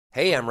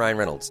Hey, I'm Ryan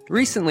Reynolds.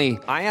 Recently,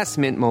 I asked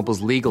Mint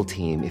Mobile's legal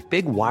team if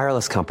big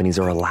wireless companies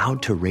are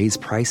allowed to raise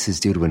prices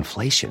due to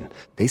inflation.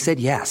 They said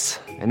yes.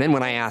 And then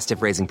when I asked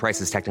if raising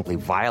prices technically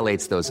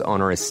violates those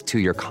onerous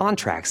two-year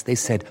contracts, they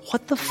said,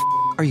 "What the f***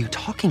 are you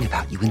talking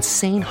about, you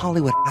insane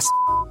Hollywood ass?"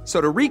 So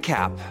to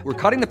recap, we're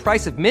cutting the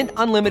price of Mint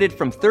Unlimited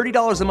from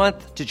 $30 a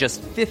month to just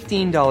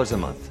 $15 a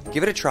month.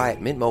 Give it a try at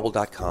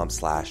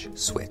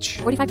mintmobile.com/switch.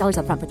 $45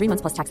 up front for 3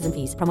 months plus taxes and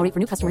fees. Promo rate for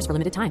new customers for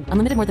limited time.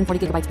 Unlimited more than 40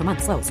 gigabytes per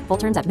month. Slows full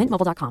terms at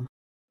mintmobile.com.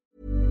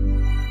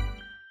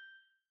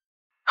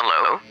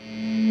 Hello?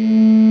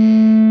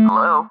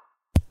 Hello?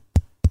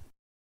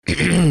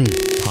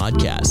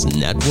 Podcast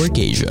Network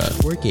Asia.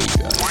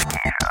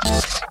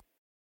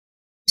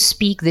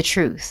 Speak the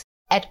truth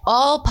at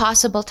all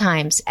possible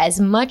times, as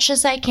much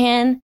as I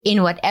can,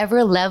 in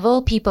whatever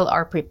level people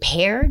are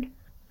prepared.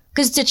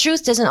 Because the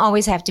truth doesn't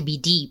always have to be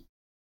deep.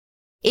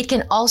 It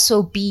can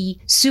also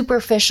be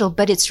superficial,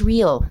 but it's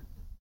real.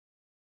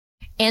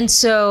 And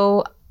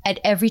so at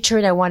every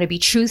turn, I want to be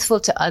truthful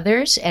to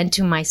others and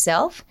to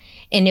myself.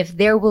 And if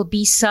there will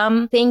be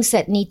some things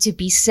that need to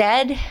be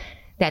said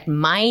that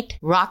might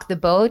rock the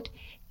boat,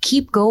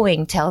 keep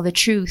going, tell the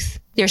truth.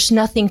 There's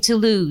nothing to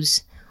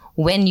lose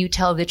when you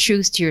tell the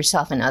truth to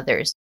yourself and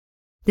others.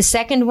 The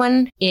second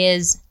one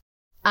is,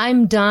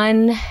 I'm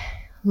done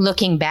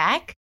looking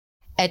back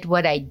at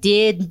what I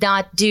did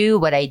not do,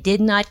 what I did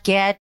not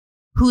get,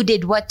 who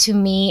did what to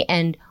me,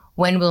 and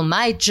when will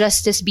my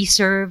justice be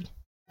served.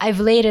 I've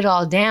laid it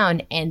all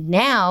down, and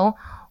now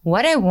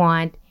what I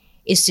want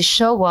is to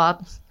show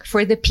up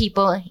for the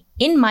people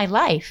in my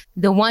life,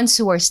 the ones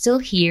who are still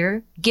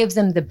here, give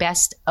them the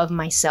best of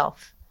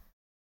myself.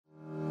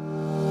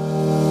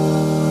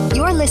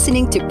 You're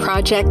listening to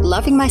Project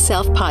Loving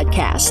Myself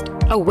podcast,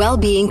 a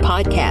well-being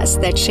podcast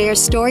that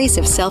shares stories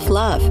of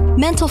self-love,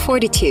 mental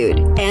fortitude,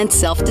 and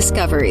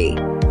self-discovery.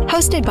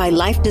 Hosted by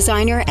life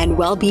designer and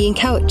well-being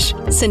coach,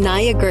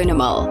 Sanaya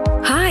Gurnamal.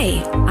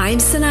 Hi, I'm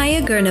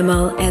Sanaya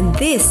Gurnamal, and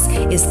this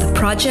is the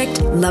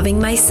Project Loving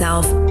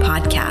Myself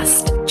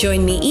podcast.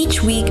 Join me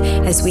each week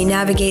as we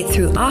navigate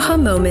through aha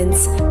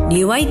moments,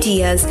 new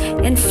ideas,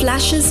 and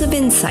flashes of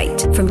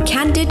insight from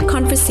candid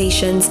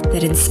conversations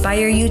that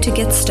inspire you to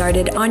get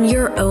started on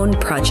your own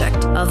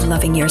project of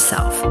loving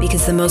yourself.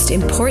 Because the most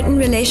important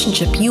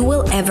relationship you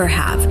will ever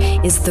have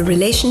is the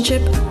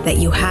relationship that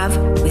you have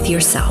with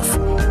yourself.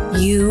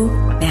 You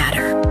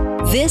matter.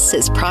 This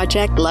is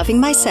Project Loving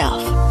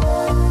Myself.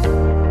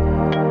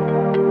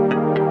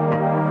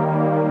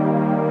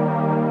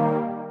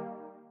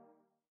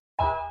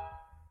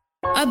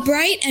 A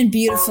bright and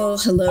beautiful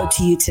hello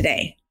to you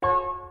today.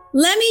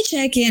 Let me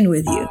check in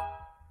with you.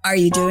 Are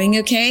you doing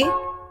okay?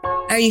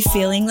 Are you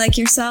feeling like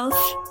yourself?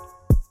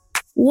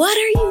 What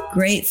are you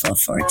grateful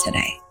for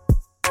today?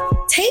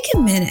 Take a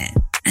minute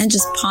and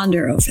just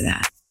ponder over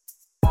that.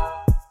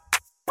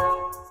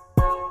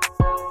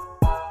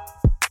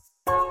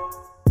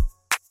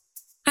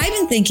 I've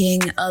been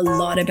thinking a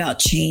lot about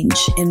change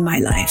in my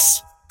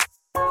life.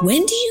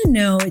 When do you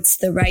know it's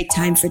the right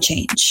time for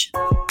change?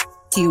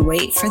 Do you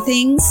wait for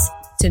things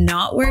to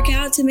not work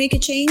out to make a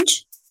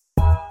change?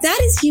 That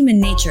is human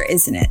nature,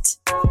 isn't it?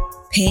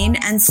 Pain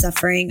and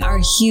suffering are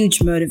huge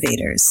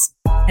motivators.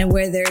 And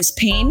where there's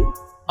pain,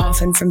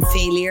 often from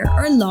failure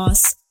or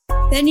loss,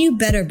 then you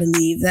better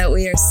believe that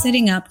we are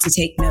sitting up to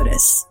take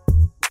notice.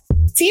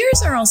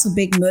 Fears are also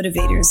big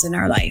motivators in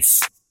our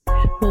life.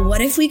 But what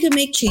if we could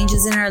make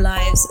changes in our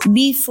lives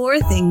before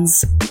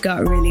things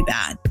got really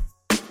bad?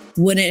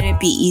 Wouldn't it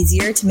be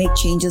easier to make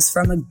changes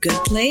from a good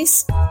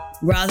place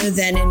rather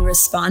than in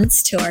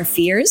response to our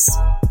fears?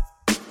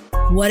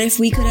 What if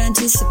we could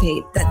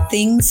anticipate that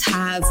things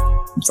have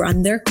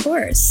run their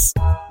course,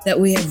 that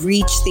we have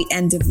reached the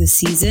end of the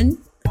season,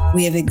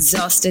 we have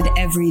exhausted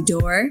every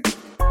door,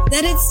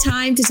 that it's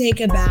time to take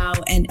a bow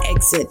and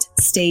exit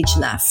stage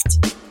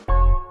left?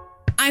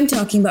 I'm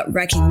talking about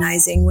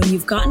recognizing when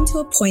you've gotten to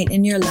a point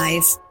in your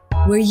life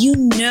where you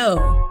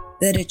know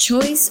that a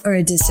choice or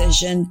a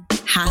decision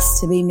has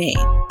to be made,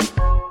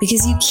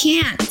 because you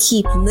can't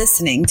keep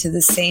listening to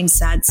the same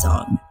sad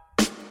song.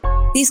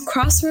 These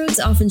crossroads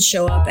often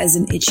show up as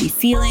an itchy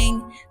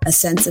feeling, a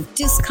sense of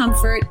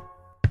discomfort,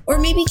 or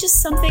maybe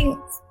just something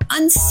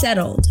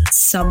unsettled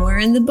somewhere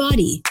in the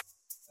body,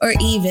 or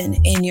even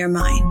in your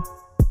mind.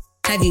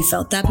 Have you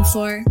felt that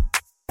before?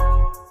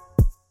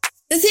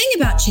 The thing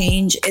about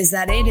change is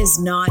that it is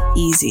not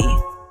easy.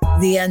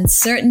 The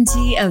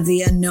uncertainty of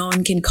the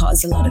unknown can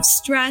cause a lot of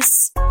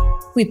stress.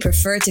 We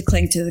prefer to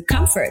cling to the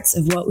comforts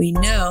of what we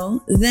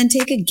know than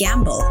take a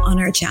gamble on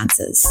our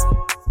chances.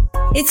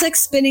 It's like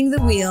spinning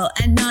the wheel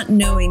and not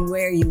knowing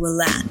where you will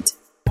land.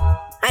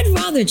 I'd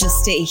rather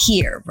just stay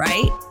here,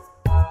 right?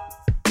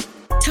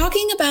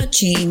 Talking about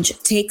change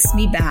takes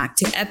me back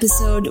to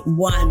episode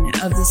 1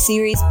 of the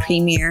series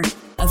premiere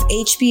of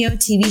HBO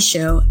TV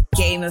show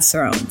Game of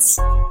Thrones.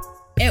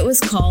 It was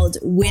called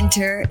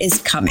Winter is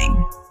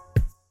Coming.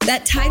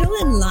 That title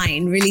and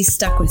line really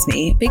stuck with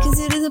me because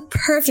it is a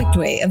perfect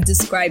way of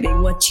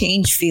describing what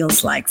change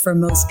feels like for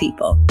most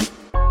people.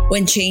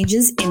 When change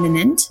is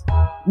imminent,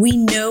 we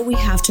know we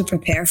have to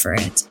prepare for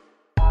it.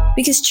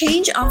 Because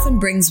change often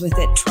brings with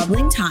it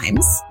troubling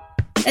times,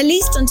 at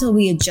least until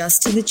we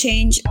adjust to the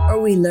change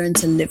or we learn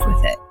to live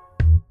with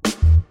it.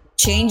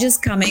 Change is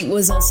coming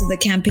was also the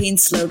campaign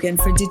slogan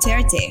for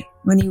Duterte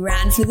when he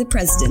ran for the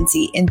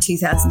presidency in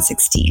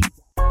 2016.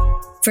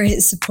 For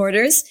his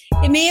supporters,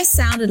 it may have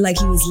sounded like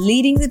he was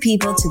leading the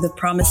people to the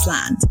promised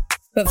land.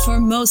 But for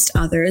most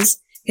others,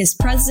 his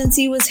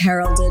presidency was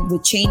heralded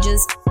with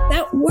changes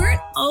that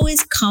weren't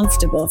always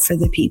comfortable for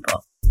the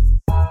people.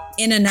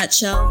 In a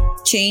nutshell,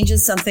 change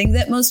is something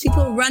that most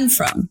people run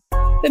from,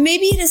 but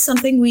maybe it is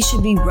something we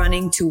should be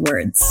running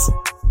towards.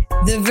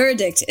 The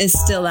verdict is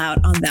still out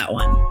on that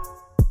one.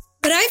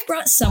 But I've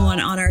brought someone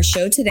on our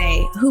show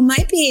today who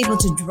might be able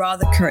to draw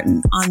the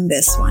curtain on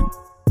this one.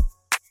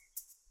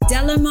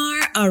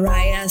 Delamar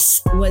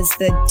Arias was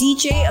the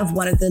DJ of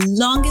one of the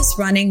longest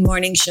running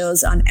morning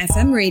shows on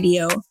FM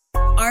radio,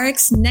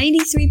 RX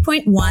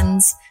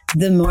 93.1's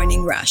The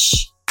Morning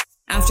Rush.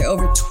 After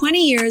over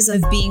 20 years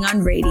of being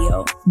on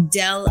radio,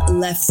 Del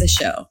left the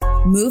show,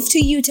 moved to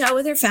Utah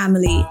with her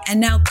family, and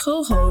now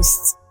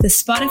co-hosts the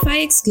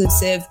Spotify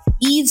exclusive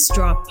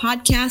Eavesdrop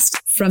podcast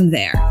from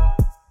there.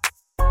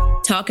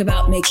 Talk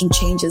about making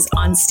changes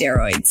on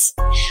steroids.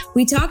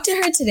 We talked to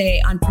her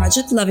today on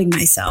Project Loving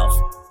Myself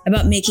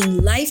about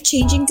making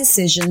life-changing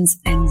decisions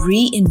and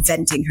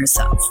reinventing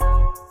herself.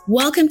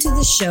 Welcome to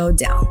the show,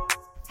 Del.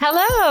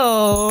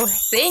 Hello.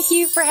 Thank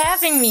you for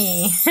having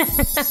me.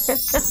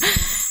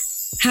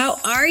 How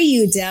are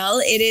you, Del?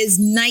 It is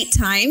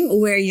nighttime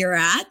where you're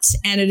at,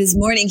 and it is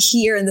morning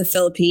here in the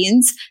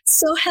Philippines.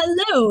 So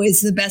hello is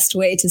the best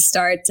way to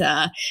start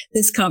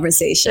this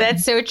conversation.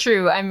 That's so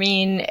true. I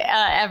mean,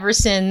 ever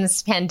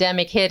since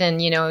pandemic hit and,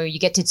 you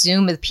get to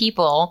Zoom with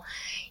people,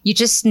 you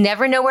just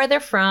never know where they're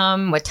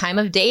from, what time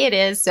of day it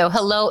is. So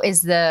hello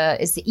is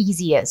the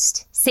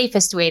easiest,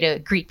 safest way to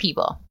greet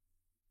people.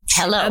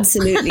 Hello.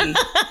 Absolutely.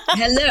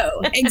 Hello.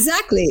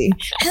 Exactly.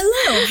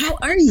 Hello. How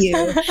are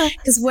you?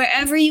 Because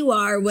wherever you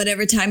are,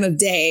 whatever time of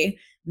day,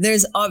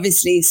 there's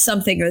obviously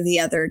something or the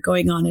other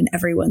going on in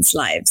everyone's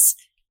lives.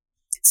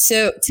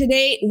 So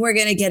today we're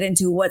going to get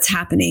into what's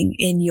happening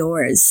in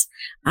yours.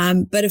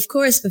 But of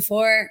course,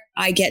 before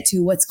I get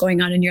to what's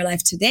going on in your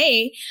life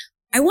today,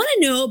 I want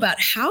to know about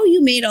how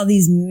you made all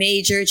these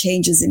major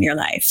changes in your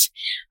life,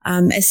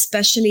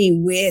 especially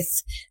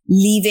with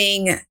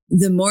leaving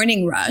the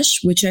morning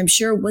rush, which I'm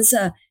sure was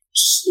a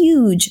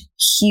huge,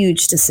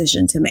 huge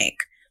decision to make.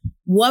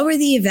 What were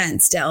the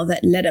events, Del,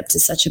 that led up to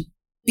such a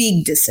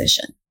big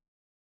decision?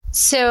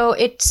 So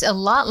it's a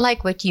lot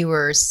like what you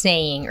were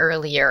saying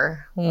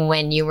earlier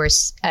when you were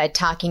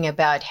talking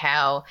about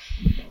how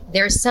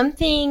there's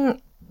something,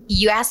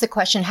 you asked the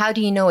question, how do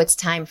you know it's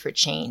time for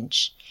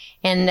change?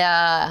 And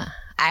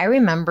I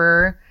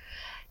remember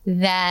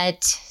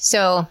that.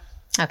 So,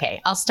 okay,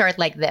 I'll start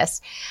like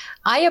this.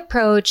 I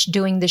approached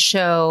doing the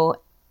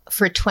show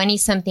for 20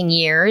 something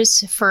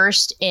years,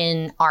 first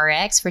in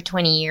RX for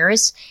 20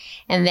 years,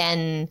 and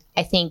then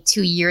I think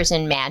 2 years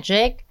in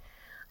Magic.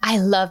 I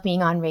love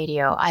being on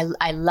radio.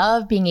 I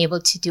love being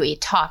able to do a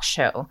talk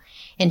show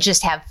and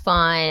just have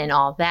fun and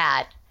all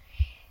that.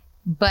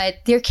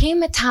 But there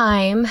came a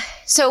time,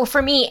 so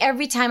for me,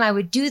 every time I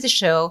would do the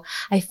show,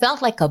 I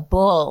felt like a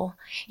bull,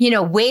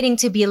 waiting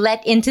to be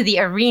let into the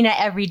arena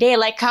every day.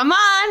 Like, come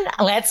on,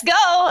 let's go.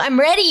 I'm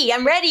ready.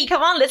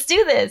 Come on, let's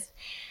do this.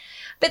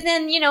 But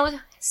then,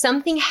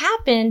 something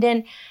happened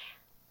and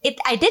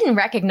I didn't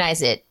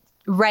recognize it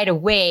right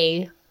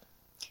away,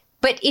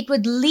 but it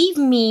would leave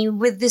me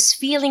with this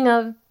feeling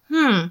of,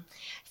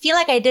 feel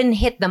like I didn't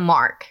hit the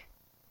mark.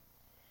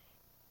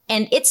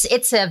 And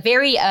it's a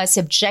very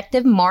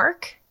subjective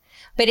mark,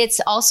 but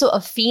it's also a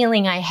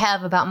feeling I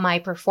have about my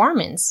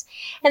performance.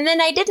 And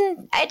then I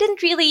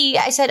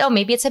said, oh,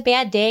 maybe it's a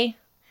bad day.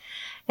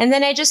 And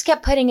then I just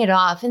kept putting it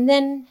off.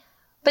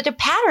 But a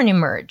pattern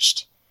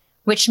emerged,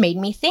 which made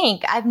me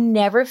think I've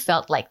never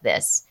felt like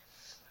this.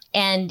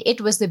 And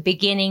it was the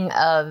beginning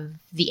of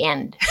the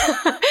end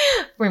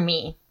for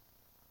me.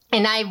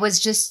 And I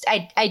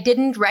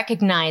didn't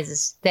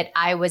recognize that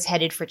I was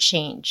headed for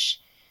change.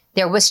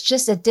 There was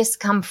just a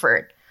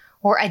discomfort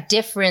or a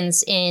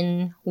difference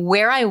in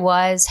where I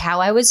was,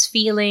 how I was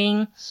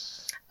feeling.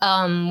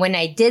 When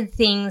I did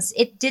things,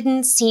 it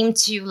didn't seem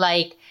to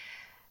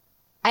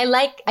I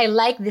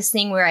like this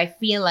thing where I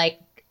feel like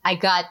I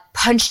got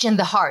punched in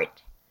the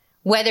heart,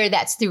 whether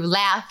that's through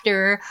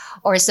laughter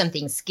or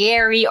something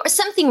scary or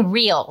something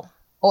real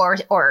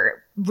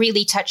or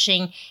really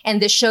touching.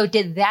 And the show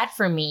did that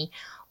for me.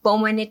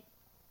 But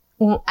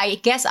I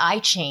guess I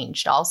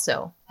changed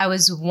also. I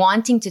was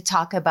wanting to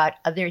talk about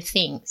other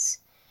things.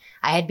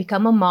 I had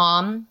become a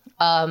mom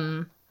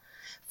 5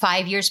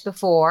 years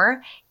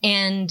before,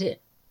 and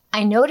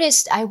I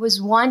noticed I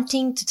was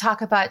wanting to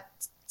talk about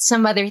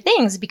some other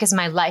things because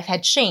my life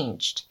had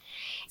changed.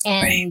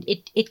 And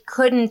it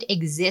couldn't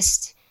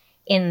exist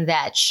in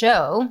that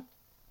show.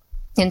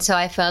 And so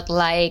I felt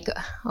like,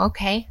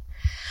 okay,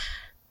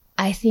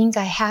 I think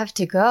I have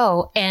to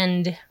go.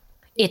 And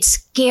it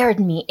scared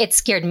me. It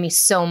scared me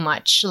so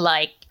much.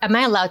 Like, am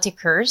I allowed to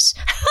curse?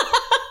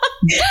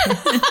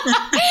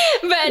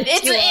 But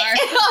it's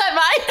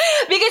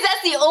because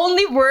that's the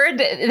only word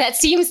that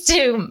seems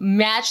to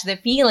match the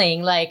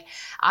feeling. Like,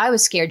 I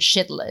was scared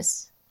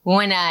shitless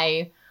when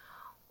I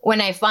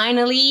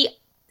finally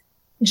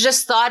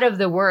just thought of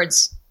the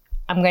words,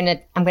 I'm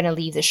gonna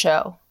leave the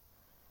show.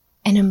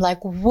 And I'm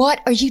like, what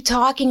are you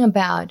talking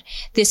about?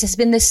 This has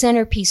been the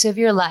centerpiece of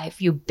your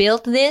life. You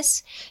built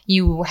this.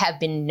 You have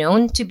been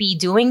known to be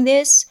doing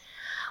this.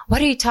 What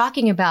are you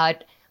talking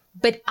about?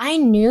 But I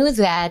knew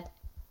that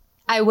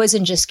I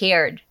wasn't just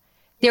scared.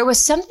 There was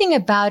something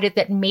about it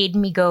that made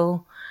me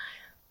go,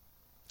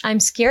 I'm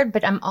scared,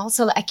 but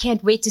I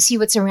can't wait to see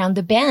what's around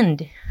the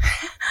bend.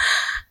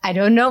 I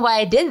don't know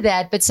why I did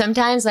that, but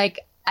sometimes I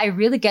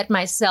really get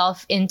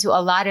myself into a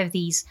lot of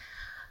these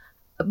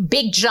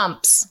big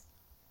jumps.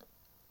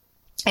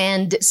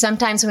 And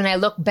sometimes when I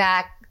look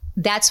back,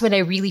 that's when I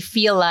really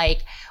feel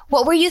like,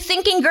 what were you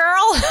thinking,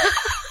 girl?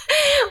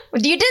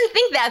 You didn't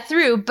think that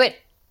through, but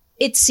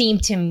it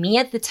seemed to me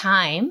at the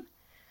time,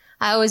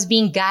 I was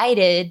being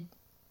guided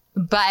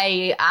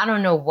by, I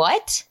don't know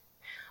what,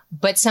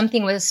 but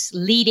something was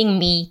leading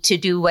me to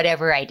do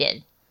whatever I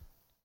did.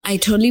 I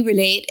totally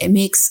relate. It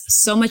makes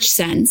so much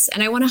sense.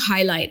 And I want to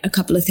highlight a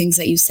couple of things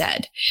that you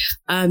said.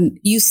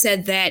 You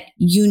said that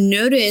you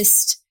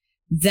noticed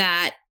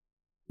that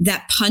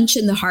punch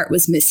in the heart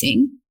was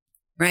missing,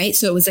 right?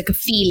 So it was like a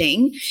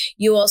feeling.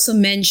 You also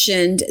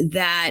mentioned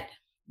that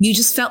you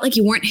just felt like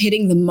you weren't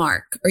hitting the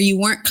mark, or you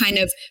weren't kind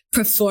of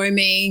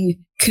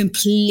performing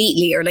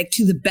completely or like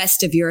to the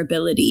best of your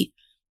ability,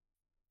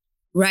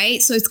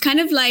 right? So it's kind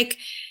of like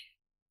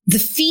the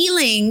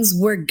feelings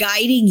were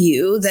guiding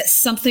you that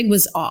something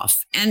was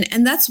off.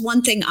 And that's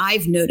one thing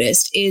I've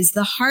noticed is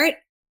the heart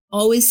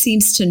always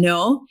seems to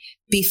know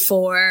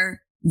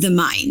before the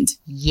mind.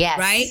 Yes.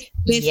 Right?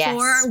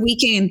 Before we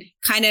can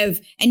kind of,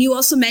 and you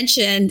also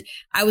mentioned,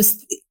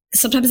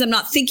 sometimes I'm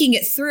not thinking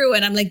it through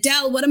and I'm like,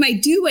 Del, what am I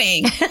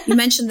doing? You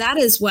mentioned that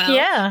as well.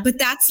 Yeah. But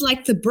that's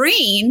like the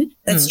brain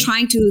that's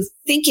trying to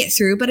think it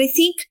through. But I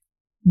think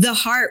the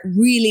heart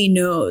really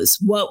knows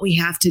what we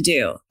have to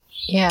do.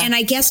 Yeah. And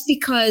I guess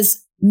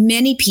because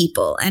many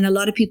people and a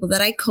lot of people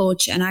that I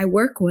coach and I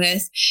work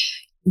with,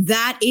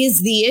 that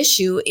is the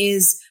issue,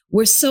 is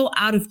we're so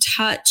out of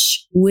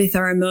touch with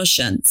our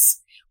emotions,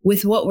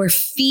 with what we're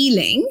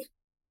feeling,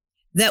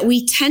 that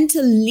we tend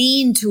to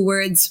lean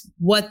towards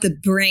what the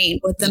brain,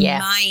 what the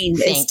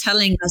mind is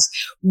telling us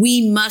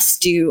we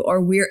must do, or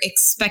we're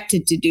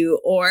expected to do,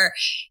 or,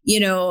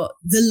 the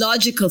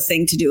logical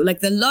thing to do.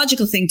 Like, the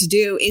logical thing to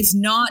do is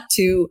not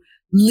to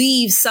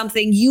leave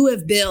something you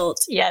have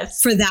built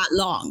for that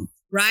long,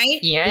 right?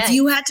 Yeah. If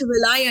you had to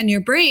rely on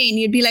your brain,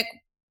 you'd be like,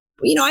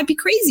 I'd be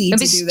crazy to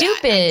do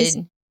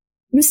stupid.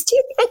 You're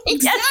stupid.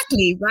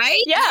 Exactly.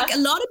 Right? Yeah. Like, a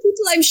lot of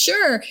people, I'm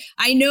sure,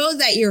 I know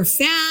that your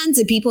fans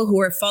and people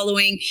who are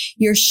following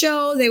your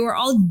show, they were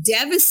all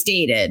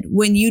devastated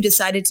when you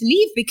decided to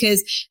leave,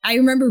 because I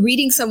remember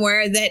reading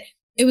somewhere that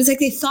it was like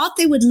they thought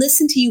they would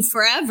listen to you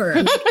forever.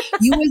 Like,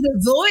 you were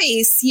the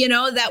voice,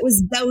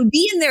 that would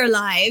be in their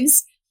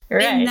lives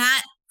in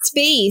that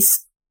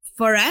space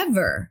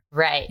forever.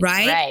 Right.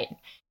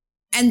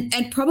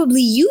 And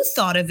probably you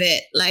thought of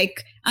it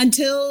like,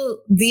 until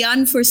the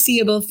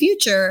unforeseeable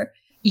future,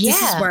 this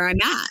is where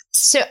I'm at.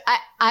 So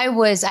I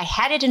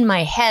had it in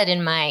my head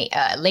in my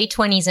late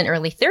 20s and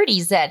early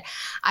 30s that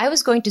I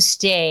was going to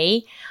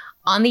stay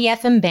on the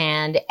FM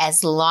band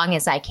as long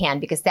as I can,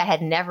 because that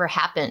had never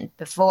happened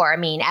before. I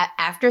mean,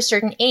 after a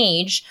certain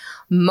age,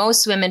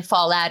 most women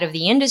fall out of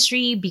the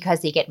industry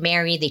because they get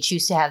married, they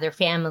choose to have their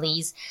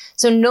families.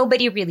 So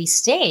nobody really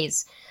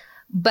stays.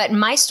 But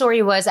my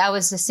story was, I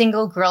was a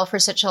single girl for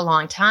such a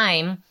long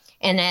time.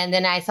 And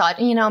then I thought,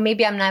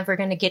 maybe I'm never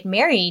going to get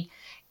married.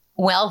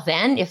 Well,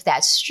 then, if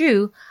that's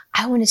true,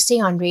 I want to stay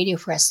on radio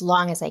for as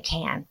long as I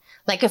can.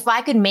 Like, if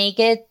I could make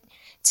it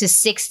to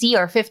 60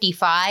 or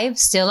 55,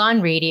 still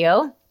on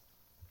radio,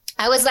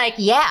 I was like,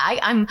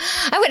 I'm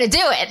going to do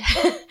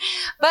it.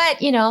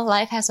 But,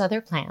 life has other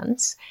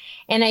plans.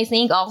 And I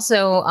think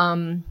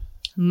also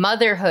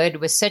motherhood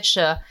was such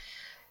a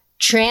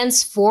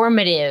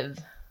transformative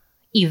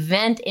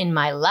event in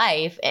my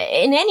life,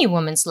 in any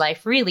woman's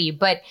life, really.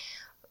 But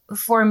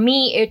for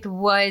me, it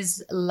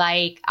was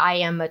like I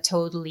am a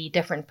totally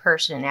different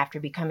person after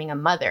becoming a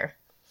mother.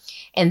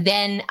 And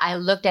then I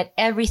looked at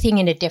everything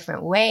in a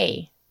different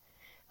way.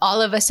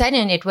 All of a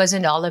sudden, it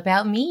wasn't all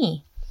about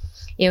me.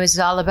 It was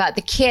all about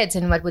the kids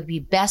and what would be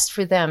best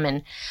for them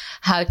and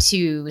how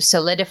to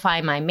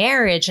solidify my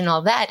marriage and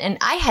all that. And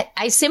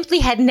I simply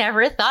had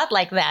never thought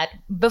like that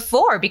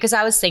before, because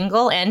I was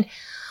single and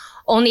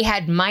only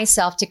had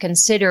myself to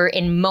consider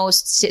in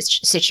most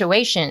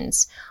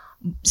situations.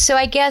 So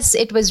I guess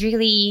it was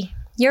really,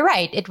 you're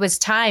right, it was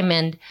time.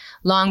 And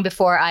long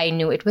before I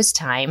knew it was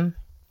time,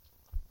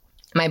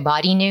 my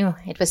body knew.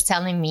 It was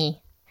telling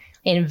me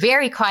in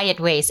very quiet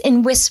ways,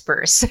 in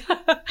whispers.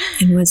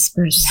 In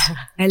whispers.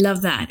 I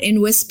love that. In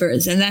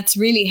whispers. And that's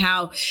really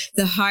how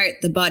the heart,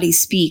 the body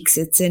speaks.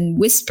 It's in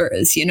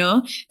whispers,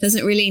 It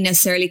doesn't really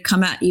necessarily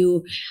come at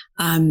you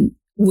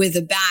with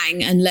a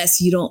bang unless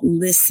you don't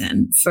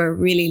listen for a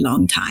really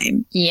long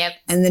time. Yep.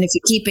 And then if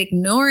you keep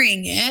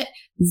ignoring it,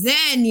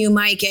 then you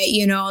might get,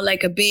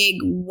 like a big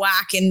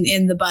whack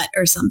in the butt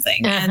or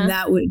something. And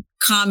that would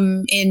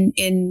come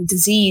in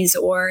disease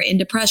or in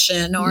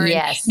depression or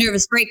in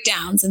nervous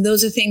breakdowns. And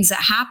those are things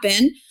that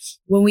happen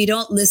when we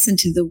don't listen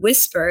to the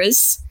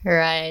whispers.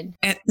 Right.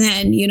 And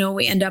then,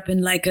 we end up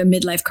in like a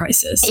midlife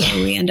crisis,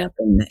 or we end up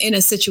in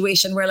a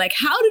situation where like,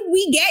 how did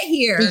we get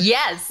here?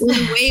 Yes.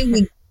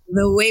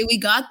 The way we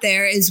got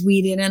there is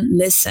we didn't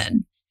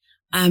listen.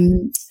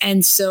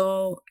 And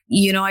so,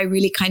 I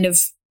really kind of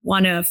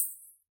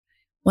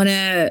I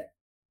wanted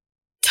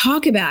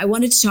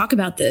to talk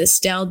about this,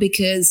 Del,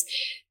 because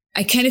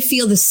I kind of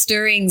feel the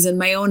stirrings in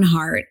my own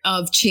heart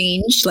of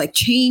change. Like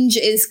change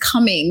is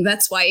coming.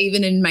 That's why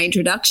even in my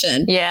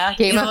introduction,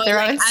 Game of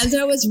Thrones. As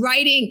I was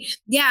writing,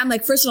 I'm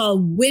like, first of all,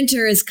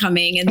 winter is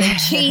coming, and then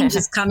change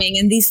is coming,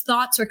 and these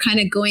thoughts were kind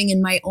of going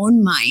in my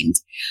own mind.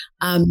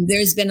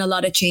 There's been a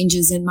lot of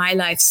changes in my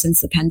life since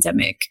the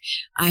pandemic.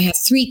 I have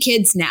 3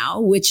 kids now,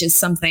 which is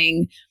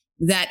something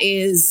that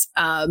is,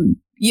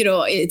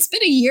 it's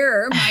been a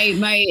year.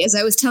 As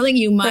I was telling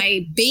you,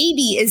 my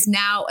baby is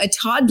now a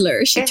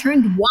toddler. She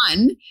turned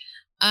 1.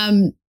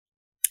 And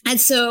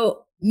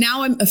so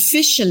now I'm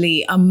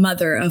officially a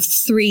mother of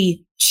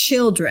 3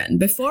 children.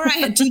 Before I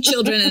had 2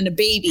 children and a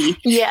baby.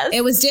 Yes.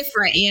 It was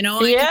different, I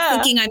kept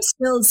thinking I'm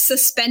still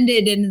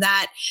suspended in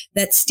that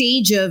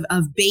stage of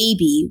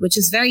baby, which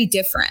is very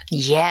different.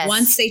 Yes.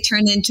 Once they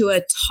turn into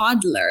a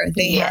toddler,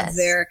 they have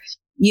their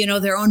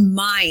own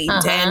mind,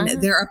 and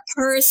they're a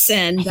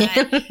person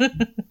that,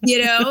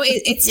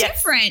 it's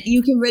different.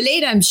 You can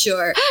relate, I'm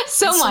sure.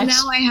 So much.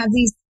 Now I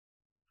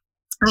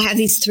have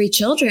these 3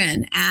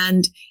 children,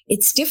 and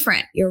it's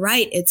different. You're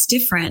right. It's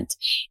different.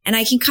 And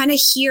I can kind of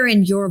hear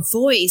in your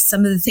voice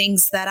some of the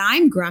things that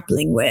I'm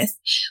grappling with,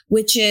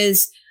 which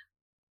is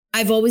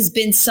I've always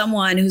been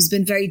someone who's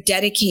been very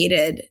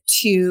dedicated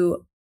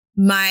to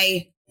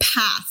my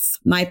path,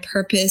 my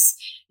purpose.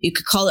 You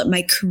could call it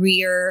my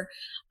career.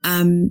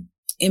 In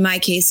my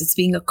case, it's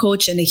being a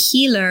coach and a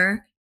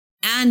healer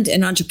and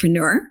an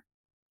entrepreneur.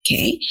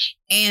 Okay.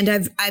 And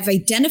I've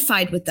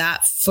identified with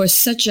that for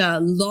such a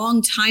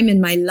long time in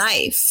my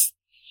life.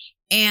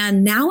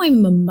 And now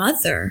I'm a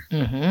mother.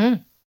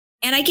 And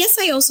I guess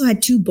I also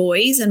had 2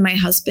 boys, and my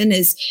husband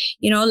is,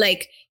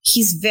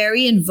 he's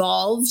very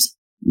involved.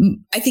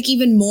 I think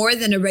even more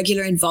than a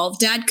regular involved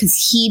dad, because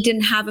he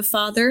didn't have a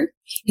father.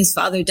 His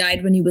father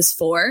died when he was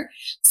 4.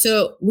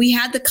 So we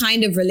had the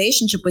kind of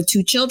relationship with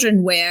 2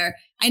 children where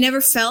I never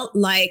felt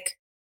like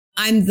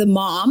I'm the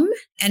mom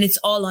and it's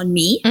all on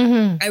me.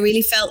 I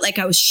really felt like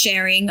I was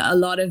sharing a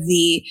lot of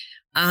the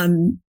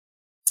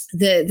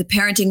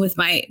parenting with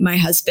my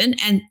husband,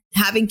 and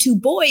having 2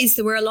 boys.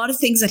 There were a lot of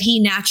things that he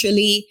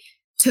naturally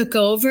took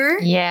over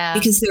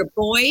because they're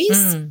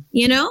boys,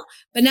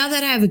 but now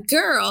that I have a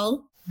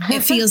girl,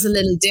 it feels a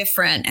little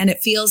different, and it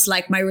feels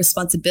like my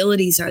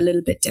responsibilities are a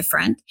little bit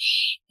different.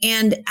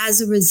 And as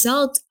a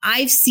result,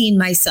 I've seen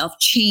myself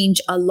change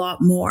a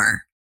lot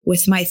more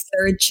with my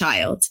 3rd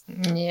child.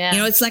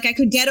 It's like I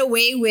could get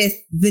away with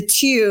the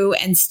 2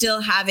 and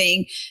still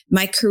having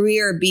my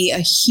career be a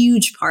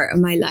huge part of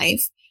my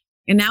life.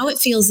 And now it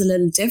feels a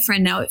little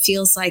different. Now it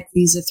feels like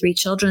these are 3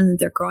 children that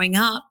they're growing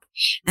up,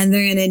 and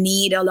they're going to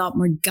need a lot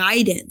more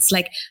guidance.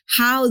 Like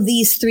how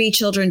these 3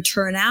 children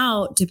turn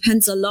out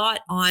depends a lot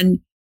on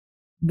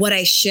what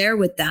I share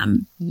with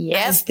them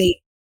as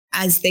they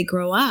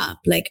grow up.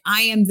 Like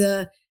I am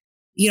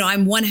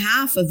I'm one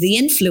half of the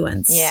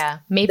influence. Yeah.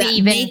 Maybe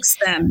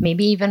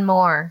even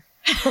more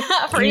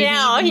for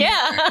now.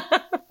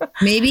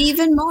 Maybe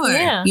even more,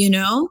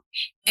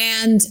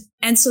 and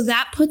so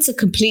that puts a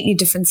completely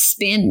different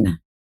spin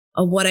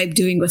of what I'm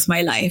doing with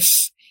my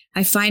life.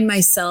 I find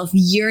myself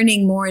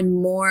yearning more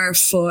and more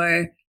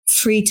for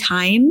free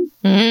time,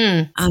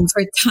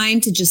 for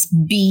time to just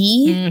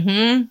be.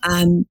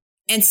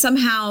 And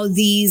somehow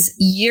these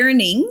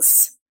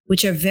yearnings,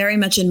 which are very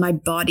much in my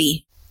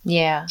body,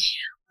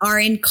 are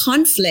in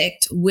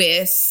conflict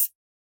with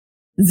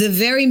the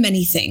very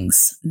many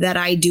things that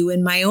I do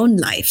in my own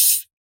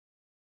life.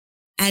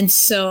 And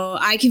so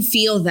I can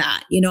feel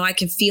that, I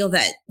can feel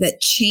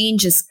that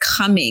change is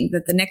coming,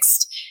 that the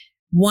next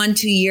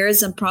 1-2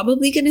 years, I'm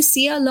probably going to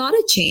see a lot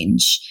of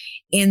change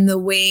in the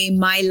way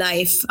my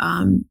life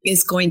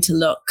is going to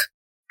look.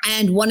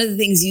 And one of the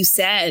things you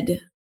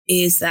said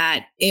is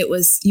that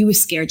you were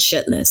scared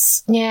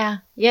shitless. Yeah.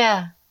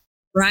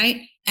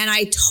 Right. And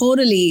I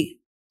totally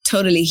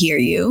hear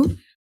you.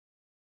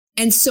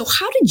 And so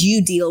how did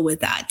you deal with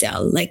that,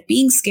 Del? Like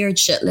being scared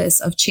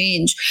shitless of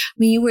change. I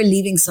mean, you were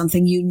leaving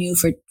something you knew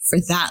for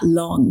that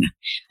long.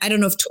 I don't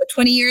know if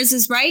 20 years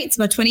is right. It's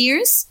about 20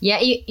 years. Yeah.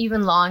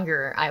 Even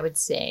longer, I would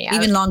say.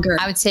 Longer.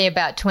 I would say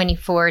about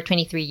 24,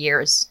 23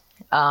 years.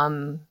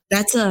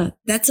 That's a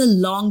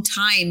long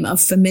time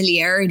of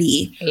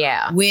familiarity.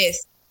 With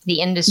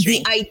the industry,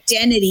 the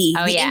identity,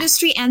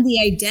 industry and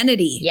the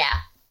identity. Yeah.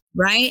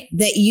 Right.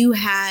 That you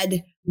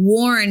had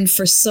worn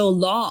for so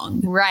long.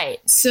 Right.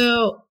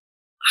 So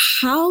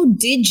how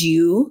did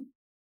you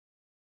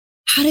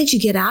How did you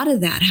get out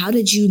of that? How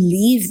did you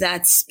leave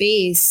that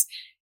space?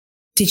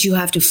 Did you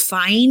have to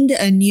find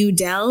a new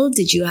Del?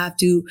 Did you have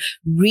to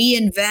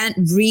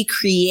reinvent,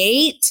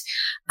 recreate?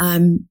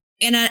 And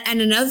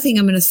another thing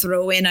I'm going to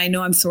throw in, I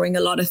know I'm throwing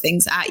a lot of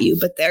things at you,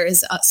 but there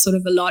is sort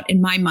of a lot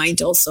in my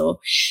mind also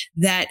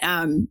that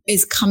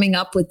is coming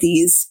up with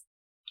these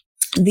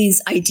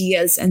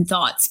ideas and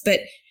thoughts. But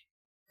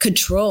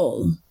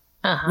control,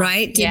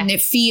 right? Didn't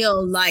it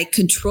feel like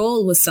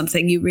control was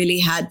something you really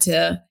had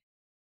to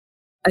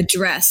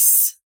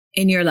address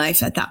in your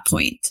life at that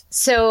point?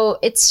 So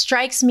it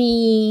strikes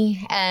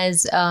me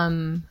as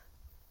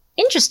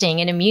interesting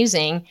and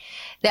amusing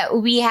that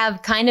we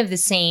have kind of the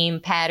same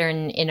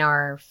pattern in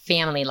our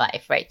family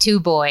life, right? 2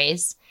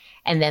 boys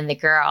and then the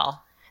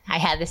girl. I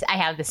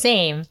have the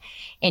same.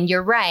 And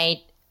you're right.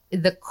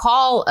 The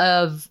call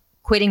of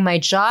quitting my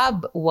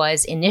job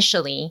was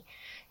initially,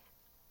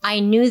 I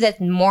knew that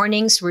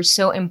mornings were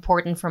so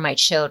important for my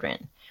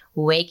children.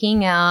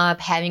 Waking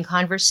up, having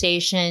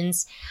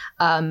conversations,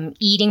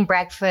 eating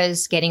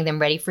breakfast, getting them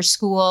ready for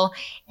school.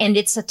 And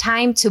it's a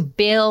time to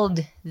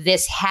build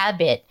this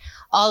habit.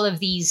 All of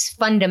these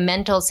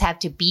fundamentals have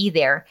to be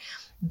there.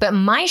 But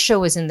my show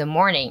was in the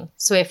morning.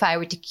 So if I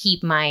were to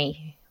keep my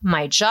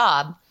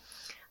job,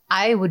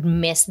 I would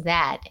miss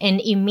that.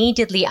 And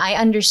immediately I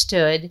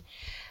understood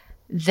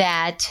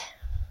that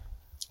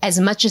as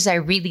much as I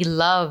really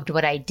loved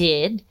what I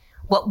did,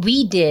 what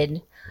we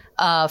did,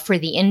 for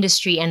the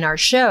industry and our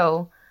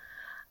show,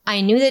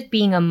 I knew that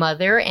being a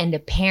mother and a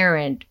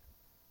parent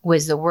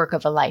was the work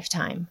of a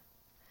lifetime.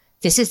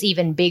 This is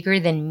even bigger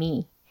than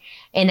me.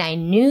 And I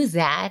knew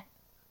that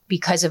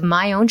because of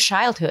my own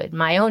childhood,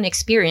 my own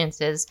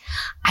experiences,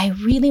 I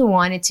really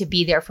wanted to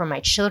be there for my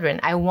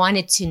children. I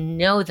wanted to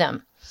know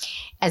them.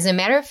 As a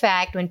matter of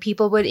fact, when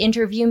people would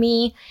interview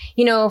me,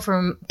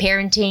 for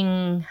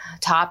parenting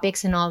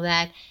topics and all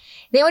that,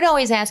 they would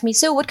always ask me,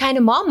 so what kind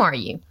of mom are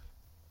you?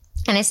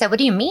 And I said, what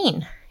do you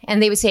mean?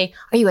 And they would say,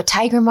 are you a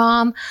tiger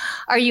mom?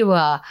 Are you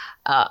a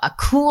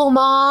cool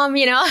mom?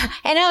 And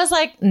I was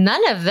like,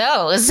 none of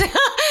those.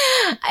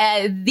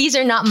 These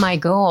are not my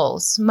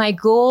goals. My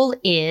goal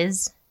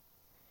is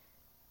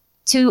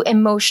to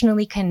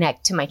emotionally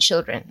connect to my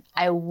children.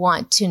 I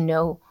want to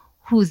know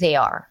who they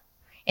are.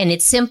 And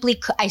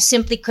I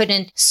simply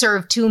couldn't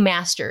serve 2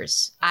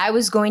 masters. I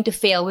was going to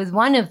fail with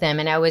one of them,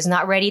 and I was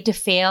not ready to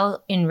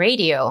fail in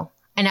radio.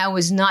 And I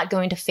was not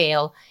going to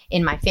fail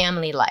in my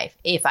family life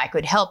if I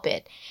could help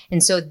it.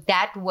 And so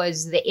that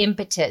was the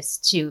impetus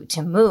to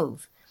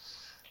move.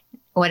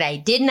 What I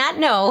did not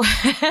know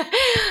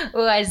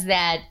was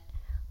that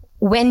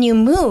when you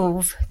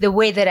move the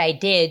way that I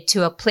did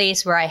to a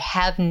place where I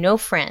have no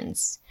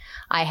friends,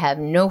 I have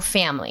no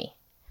family,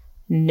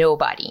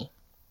 nobody,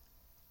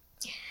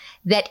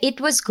 that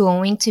it was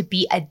going to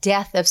be a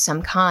death of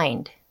some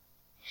kind.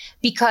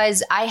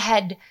 Because I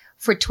had,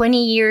 for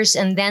 20 years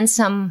and then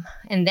some,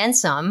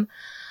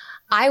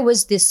 I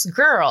was this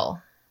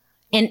girl.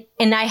 And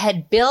I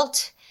had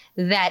built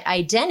that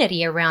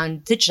identity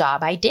around the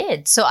job I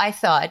did. So I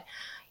thought,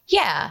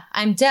 yeah,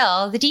 I'm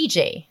Del, the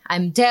DJ.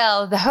 I'm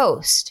Del, the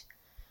host.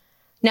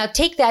 Now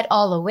take that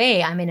all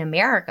away. I'm in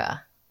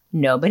America.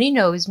 Nobody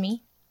knows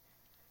me.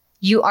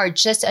 You are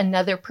just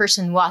another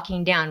person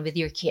walking down with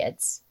your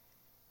kids.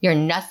 You're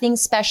nothing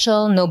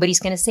special. Nobody's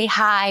going to say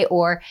hi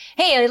or,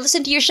 hey, I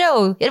listened to your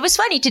show. It was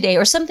funny today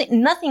or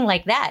something, nothing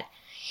like that.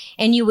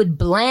 And you would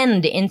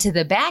blend into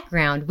the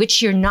background,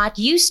 which you're not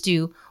used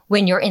to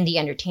when you're in the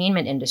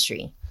entertainment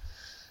industry.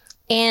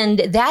 And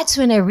that's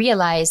when I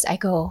realized, I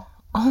go,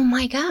 oh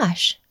my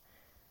gosh,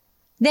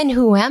 then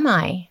who am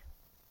I?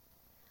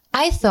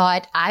 I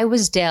thought I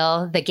was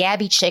Del, the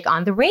Gabby chick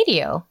on the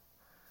radio.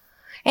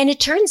 And it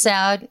turns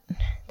out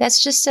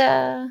that's just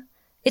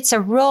it's a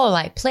role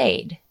I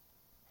played.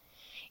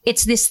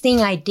 It's this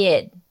thing I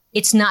did.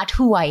 It's not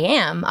who I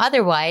am.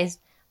 Otherwise,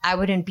 I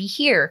wouldn't be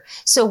here.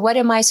 So what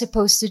am I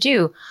supposed to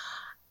do?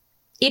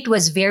 It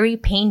was very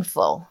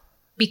painful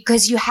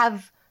because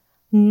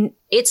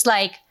it's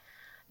like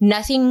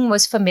nothing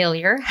was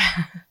familiar.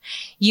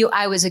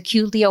 I was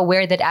acutely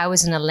aware that I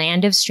was in a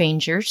land of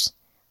strangers.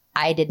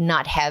 I did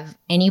not have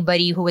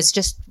anybody who was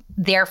just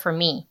there for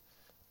me.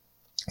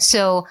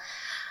 So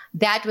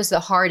that was the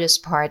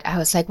hardest part. I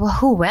was like, well,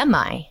 who am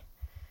I?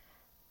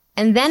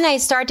 And then I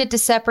started to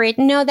separate.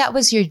 No, that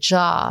was your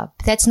job.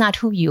 That's not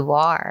who you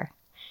are.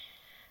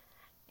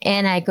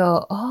 And I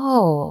go,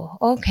 oh,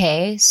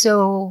 okay.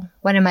 So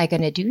what am I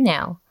going to do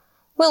now?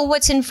 Well,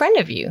 what's in front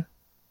of you?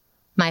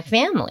 My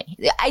family.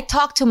 I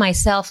talk to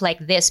myself like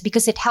this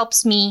because it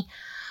helps me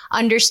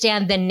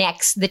understand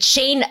the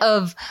chain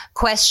of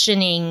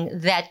questioning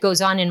that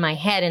goes on in my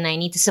head, and I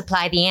need to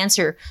supply the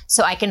answer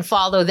so I can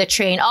follow the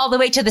train all the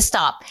way to the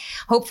stop.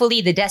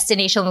 Hopefully the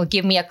destination will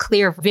give me a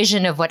clear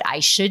vision of what I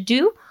should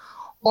do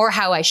or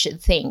how I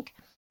should think.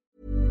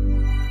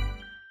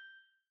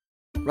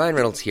 Ryan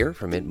Reynolds here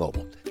from Mint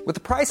Mobile. With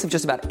the price of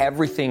just about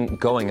everything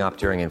going up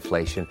during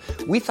inflation,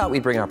 we thought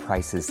we'd bring our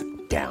prices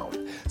down.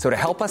 So to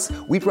help us,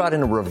 we brought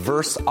in a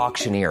reverse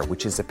auctioneer,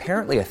 which is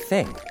apparently a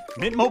thing.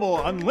 Mint Mobile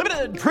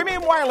Unlimited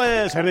Premium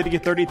Wireless. How to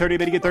get 30, 30,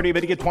 bit to get 30,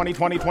 bit to get 20,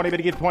 20, 20, bit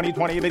to get 20,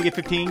 20, bit to get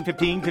 15,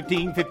 15,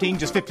 15, 15,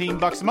 just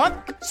 $15 a month?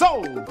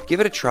 Sold!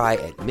 Give it a try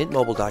at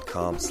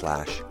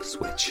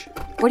mintmobile.com/switch.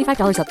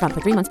 $45 up front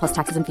for 3 months plus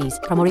taxes and fees.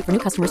 Promo rate for new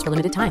customers for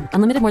limited time.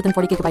 Unlimited more than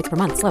 40 gigabytes per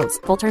month. Slows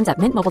full terms at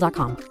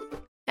mintmobile.com.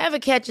 Ever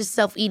catch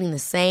yourself eating the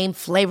same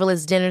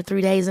flavorless dinner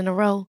 3 days in a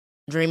row?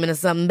 Dreaming of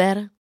something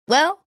better?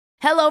 Well,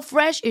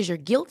 HelloFresh is your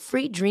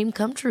guilt-free dream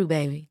come true,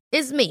 baby.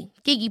 It's me,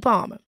 Keke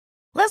Palmer.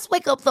 Let's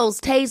wake up those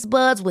taste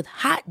buds with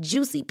hot,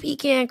 juicy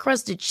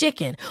pecan-crusted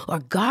chicken or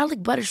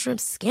garlic butter shrimp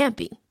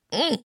scampi.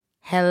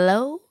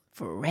 Hello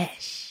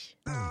Fresh.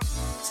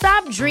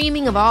 Stop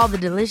dreaming of all the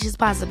delicious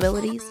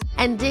possibilities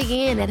and dig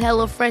in at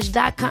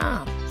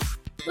HelloFresh.com.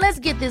 Let's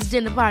get this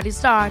dinner party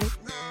started.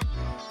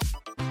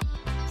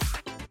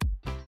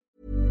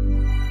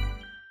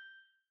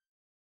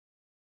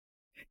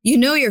 You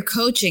know you're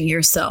coaching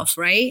yourself,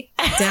 right,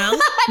 Del?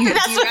 Do you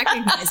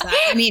recognize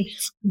that? I mean,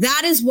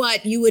 that is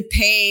what you would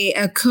pay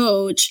a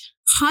coach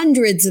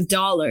hundreds of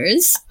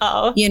dollars,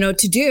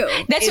 to do.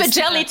 That's what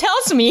Jelly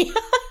tells me.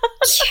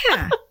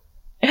 Yeah.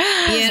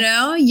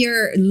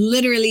 You're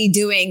literally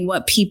doing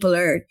what people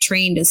are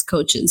trained as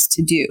coaches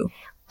to do.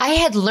 I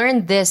had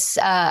learned this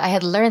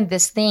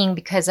thing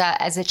because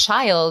as a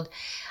child,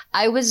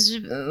 we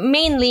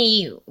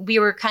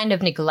were kind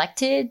of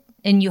neglected,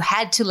 and you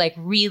had to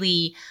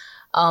really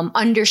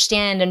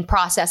understand and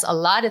process a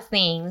lot of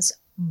things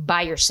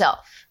by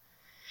yourself.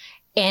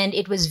 And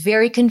it was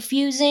very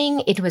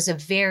confusing. It was a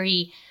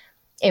very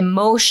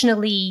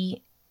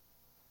emotionally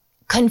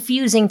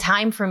confusing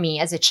time for me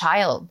as a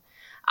child.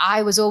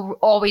 I was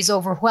always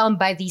overwhelmed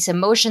by these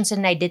emotions,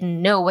 and I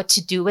didn't know what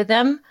to do with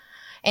them.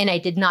 And I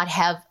did not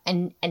have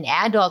an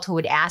adult who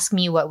would ask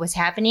me what was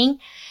happening.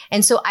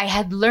 And so I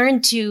had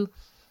learned to,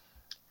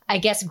 I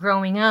guess,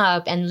 growing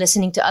up and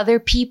listening to other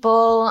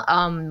people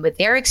with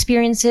their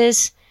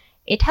experiences,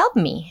 it helped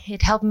me.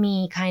 It helped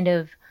me kind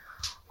of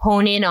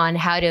hone in on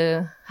how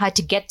to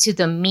get to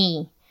the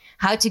me,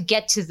 how to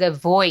get to the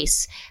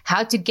voice,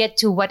 how to get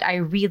to what I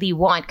really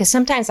want. Because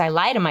sometimes I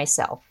lie to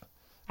myself.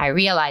 I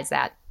realize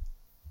that.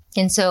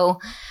 And so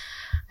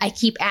I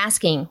keep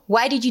asking,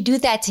 why did you do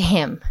that to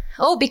him?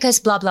 Oh, because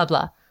blah, blah,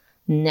 blah.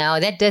 No,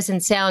 that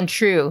doesn't sound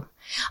true.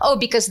 Oh,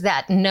 because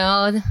that.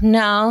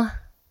 No.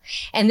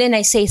 And then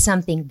I say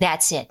something,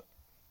 that's it.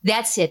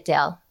 That's it,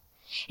 Del.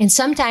 And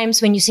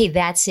sometimes when you say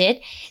that's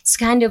it, it's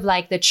kind of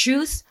like the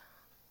truth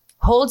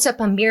holds up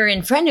a mirror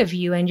in front of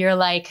you and you're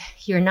like,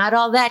 you're not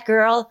all that,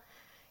 girl.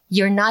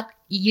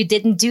 You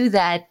didn't do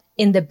that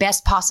in the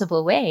best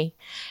possible way.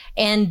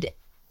 And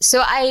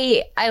so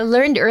I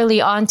learned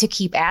early on to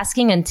keep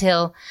asking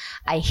until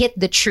I hit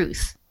the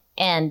truth.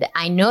 And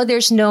I know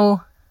there's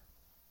no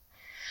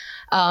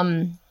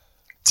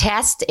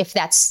test if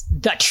that's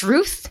the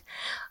truth,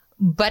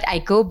 but I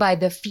go by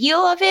the feel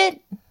of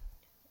it.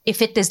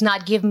 If it does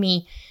not give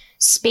me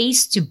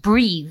space to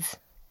breathe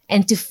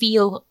and to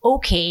feel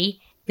okay,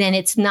 then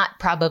it's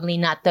probably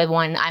not the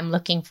one I'm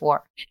looking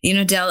for.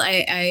 Del,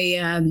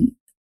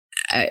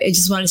 I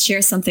just want to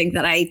share something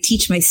that I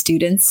teach my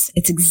students.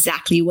 It's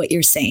exactly what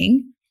you're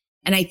saying.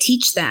 And I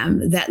teach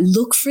them that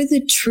look for the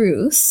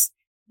truth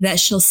that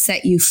shall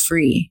set you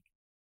free.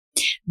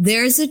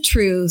 There's a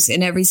truth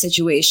in every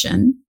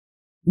situation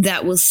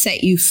that will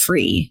set you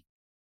free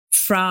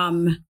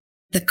from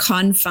the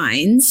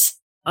confines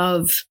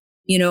of,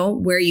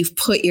 where you've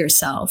put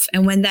yourself.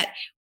 And when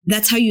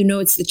that's how you know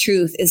it's the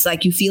truth, is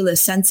like you feel a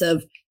sense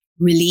of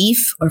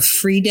relief or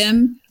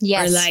freedom.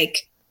 Yes. Or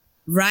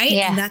right?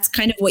 Yeah. And that's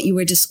kind of what you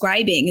were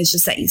describing, is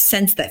just that you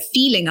sense that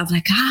feeling of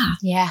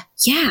yeah,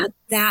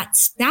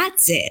 that's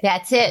it.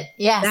 That's it.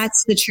 Yeah.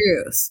 That's the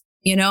truth,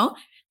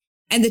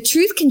 And the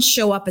truth can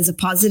show up as a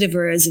positive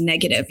or as a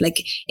negative.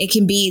 It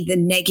can be the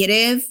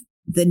negative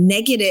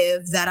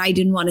that I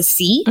didn't want to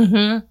see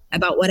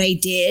about what I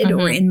did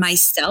or in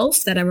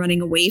myself that I'm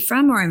running away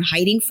from or I'm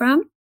hiding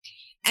from.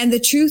 And the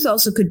truth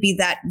also could be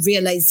that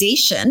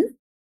realization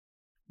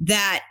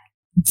that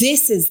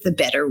this is the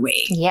better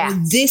way. Yeah.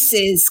 This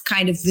is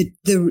kind of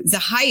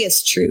the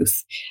highest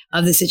truth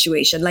of the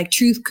situation.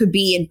 Truth could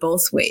be in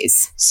both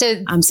ways.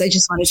 So I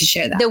just wanted to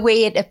share that. The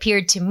way it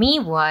appeared to me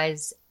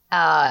was,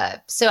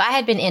 so I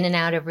had been in and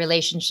out of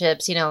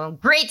relationships,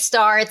 great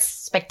starts,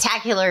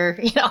 spectacular,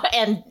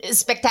 and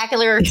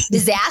spectacular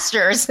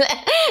disasters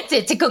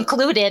to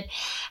conclude it.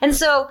 And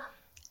so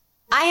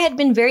I had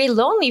been very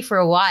lonely for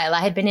a while.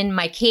 I had been in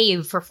my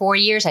cave for 4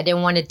 years. I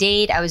didn't want to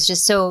date. I was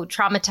just so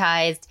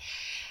traumatized.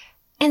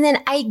 And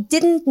then I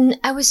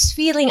was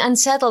feeling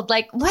unsettled.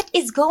 What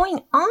is going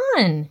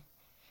on?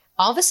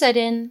 All of a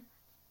sudden,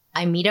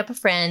 I meet up a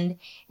friend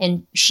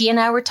and she and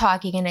I were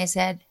talking and I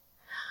said,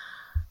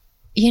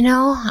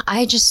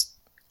 I just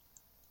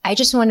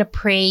want to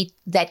pray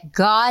that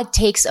God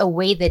takes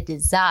away the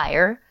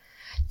desire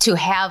to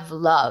have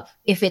love.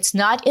 If it's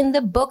not in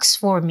the books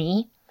for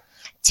me,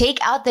 take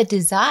out the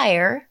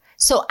desire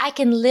so I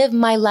can live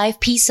my life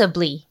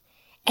peaceably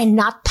and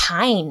not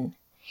pine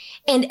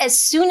And as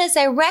soon as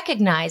I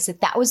recognized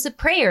that that was the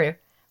prayer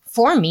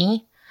for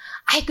me,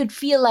 I could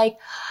feel like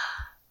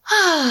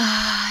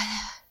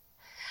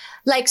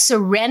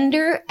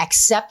surrender,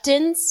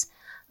 acceptance,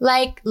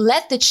 like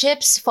let the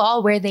chips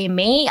fall where they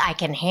may. I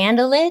can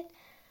handle it.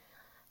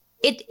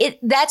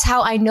 That's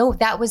how I know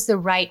that was the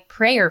right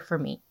prayer for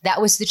me.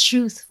 That was the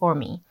truth for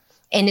me.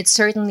 And it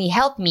certainly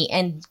helped me.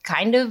 And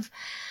kind of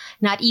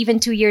not even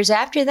 2 years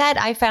after that,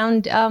 I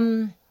found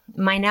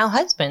my now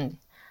husband.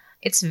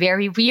 It's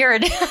very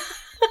weird.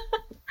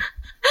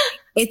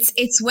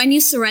 It's when you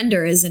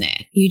surrender, isn't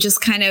it? You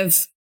just kind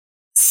of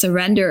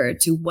surrender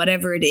to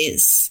whatever it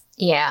is.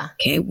 Yeah.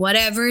 Okay.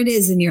 Whatever it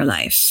is in your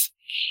life.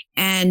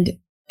 And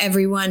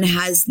everyone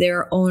has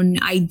their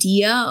own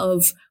idea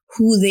of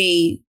who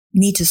they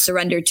need to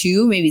surrender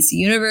to. Maybe it's the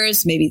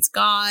universe, maybe it's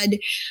God,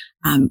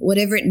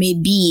 whatever it may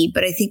be.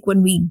 But I think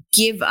when we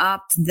give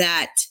up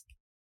that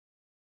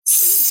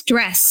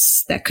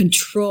stress, that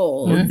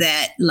control,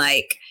 that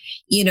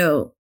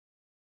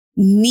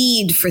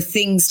need for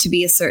things to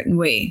be a certain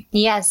way.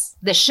 Yes.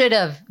 The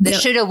shoulda,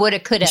 woulda,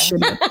 coulda.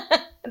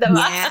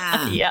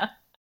 Yeah.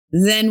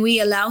 Then we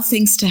allow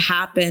things to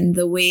happen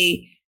the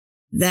way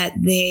that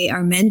they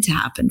are meant to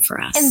happen for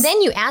us. And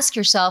then you ask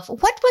yourself, what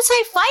was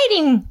I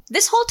fighting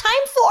this whole time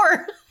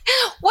for?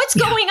 What's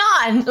going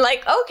on?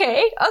 Like,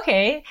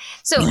 okay.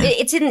 So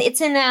it's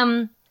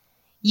in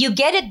you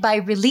get it by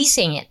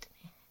releasing it.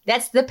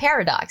 That's the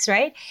paradox,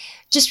 right?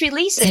 Just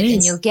release it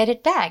and you'll get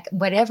it back,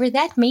 whatever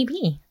that may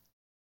be.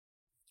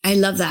 I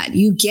love that.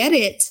 You get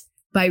it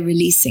by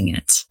releasing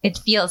it. It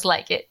feels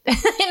like it in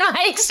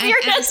my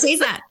experience. And I say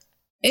that.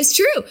 It's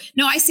true.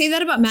 No, I say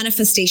that about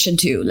manifestation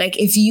too. Like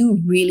if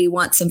you really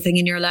want something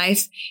in your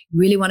life,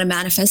 really want to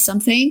manifest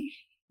something,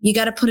 you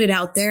got to put it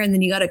out there and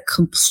then you got to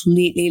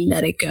completely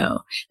let it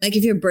go. Like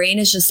if your brain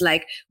is just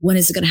like, when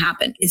is it going to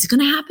happen? Is it going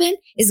to happen?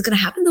 Is it going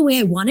to happen the way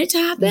I want it to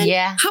happen?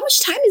 Yeah. How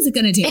much time is it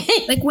going to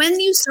take? Like when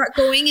you start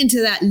going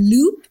into that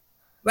loop,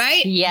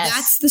 right? Yes.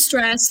 That's the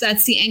stress.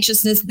 That's the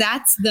anxiousness.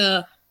 That's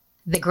the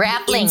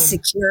grappling,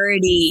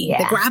 insecurity,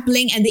 the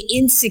grappling and the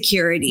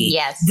insecurity,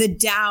 the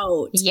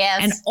doubt,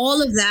 and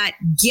all of that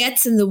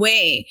gets in the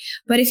way.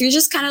 But if you're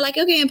just kind of like,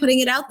 okay, I'm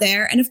putting it out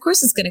there and of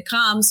course it's going to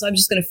come. So I'm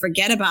just going to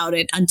forget about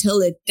it until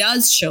it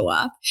does show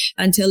up,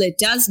 until it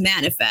does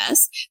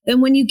manifest. Then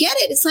when you get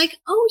it, it's like,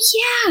 oh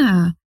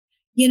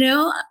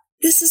yeah,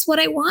 this is what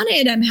I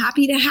wanted. I'm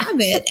happy to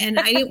have it. And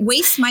I didn't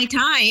waste my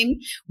time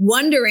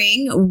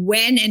wondering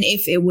when and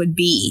if it would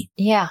be.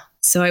 Yeah.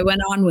 So I went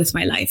on with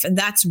my life. And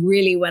that's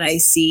really when I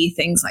see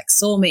things like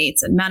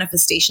soulmates and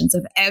manifestations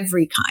of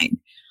every kind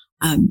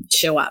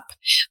show up.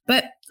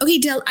 But okay,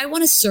 Del, I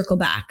want to circle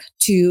back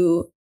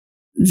to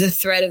the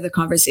thread of the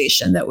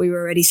conversation that we were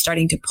already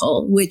starting to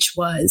pull, which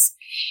was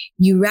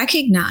you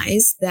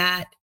recognize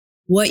that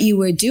what you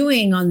were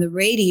doing on the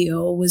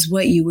radio was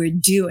what you were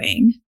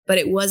doing, but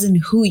it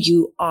wasn't who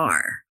you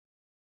are.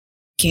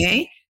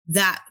 Okay.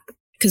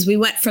 Because we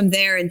went from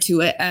there into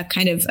a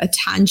kind of a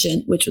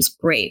tangent, which was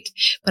great.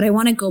 But I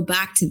want to go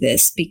back to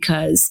this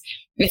because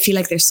I feel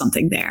like there's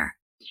something there.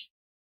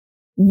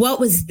 What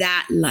was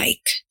that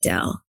like,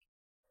 Del?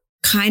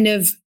 Kind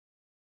of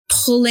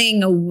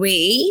pulling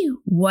away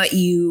what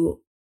you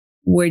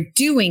were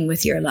doing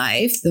with your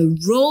life, the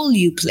role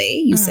you play.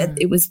 You said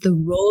it was the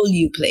role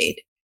you played.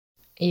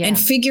 Yeah. And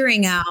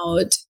figuring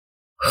out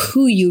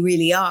who you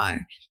really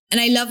are. And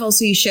I love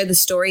also you share the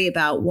story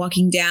about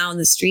walking down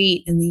the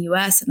street in the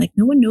US and like,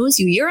 no one knows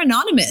you. You're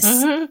anonymous.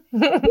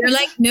 You're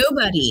like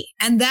nobody.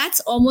 And that's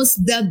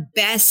almost the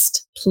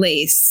best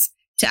place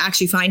to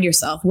actually find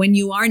yourself when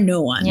you are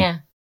no one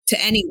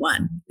to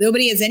anyone.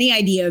 Nobody has any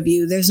idea of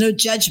you. There's no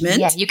judgment.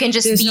 Yeah, you can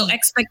just There's no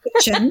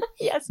expectation.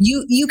 Yes.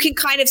 You can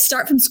kind of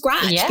start from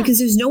scratch because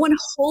there's no one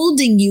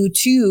holding you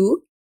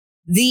to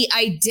the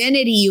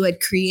identity you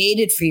had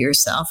created for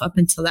yourself up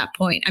until that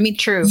point. I mean,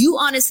 true. You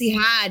honestly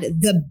had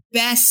the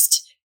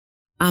best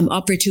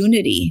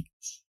opportunity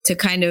to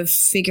kind of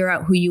figure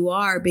out who you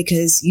are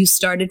because you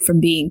started from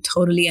being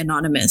totally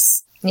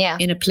anonymous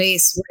in a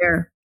place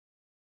where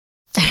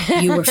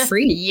you were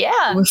free. You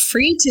were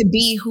free to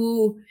be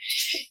who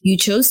you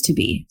chose to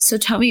be. So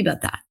tell me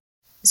about that.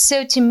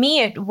 So to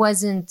me, it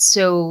wasn't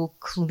so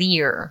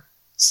clear.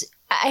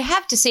 I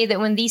have to say that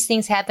when these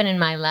things happen in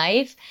my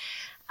life,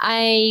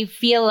 I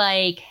feel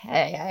like,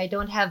 I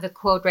don't have the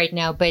quote right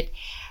now, but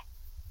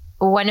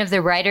one of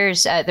the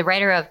writers, the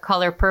writer of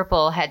Color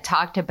Purple, had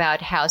talked about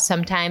how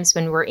sometimes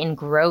when we're in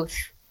growth,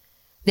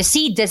 the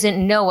seed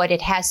doesn't know what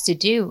it has to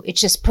do. It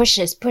just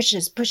pushes.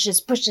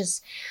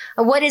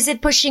 What is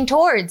it pushing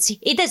towards?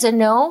 It doesn't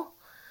know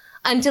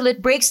until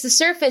it breaks the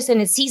surface and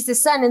it sees the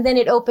sun and then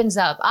it opens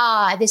up.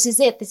 This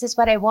is it. This is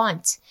what I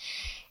want.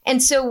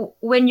 And so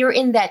when you're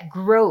in that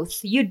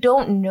growth, you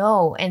don't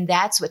know. And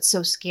that's what's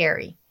so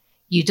scary.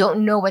 You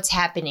don't know what's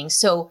happening.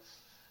 So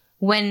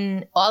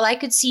when all I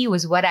could see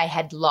was what I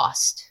had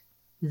lost,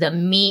 the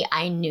me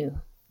I knew,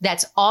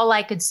 that's all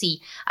I could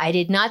see. I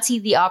did not see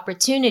the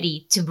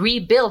opportunity to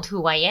rebuild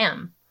who I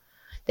am.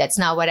 That's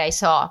not what I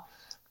saw.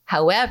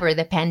 However,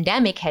 the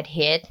pandemic had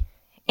hit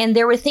and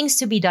there were things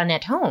to be done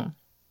at home.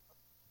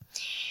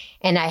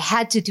 And I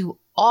had to do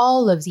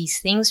all of these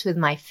things with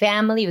my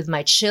family, with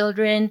my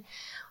children,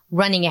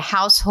 running a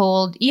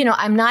household. You know,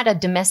 I'm not a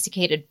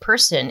domesticated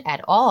person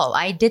at all.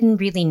 I didn't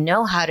really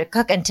know how to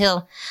cook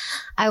until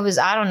I was,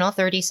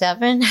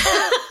 37,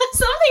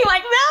 something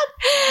like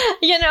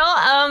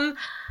that,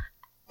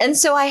 and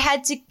so I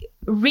had to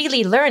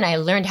really learn. I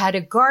learned how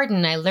to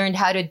garden. I learned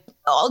how to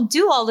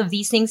do all of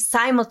these things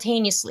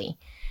simultaneously.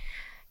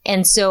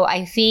 And so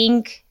I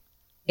think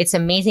it's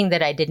amazing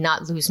that I did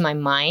not lose my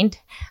mind.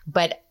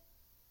 But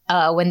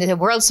when the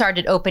world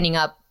started opening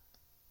up,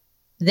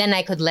 then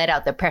I could let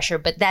out the pressure.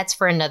 But that's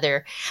for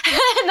another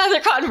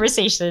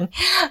conversation.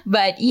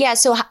 But yeah,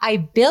 so I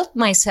built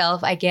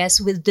myself, I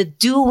guess, with the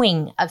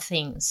doing of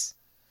things.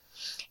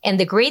 And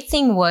the great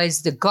thing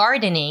was the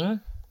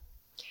gardening.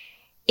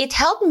 It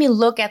helped me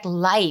look at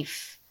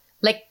life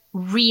like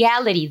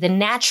reality. The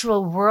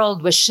natural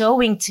world was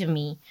showing to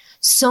me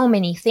so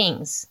many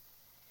things.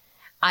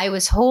 I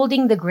was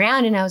holding the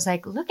ground and I was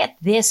like, look at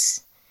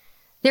this.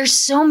 There's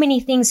so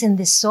many things in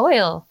this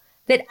soil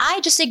that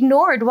I just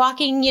ignored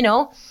walking,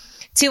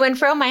 to and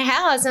from my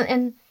house.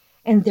 And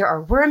there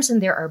are worms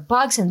and there are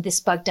bugs and this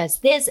bug does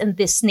this and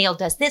this snail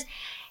does this.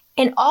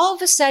 And all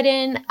of a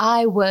sudden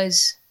I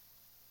was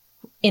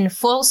in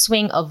full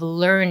swing of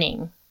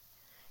learning.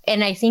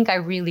 And I think I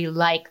really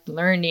liked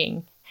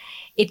learning.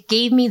 It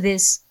gave me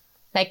this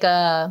like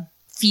a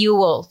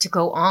fuel to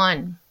go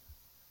on.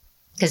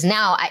 Because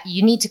now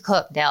you need to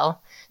cook,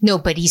 Del.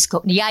 Nobody's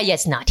cooking.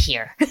 Yaya's not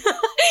here.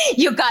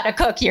 You got to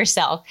cook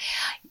yourself.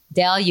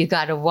 Del, you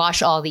got to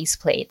wash all these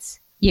plates.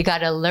 You got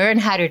to learn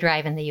how to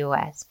drive in the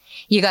U.S.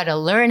 You got to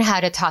learn how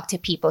to talk to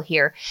people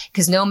here.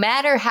 Because no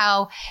matter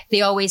how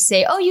they always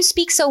say, oh, you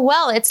speak so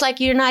well. It's like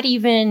you're not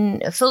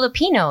even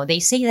Filipino. They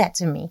say that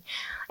to me.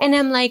 And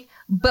I'm like,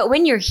 but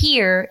when you're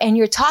here and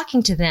you're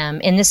talking to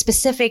them in a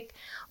specific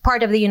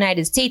part of the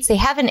United States, they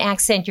have an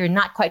accent you're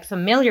not quite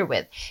familiar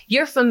with.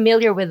 You're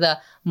familiar with the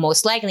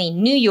most likely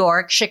New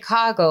York,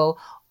 Chicago,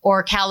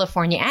 or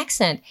California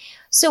accent.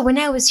 So when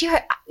I was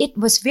here, I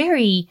was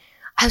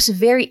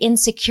very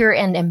insecure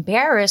and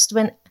embarrassed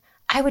when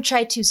I would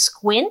try to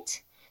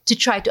squint to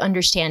try to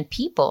understand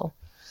people.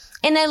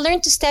 And I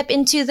learned to step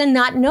into the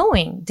not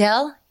knowing.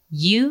 Del,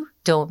 you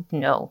don't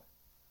know.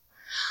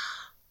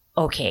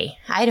 Okay,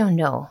 I don't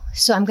know.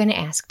 So I'm going to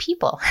ask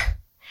people.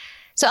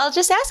 So I'll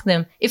just ask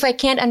them. If I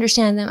can't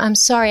understand them, I'm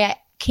sorry.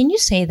 Can you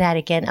say that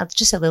again?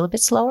 Just a little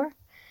bit slower.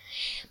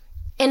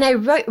 And I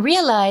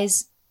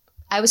realized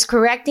I was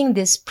correcting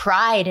this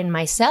pride in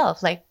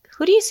myself. Like,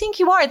 who do you think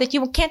you are that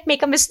you can't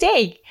make a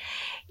mistake?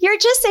 You're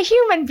just a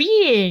human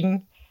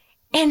being.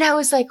 And I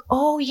was like,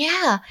 oh,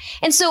 yeah.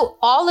 And so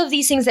all of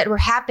these things that were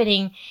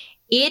happening,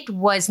 it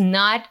was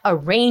not a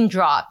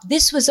raindrop.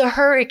 This was a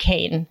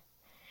hurricane.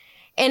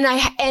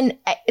 And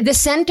the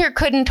center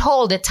couldn't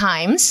hold at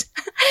times,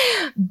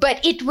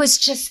 but it was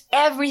just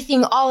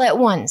everything all at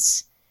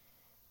once.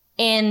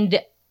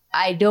 And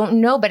I don't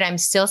know, but I'm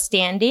still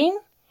standing.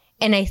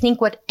 And I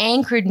think what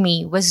anchored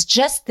me was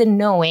just the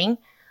knowing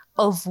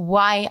of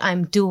why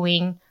I'm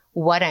doing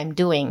what I'm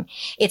doing.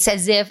 It's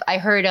as if I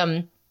heard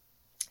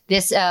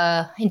this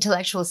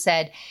intellectual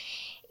said,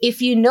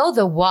 if you know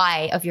the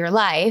why of your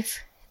life,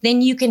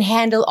 then you can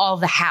handle all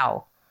the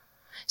how.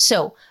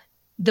 So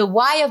the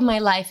why of my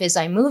life is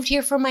I moved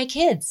here for my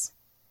kids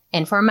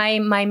and for my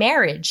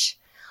marriage.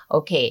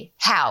 Okay,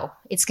 how?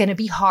 It's going to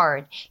be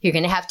hard. You're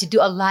going to have to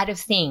do a lot of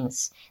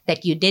things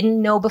that you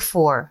didn't know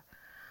before.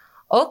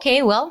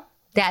 Okay, well,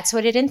 that's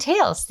what it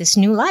entails, this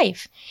new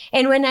life.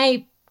 And when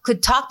I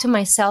could talk to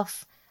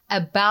myself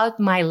about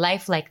my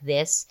life like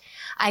this,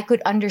 I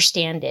could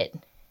understand it.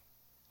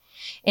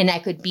 And I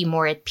could be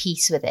more at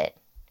peace with it.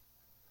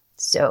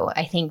 So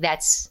I think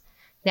that's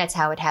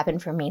how it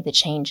happened for me, the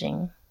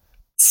changing.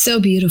 So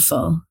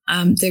beautiful.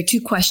 There are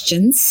two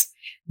questions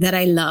that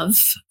I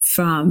love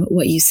from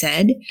what you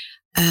said.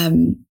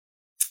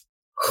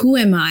 Who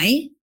am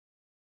I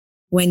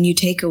when you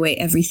take away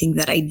everything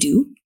that I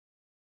do?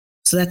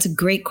 So that's a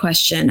great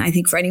question. I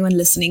think for anyone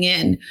listening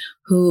in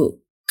who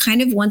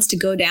kind of wants to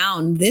go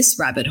down this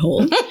rabbit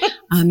hole,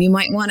 you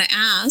might want to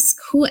ask,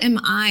 who am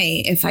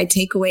I if I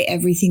take away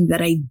everything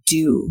that I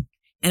do?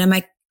 And am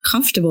I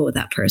comfortable with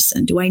that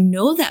person? Do I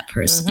know that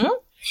person? Mm-hmm.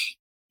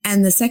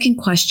 And the second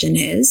question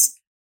is,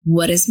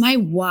 what is my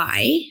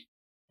why?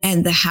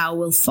 And the how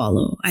will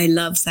follow. I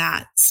love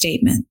that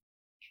statement.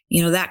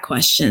 That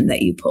question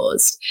that you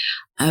posed.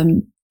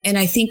 And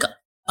I think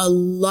a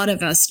lot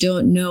of us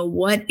don't know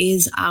what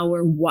is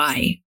our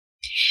why.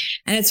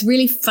 And it's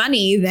really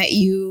funny that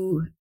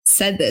you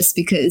said this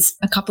because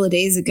a couple of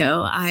days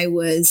ago, I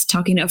was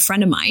talking to a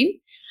friend of mine.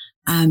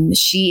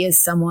 She is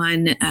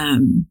someone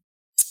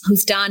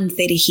who's done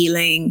theta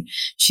healing.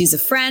 She's a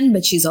friend,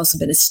 but she's also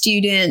been a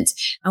student.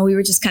 And we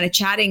were just kind of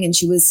chatting and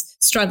she was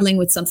struggling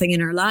with something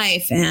in her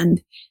life. And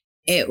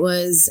it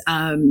was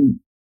kind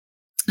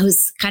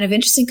of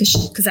interesting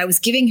because I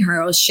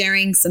was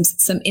sharing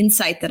some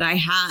insight that I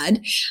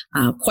had,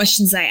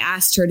 questions I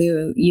asked her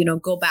to,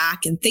 go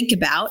back and think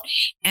about.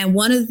 And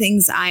one of the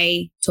things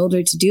I told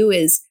her to do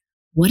is,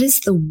 what is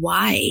the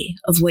why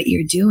of what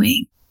you're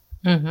doing?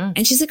 Mm-hmm.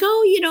 And she's like,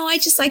 oh, I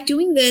just like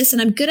doing this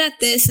and I'm good at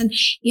this. And,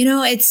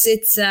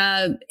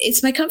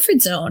 it's my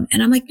comfort zone.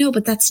 And I'm like, no,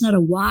 but that's not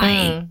a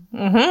why.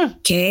 Mm-hmm.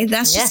 Okay.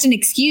 That's just an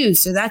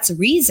excuse. So that's a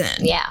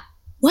reason. Yeah.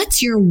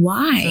 What's your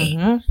why?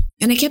 Mm-hmm.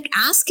 And I kept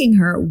asking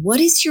her, what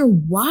is your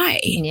why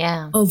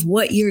of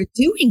what you're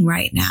doing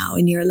right now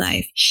in your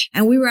life?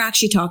 And we were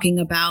actually talking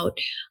about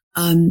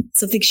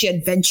something she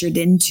had ventured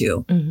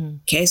into. Mm-hmm.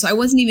 Okay. So I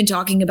wasn't even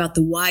talking about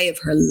the why of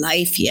her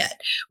life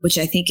yet, which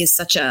I think is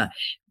such a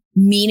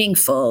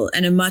meaningful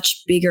and a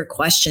much bigger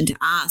question to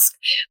ask.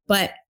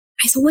 But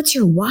I said, what's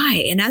your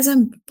why? And as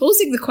I'm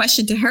posing the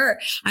question to her,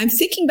 I'm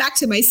thinking back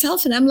to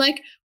myself and I'm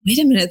like, wait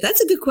a minute,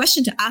 that's a good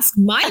question to ask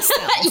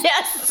myself.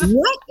 Yes.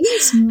 What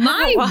is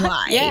my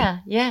why?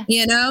 Yeah.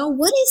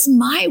 What is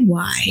my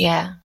why?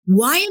 Yeah.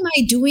 Why am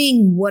I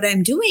doing what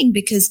I'm doing?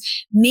 Because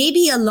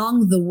maybe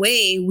along the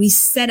way, we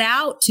set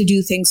out to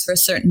do things for a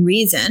certain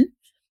reason.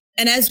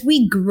 And as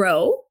we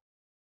grow,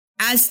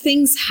 as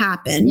things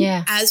happen,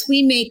 as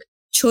we make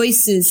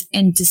choices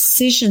and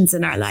decisions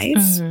in our life,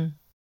 mm-hmm.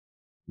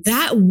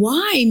 that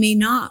why may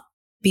not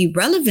be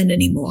relevant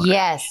anymore.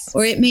 Yes.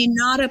 Or it may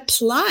not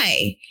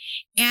apply.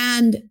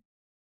 And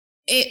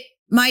it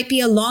might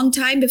be a long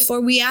time before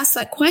we ask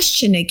that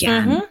question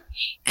again. Mm-hmm.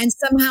 And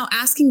somehow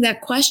asking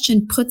that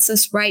question puts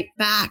us right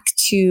back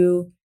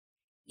to,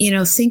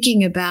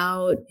 thinking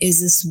about,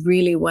 is this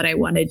really what I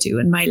want to do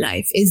in my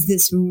life? Is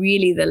this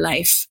really the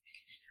life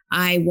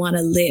I want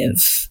to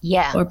live?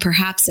 Yeah. Or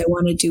perhaps I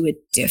want to do it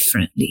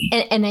differently.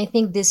 And I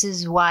think this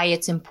is why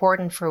it's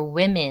important for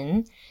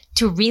women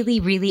to really,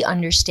 really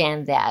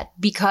understand that,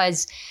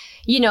 because,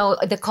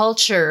 the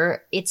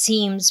culture, it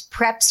seems,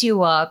 preps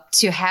you up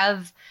to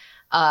have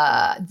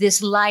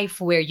this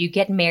life where you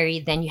get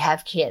married, then you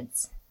have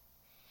kids.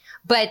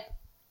 But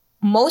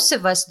most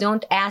of us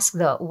don't ask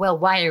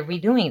why are we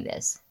doing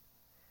this?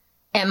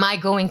 Am I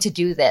going to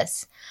do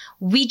this?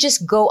 We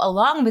just go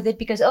along with it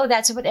because,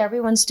 that's what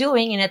everyone's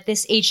doing. And at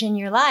this age in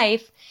your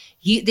life,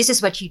 this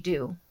is what you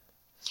do.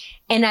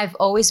 And I've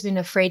always been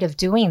afraid of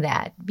doing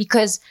that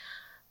because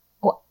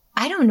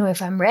I don't know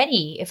if I'm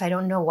ready if I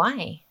don't know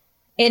why.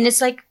 And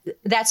it's like,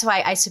 that's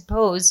why I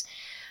suppose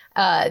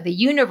the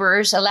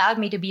universe allowed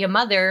me to be a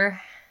mother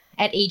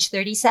at age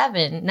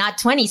 37, not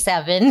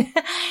 27.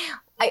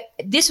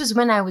 This was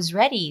when I was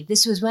ready.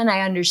 This was when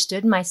I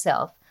understood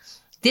myself.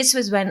 This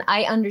was when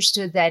I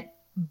understood that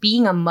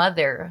being a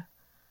mother,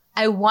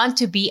 I want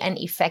to be an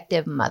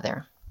effective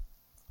mother.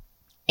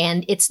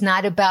 And it's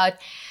not about,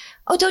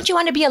 don't you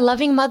want to be a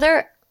loving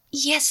mother?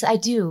 Yes, I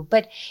do.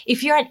 But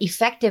if you're an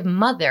effective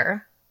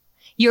mother,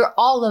 you're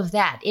all of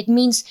that. It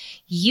means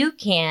you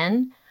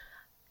can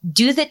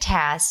do the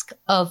task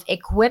of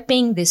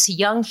equipping this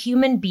young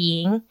human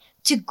being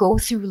to go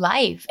through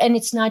life. And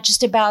it's not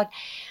just about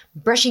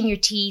brushing your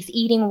teeth,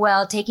 eating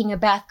well, taking a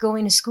bath,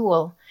 going to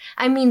school.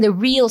 I mean, the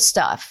real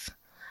stuff.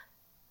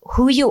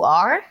 Who you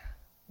are,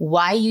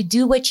 why you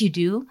do what you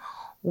do,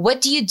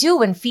 what do you do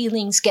when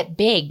feelings get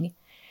big?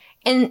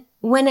 And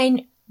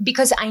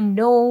because I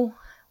know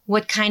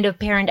what kind of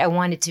parent I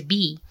wanted to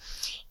be,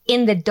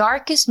 in the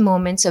darkest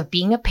moments of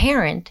being a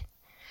parent,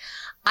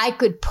 I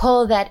could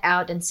pull that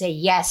out and say,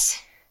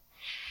 yes,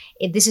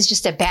 this is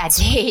just a bad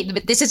day,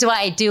 but this is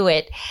why I do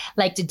it.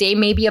 Like today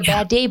may be a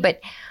bad day,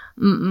 but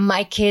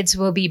my kids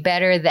will be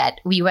better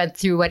that we went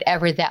through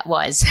whatever that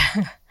was.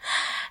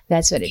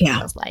 That's what it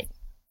feels like.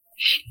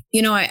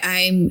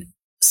 I'm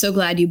so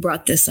glad you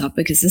brought this up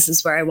because this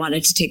is where I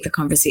wanted to take the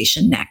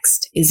conversation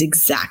next, is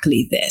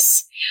exactly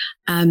this.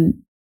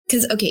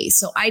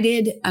 So I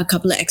did a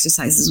couple of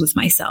exercises with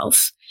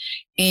myself.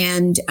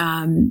 And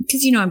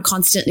because, I'm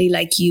constantly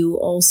like you,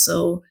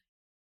 also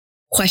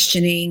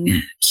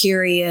questioning,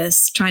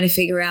 curious, trying to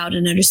figure out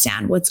and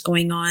understand what's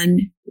going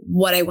on,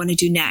 what I want to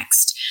do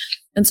next.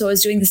 And so I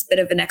was doing this bit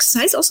of an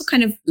exercise, also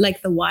kind of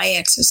like the why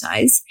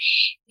exercise.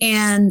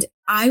 And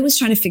I was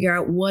trying to figure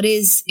out what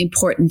is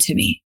important to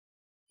me.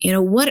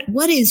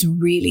 What is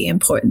really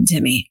important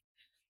to me?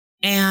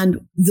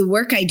 And the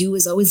work I do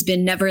has always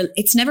been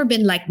it's never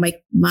been like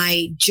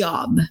my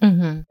job.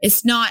 Mm-hmm.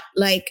 It's not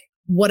like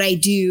what I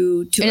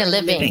do to earn a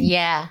living.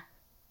 Yeah.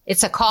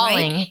 It's a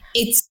calling. Right?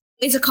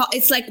 It's a call.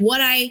 It's like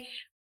what I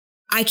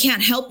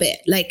can't help it.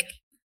 Like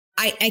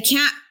I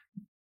can't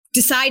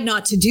decide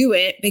not to do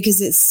it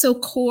because it's so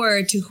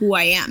core to who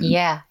I am.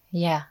 Yeah.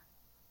 Yeah.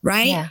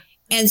 Right. Yeah.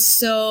 And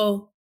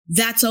so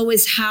that's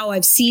always how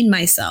I've seen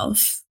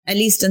myself, at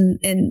least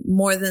in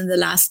more than the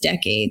last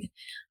decade.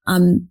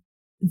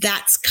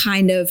 That's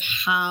kind of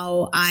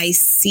how I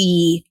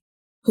see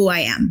who I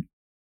am.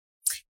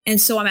 And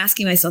so I'm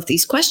asking myself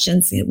these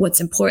questions, what's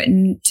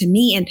important to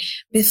me? And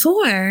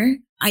before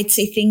I'd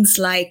say things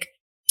like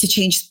to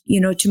change,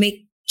 to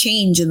make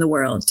change in the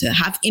world, to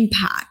have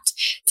impact,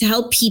 to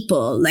help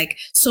people. Like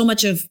so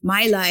much of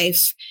my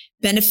life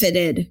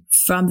benefited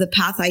from the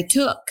path I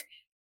took.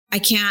 I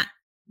can't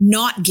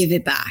not give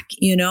it back,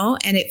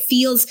 and it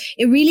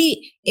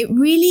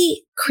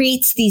really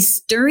creates these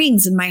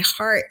stirrings in my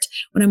heart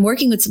when I'm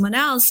working with someone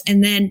else.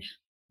 And then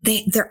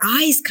their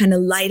eyes kind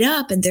of light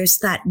up, and there's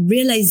that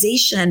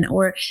realization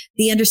or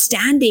the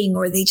understanding,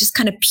 or they just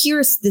kind of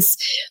pierce this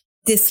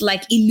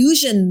like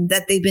illusion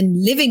that they've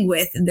been living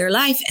with in their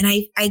life. And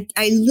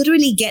I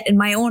literally get in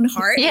my own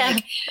heart,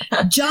 like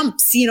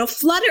jumps,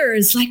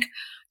 flutters, like,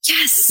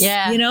 yes,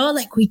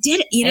 like we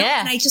did it,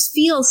 and I just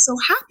feel so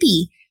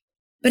happy.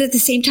 But at the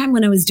same time,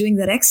 when I was doing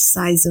that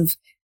exercise of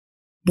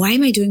why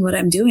am I doing what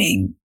I'm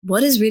doing?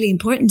 What is really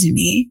important to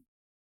me?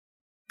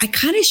 I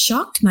kind of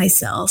shocked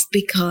myself,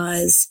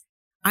 because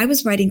I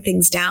was writing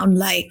things down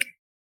like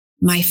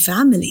my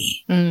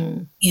family.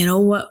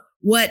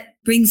 What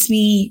brings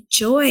me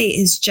joy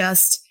is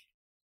just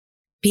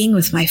being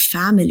with my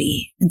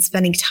family and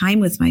spending time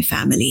with my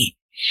family.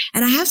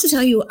 And I have to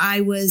tell you,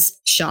 I was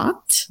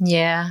shocked.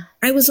 Yeah.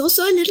 I was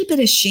also a little bit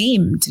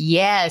ashamed.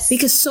 Yes.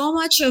 Because so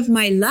much of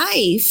my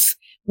life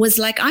was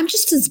like, I'm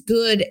just as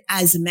good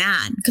as a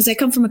man. Because I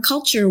come from a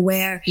culture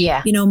where,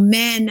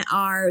 men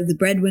are the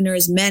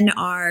breadwinners. Men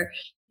are,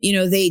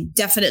 they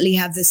definitely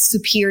have this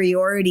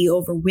superiority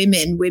over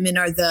women. Women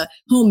are the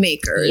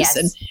homemakers. Yes.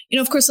 And,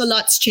 of course, a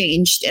lot's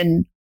changed.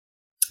 And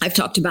I've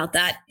talked about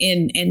that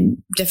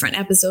in different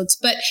episodes.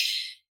 But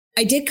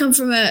I did come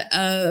from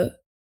a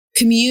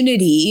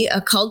community,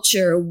 a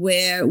culture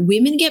where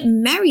women get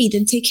married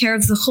and take care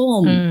of the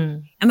home.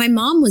 And my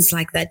mom was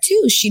like that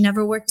too. She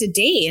never worked a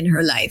day in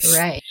her life.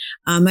 Right.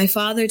 My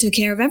father took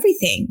care of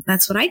everything.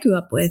 That's what I grew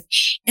up with.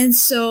 And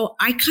so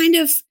I kind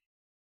of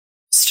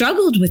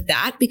struggled with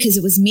that, because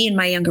it was me and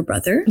my younger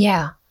brother.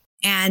 Yeah.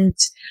 And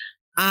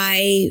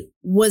I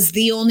was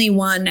the only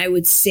one, I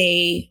would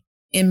say,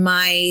 in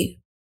my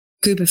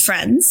group of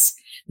friends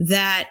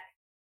that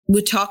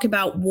would talk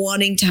about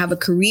wanting to have a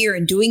career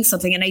and doing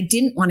something. And I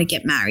didn't want to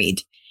get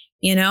married,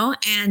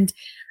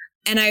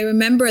 and I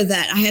remember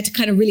that I had to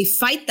kind of really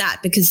fight that,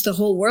 because the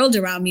whole world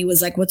around me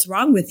was like, what's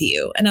wrong with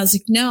you? And I was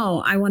like,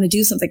 no, I want to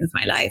do something with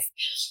my life.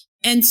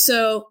 And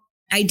so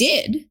I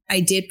did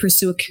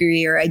pursue a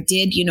career. I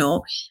did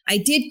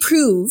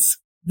prove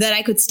that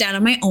I could stand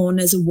on my own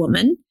as a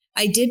woman.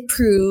 I did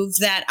prove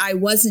that I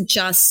wasn't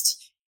just,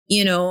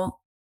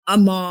 a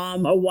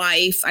mom, a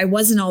wife. I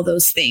wasn't all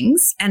those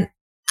things. And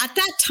at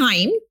that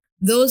time,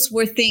 those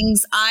were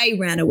things I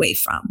ran away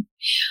from.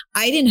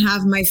 I didn't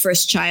have my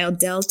first child,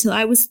 Del, till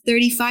I was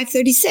 35,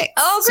 36.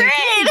 Oh, great.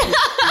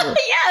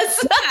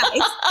 Yes.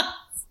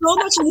 It's so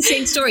much of the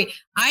same story.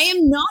 I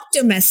am not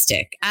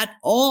domestic at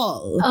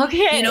all.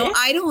 Okay.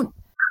 I don't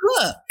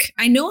cook.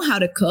 I know how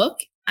to cook.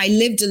 I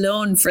lived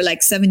alone for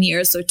like 7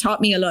 years, so it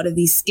taught me a lot of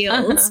these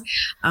skills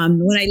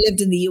when I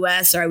lived in the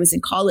US or I was in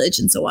college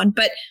and so on.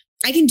 But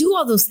I can do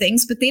all those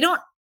things, but they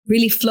don't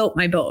really float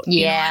my boat.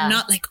 I'm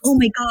not like, oh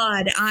my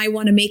God, I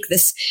want to make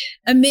this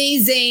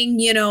amazing,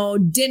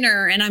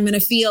 dinner, and I'm going to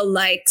feel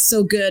like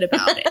so good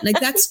about it. Like,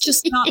 that's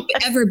just not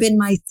ever been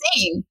my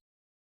thing.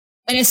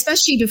 And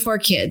especially before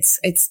kids,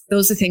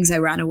 those are things I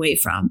ran away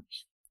from.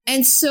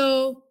 And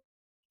so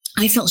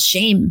I felt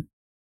shame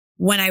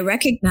when I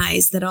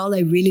recognized that all I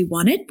really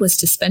wanted was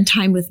to spend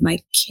time with my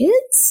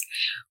kids,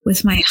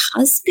 with my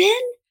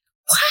husband.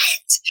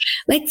 What?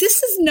 Like,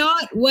 this is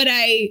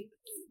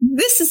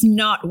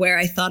not where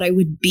I thought I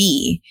would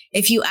be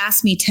if you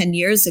asked me 10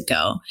 years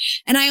ago.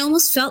 And I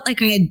almost felt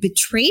like I had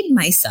betrayed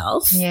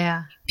myself.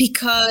 Yeah.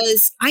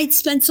 Because I'd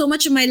spent so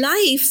much of my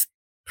life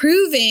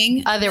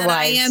proving that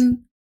I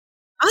am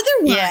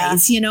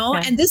otherwise,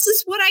 and this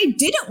is what I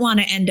didn't want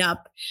to end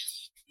up.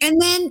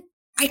 And then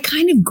I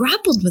kind of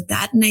grappled with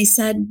that. And I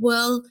said,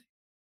 well,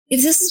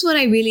 if this is what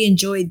I really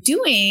enjoy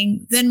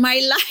doing, then my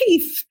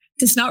life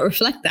does not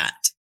reflect that.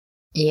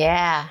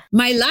 Yeah.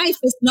 My life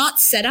is not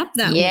set up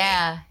that way.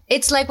 Yeah.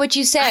 It's like what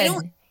you said.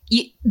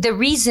 The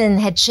reason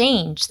had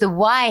changed. The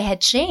why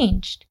had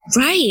changed.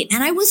 Right.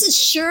 And I wasn't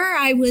sure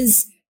I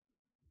was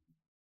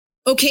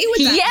okay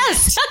with that.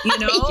 Yes.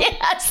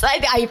 Yes.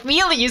 I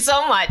feel you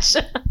so much.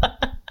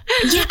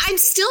 Yeah. I'm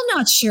still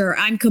not sure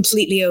I'm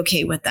completely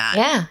okay with that.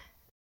 Yeah.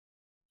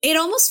 It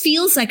almost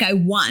feels like I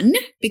won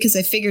because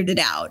I figured it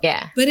out.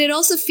 Yeah. But it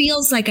also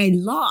feels like I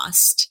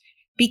lost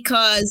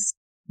because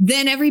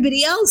then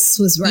everybody else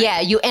was right.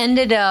 Yeah, you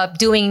ended up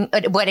doing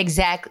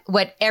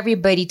what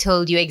everybody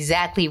told you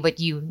exactly what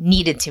you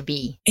needed to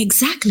be.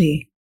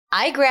 Exactly.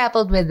 I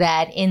grappled with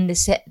that in the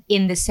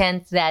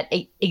sense that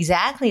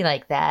exactly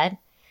like that.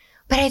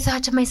 But I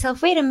thought to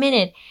myself, wait a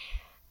minute.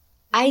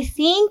 I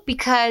think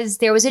because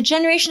there was a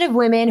generation of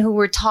women who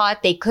were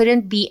taught they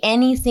couldn't be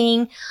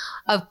anything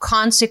of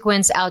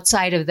consequence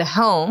outside of the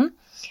home,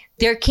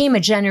 there came a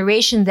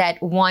generation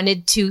that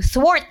wanted to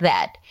thwart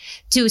that,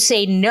 to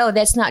say, no,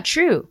 that's not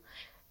true.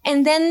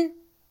 And then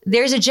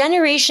there's a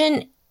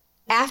generation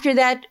after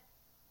that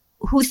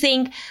who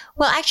think,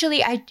 well,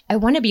 actually, I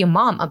want to be a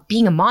mom.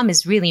 Being a mom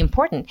is really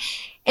important.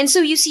 And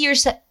so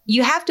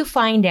you have to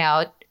find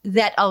out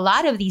that a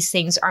lot of these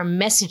things are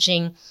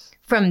messaging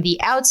from the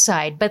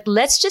outside. But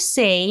let's just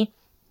say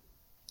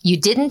you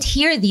didn't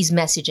hear these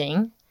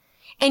messaging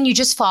and you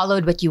just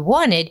followed what you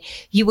wanted,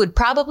 you would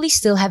probably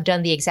still have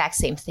done the exact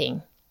same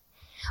thing.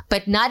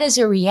 But not as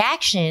a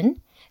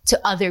reaction to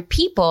other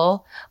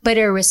people, but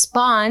a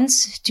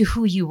response to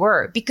who you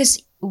were.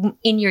 Because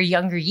in your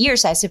younger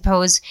years, I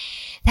suppose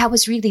that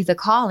was really the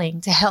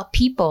calling, to help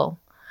people,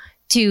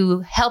 to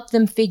help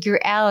them figure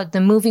out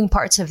the moving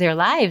parts of their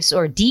lives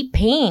or deep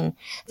pain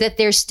that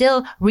they're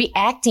still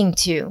reacting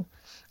to.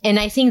 And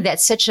I think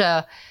that's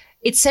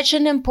it's such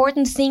an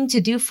important thing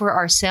to do for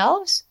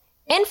ourselves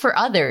and for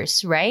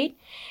others, right?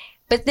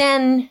 But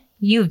then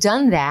you've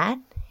done that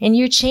and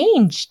you're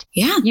changed.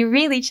 Yeah. You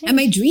really changed. And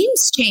my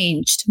dreams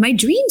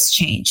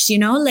changed.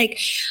 Like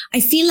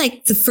I feel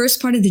like the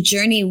first part of the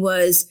journey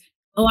was,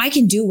 I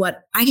can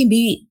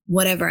be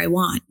whatever I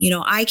want.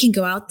 I can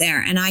go out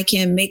there and I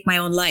can make my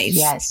own life.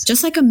 Yes.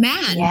 Just like a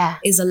man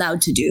is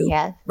allowed to do.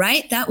 Yeah.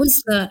 Right. That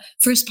was the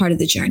first part of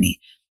the journey.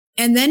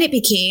 And then it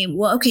became,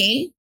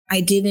 I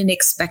didn't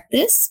expect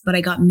this, but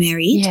I got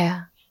married.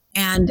 Yeah.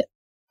 And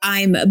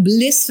I'm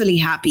blissfully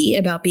happy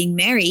about being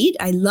married.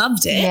 I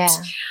loved it.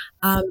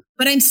 Yeah.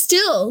 But I'm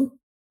still,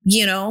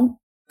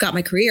 got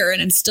my career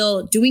and I'm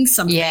still doing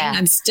something. Yeah.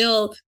 I'm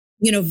still,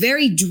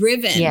 very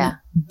driven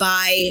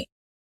by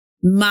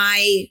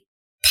my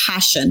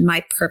passion,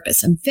 my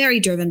purpose. I'm very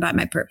driven by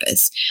my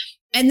purpose.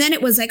 And then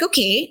it was like,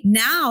 okay,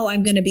 now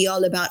I'm going to be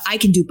all about, I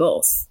can do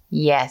both.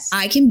 Yes.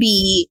 I can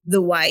be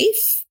the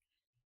wife.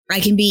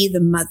 I can be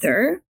the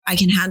mother. I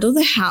can handle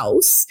the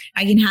house.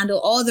 I can handle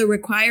all the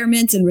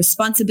requirements and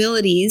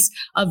responsibilities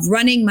of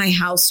running my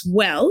house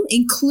well,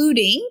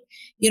 including,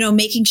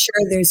 making sure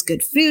there's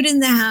good food in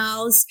the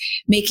house,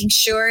 making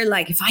sure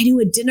like if I do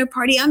a dinner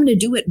party, I'm going to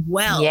do it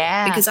well.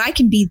 Yeah. Because I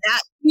can be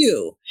that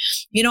too.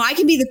 I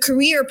can be the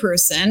career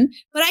person,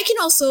 but I can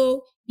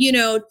also,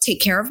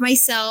 take care of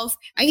myself.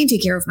 I can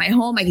take care of my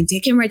home. I can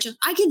take care of my children.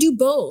 I can do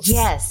both.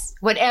 Yes.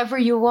 Whatever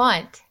you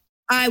want.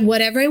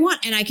 Whatever I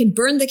want. And I can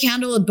burn the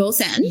candle at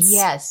both ends.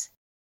 Yes.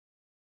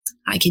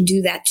 I can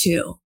do that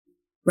too.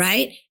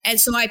 Right. And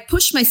so I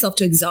pushed myself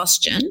to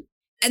exhaustion.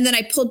 And then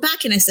I pulled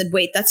back and I said,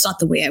 wait, that's not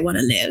the way I want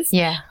to live.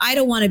 Yeah. I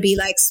don't want to be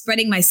like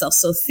spreading myself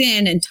so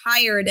thin and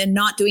tired and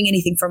not doing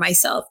anything for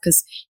myself.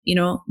 Because,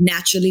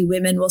 naturally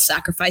women will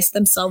sacrifice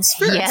themselves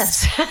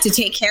first to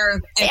take care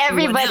of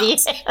everybody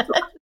else.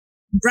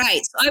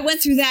 Right. So I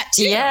went through that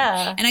too.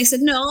 Yeah. And I said,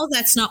 no,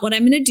 that's not what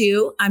I'm going to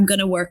do. I'm going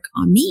to work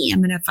on me.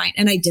 I'm going to find,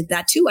 and I did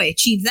that too. I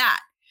achieved that.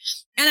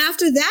 And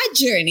after that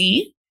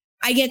journey,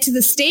 I get to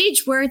the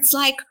stage where it's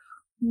like,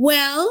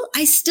 well,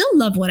 I still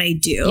love what I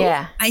do.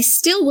 Yeah. I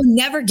still will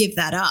never give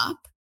that up.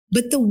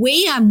 But the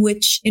way in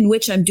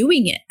which I'm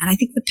doing it, and I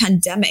think the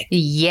pandemic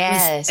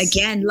was,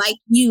 again, like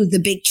you, the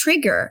big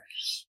trigger.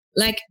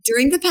 Like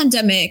during the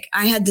pandemic,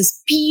 I had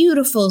this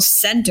beautiful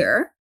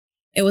center.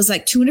 It was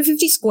like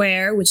 250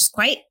 square, which is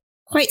quite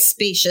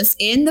spacious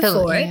in the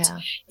fort. Yeah.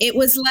 It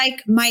was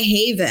like my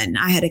haven.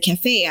 I had a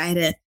cafe. I had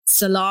a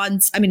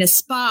a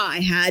spa. I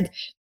had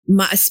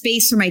a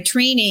space for my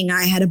training.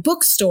 I had a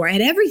bookstore. I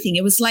had everything.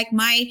 It was like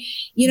my,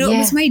 it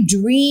was my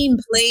dream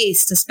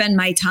place to spend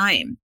my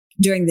time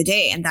during the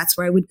day. And that's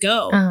where I would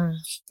go.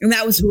 And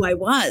that was who I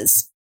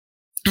was.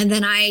 And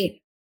then I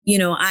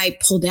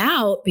pulled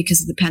out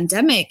because of the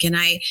pandemic and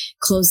I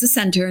closed the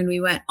center and we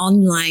went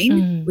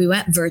online. We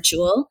went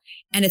virtual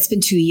and it's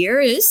been 2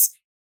 years.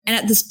 And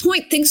at this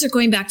point, things are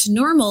going back to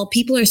normal.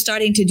 People are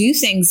starting to do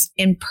things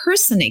in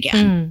person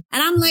again.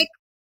 And I'm like,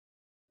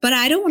 but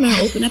I don't want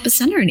to open up a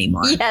center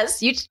anymore.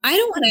 Yes. I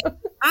don't want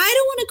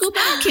to go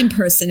back in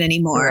person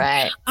anymore.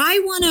 Right. I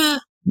want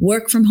to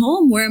work from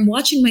home where I'm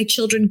watching my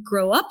children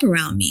grow up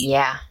around me.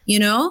 Yeah.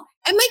 And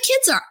my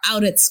kids are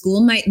out at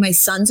school. My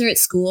sons are at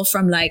school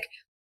from like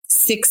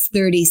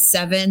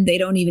 6:37. They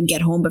don't even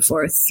get home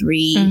before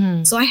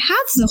 3. So I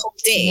have the whole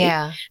day.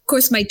 Yeah. Of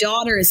course, my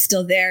daughter is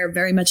still there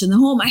very much in the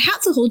home. I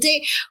have the whole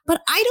day, but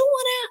I don't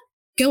want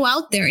to go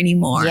out there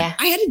anymore. Yeah.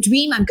 I had a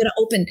dream. I'm going to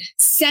open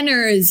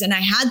centers and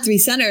I had 3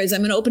 centers. I'm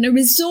going to open a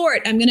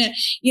resort. I'm going to,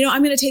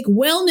 I'm going to take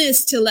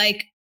wellness to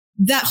like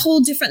that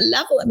whole different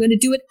level. I'm going to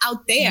do it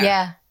out there.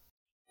 Yeah.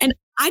 And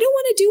I don't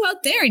want to do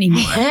out there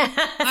anymore.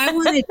 I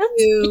want to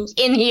do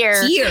in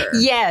here.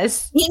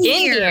 Yes. In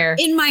here.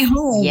 In my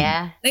home.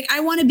 Yeah. Like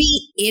I want to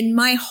be in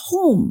my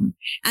home.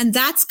 And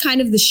that's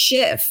kind of the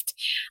shift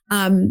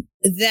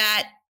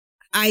that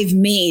I've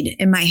made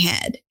in my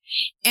head.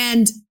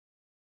 And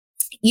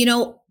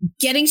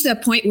getting to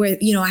that point where,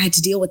 I had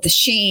to deal with the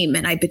shame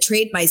and I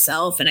betrayed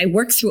myself and I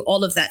worked through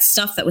all of that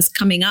stuff that was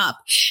coming up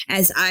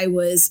as I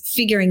was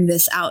figuring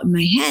this out in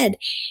my head.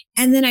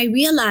 And then I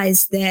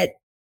realized that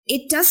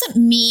it doesn't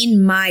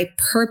mean my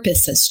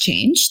purpose has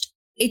changed.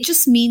 It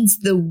just means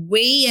the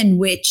way in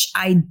which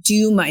I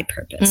do my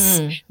purpose,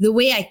 the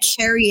way I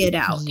carry it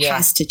out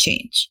has to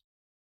change.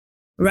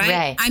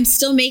 Right? I'm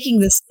still making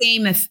the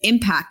same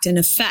impact and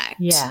effect.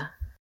 Yeah.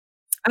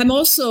 I'm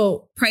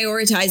also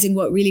prioritizing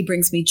what really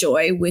brings me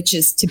joy, which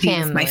is to be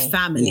with my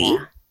family,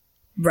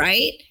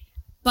 right?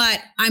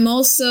 But I'm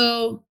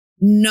also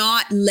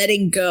not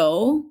letting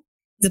go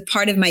the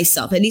part of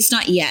myself, at least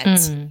not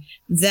yet,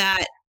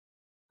 that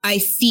I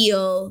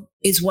feel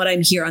is what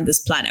I'm here on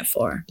this planet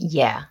for.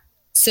 Yeah.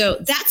 So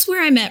that's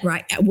where I'm at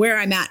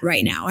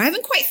right now. I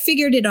haven't quite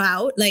figured it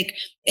out. Like,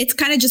 it's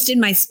kind of just in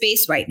my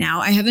space right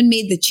now. I haven't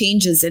made the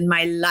changes in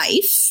my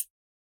life.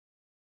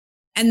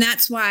 And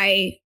that's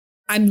why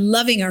I'm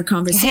loving our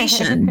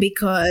conversation,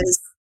 because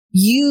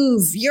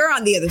you're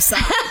on the other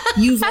side.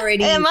 You've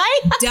already Am I?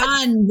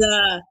 done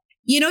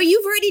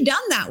you've already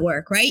done that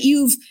work, right?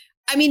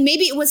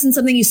 Maybe it wasn't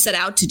something you set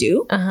out to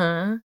do.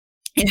 Uh-huh.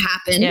 It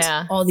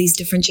happened, all these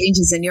different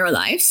changes in your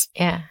life.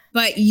 Yeah.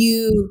 But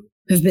you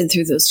have been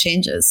through those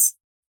changes.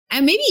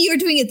 And maybe you're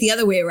doing it the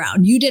other way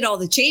around. You did all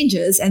the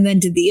changes and then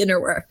did the inner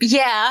work.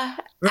 Yeah,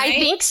 right? I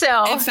think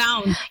so. I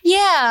found.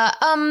 Yeah.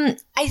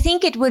 I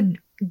think it would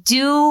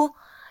do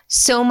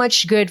so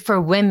much good for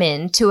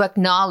women to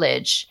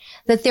acknowledge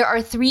that there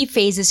are 3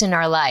 phases in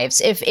our lives.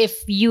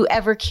 If you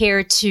ever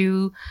care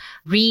to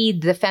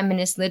read the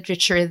feminist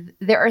literature,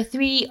 there are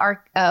 3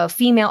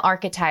 female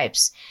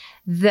archetypes.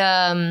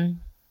 I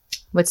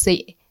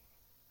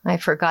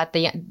forgot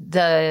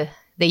the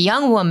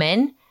young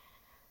woman,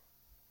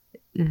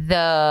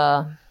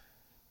 the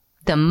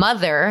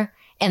mother,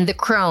 and the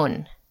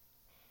crone.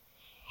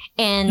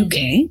 And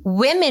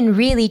women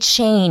really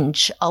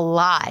change a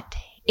lot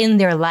in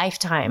their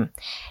lifetime.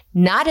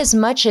 Not as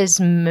much as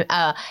men,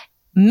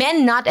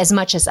 not as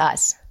much as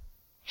us.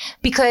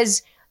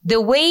 Because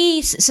the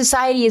way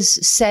society is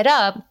set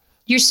up,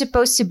 you're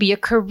supposed to be a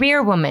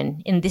career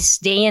woman in this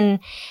day and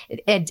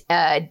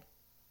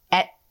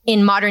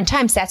in modern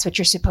times. That's what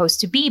you're supposed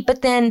to be.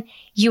 But then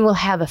you will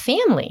have a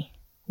family.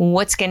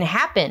 What's going to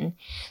happen?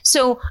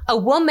 So a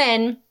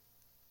woman,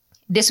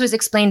 this was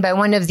explained by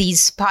one of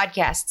these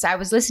podcasts I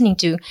was listening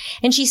to.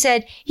 And she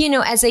said,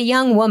 as a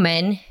young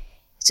woman,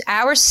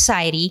 our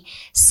society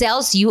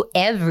sells you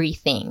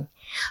everything.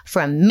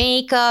 From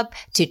makeup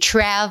to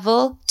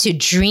travel to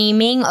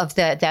dreaming of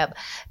the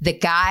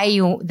guy,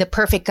 the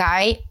perfect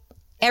guy.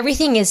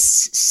 Everything is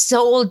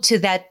sold to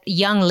that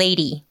young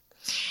lady.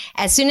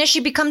 As soon as she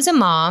becomes a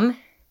mom,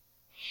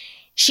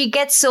 she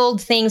gets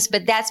sold things,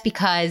 but that's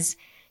because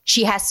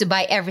she has to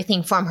buy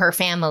everything from her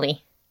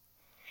family.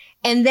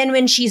 And then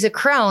when she's a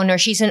crone or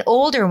she's an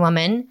older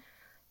woman,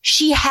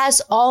 she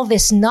has all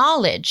this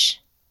knowledge.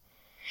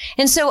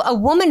 And so a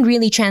woman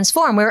really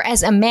transforms,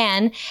 whereas a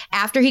man,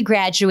 after he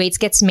graduates,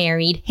 gets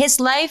married, his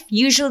life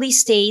usually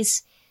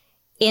stays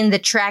in the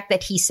track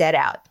that he set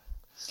out.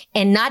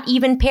 And not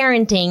even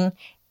parenting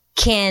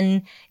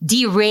can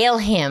derail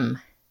him.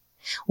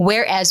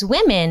 Whereas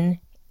women,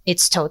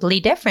 it's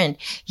totally different.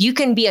 You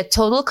can be a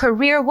total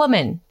career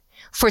woman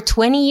for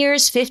 20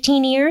 years,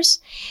 15 years,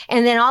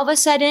 and then all of a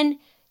sudden,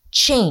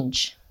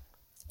 change.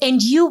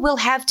 And you will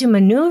have to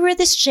maneuver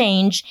this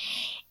change,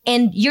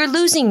 and you're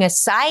losing a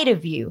side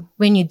of you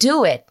when you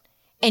do it.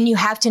 And you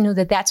have to know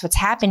that that's what's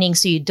happening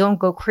so you don't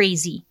go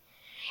crazy.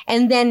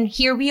 And then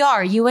here we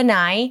are, you and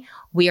I,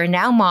 we are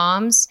now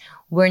moms.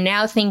 We're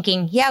now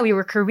thinking, yeah, we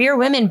were career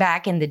women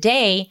back in the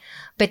day,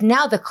 but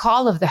now the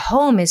call of the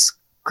home is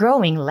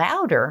growing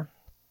louder.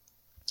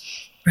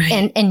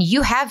 Right. And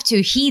you have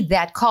to heed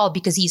that call,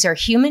 because these are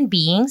human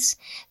beings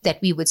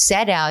that we would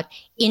set out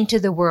into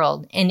the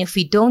world. And if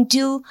we don't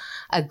do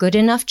a good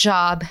enough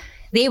job,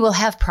 they will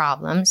have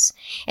problems,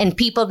 and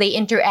people they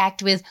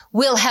interact with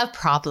will have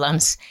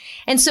problems.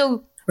 And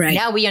so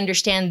now we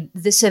understand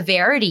the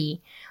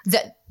severity,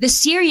 the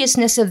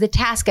seriousness of the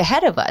task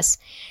ahead of us.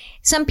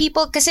 Some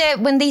people, because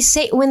when they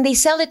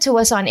sell it to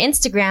us on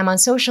Instagram, on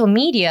social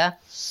media,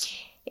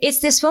 it's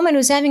this woman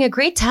who's having a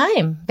great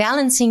time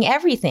balancing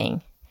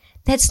everything.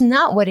 That's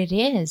not what it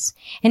is.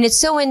 And it's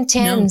so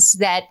intense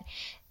that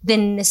the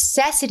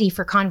necessity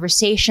for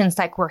conversations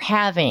like we're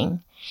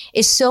having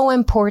is so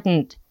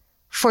important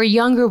for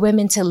younger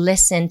women to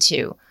listen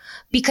to,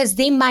 because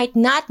they might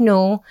not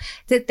know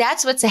that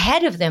that's what's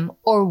ahead of them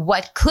or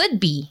what could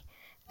be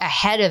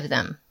ahead of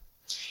them.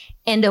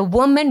 And a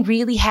woman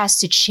really has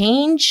to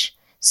change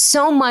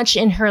so much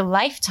in her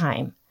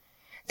lifetime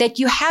that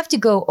you have to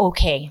go,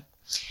 okay,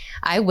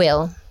 I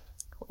will.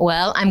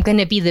 Well, I'm going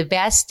to be the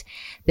best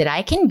that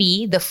I can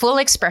be, the full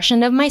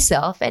expression of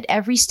myself at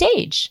every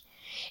stage.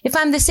 If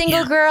I'm the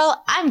single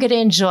girl, I'm going to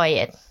enjoy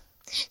it.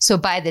 So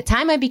by the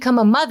time I become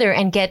a mother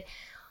and get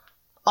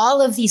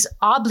all of these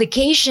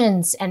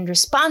obligations and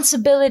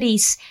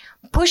responsibilities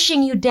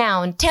pushing you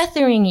down,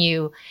 tethering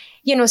you,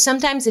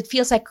 sometimes it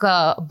feels like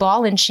a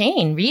ball and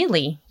chain,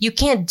 really. You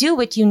can't do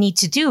what you need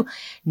to do.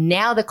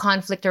 Now the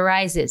conflict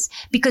arises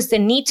because the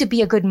need to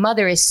be a good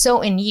mother is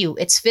so in you.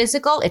 It's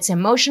physical, it's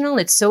emotional,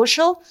 it's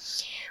social.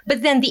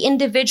 But then the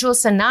individual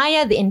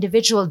Sanaya, the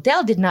individual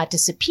Del did not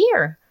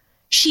disappear.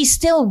 She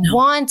still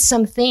wants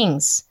some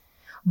things.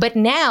 But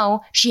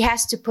now she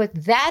has to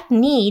put that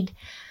need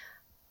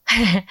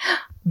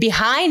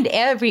behind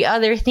every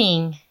other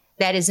thing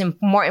that is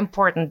more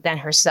important than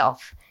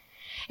herself.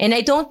 And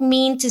I don't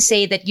mean to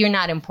say that you're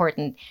not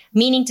important,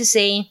 meaning to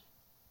say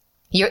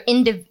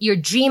your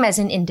dream as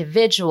an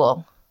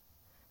individual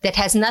that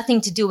has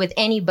nothing to do with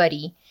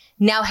anybody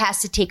now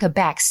has to take a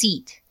back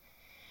seat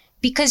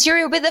because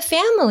you're with a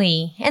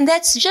family, and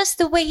that's just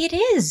the way it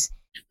is.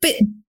 But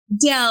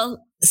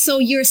Del, so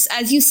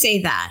as you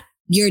say that,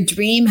 your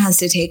dream has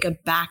to take a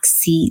back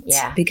seat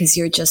because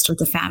you're just with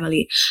the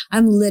family.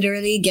 I'm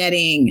literally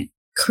getting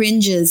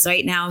cringes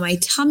right now in my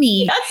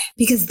tummy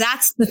because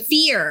that's the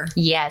fear.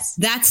 Yes.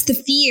 That's the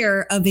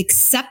fear of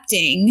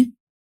accepting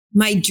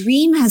my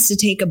dream has to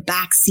take a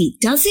back seat.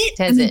 Does it?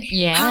 Does it?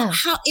 Yeah.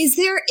 How is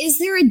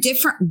there a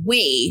different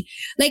way?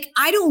 Like,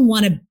 I don't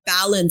want to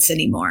balance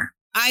anymore.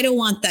 I don't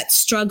want that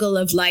struggle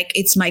of like,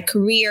 it's my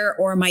career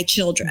or my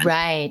children.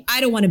 Right.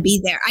 I don't want to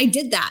be there. I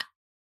did that.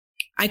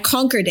 I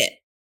conquered it.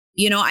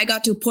 You know, I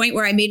got to a point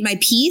where I made my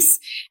peace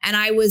and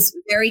I was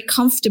very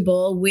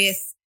comfortable with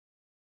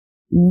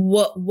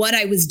what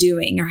I was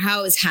doing or how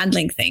I was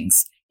handling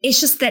things.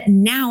 It's just that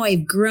now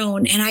I've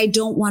grown and I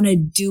don't want to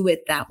do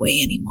it that way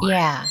anymore.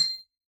 Yeah.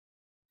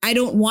 I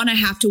don't want to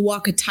have to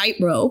walk a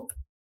tightrope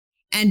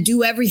and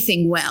do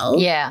everything well.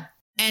 Yeah.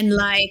 And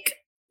like,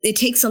 it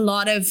takes a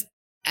lot of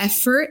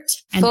effort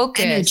and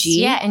focus. Energy.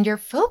 Yeah. And your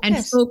focus.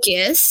 And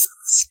focus.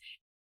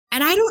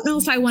 And I don't know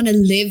if I want to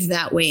live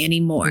that way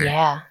anymore.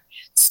 Yeah.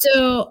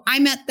 So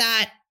I'm at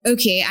that,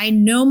 okay, I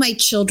know my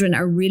children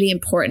are really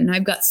important.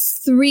 I've got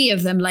 3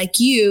 of them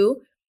like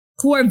you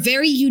who are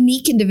very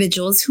unique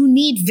individuals who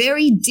need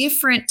very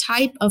different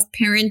type of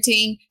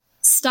parenting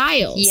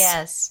styles.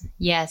 Yes.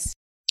 Yes.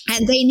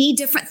 And they need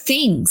different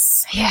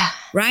things. Yeah.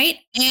 Right?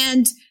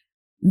 And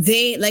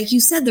they, like you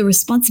said, the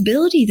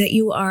responsibility that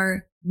you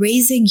are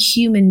raising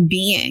human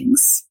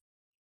beings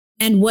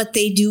and what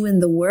they do in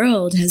the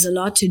world has a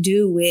lot to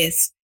do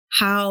with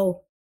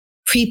how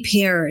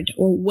prepared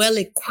or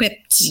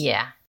well-equipped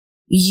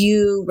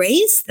you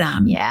raise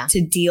them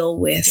to deal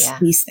with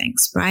these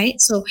things,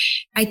 right? So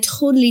I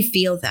totally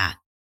feel that.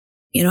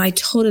 You know, I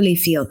totally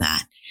feel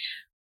that.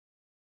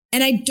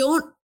 And I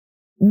don't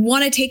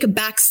want to take a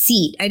back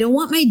seat. I don't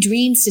want my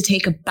dreams to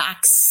take a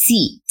back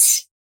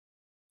seat.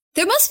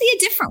 There must be a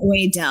different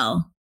way,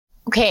 Del.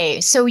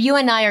 Okay, so you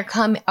and I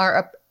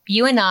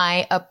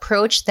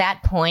approach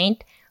that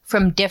point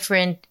from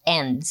different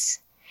ends.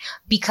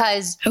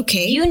 Because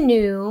you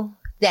knew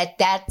that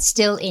that's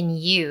still in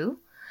you,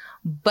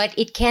 but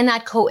it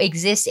cannot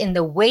coexist in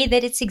the way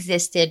that it's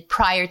existed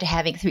prior to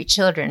having 3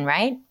 children,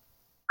 right?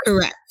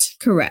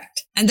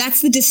 Correct. And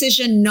that's the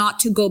decision not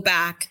to go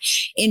back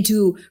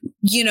into,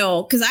 you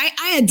know, because I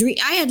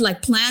had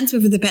like plans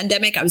before the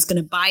pandemic. I was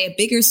going to buy a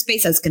bigger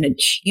space. I was going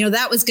to, you know,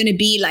 that was going to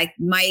be like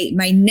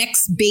my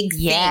next big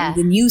thing,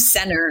 the new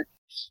center.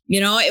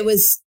 You know, it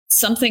was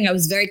something I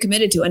was very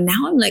committed to. And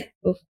now I'm like,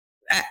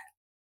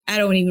 I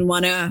don't even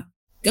want to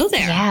go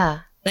there. Yeah.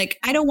 Like,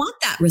 I don't want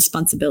that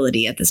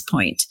responsibility at this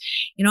point.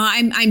 You know,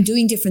 I'm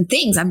doing different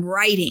things. I'm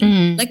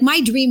writing. Like, my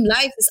dream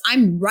life is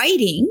I'm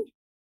writing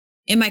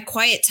in my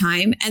quiet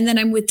time and then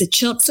I'm with the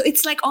children. So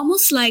it's like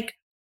almost like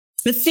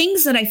the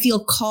things that I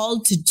feel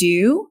called to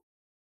do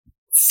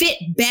fit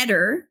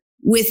better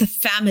with a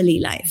family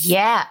life.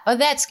 Yeah. Oh,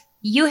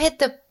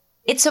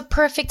 it's a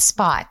perfect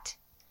spot.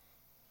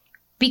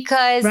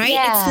 Because, right?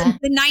 It's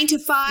the 9 to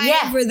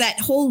 5 or that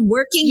whole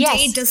working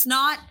day does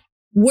not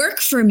work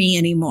for me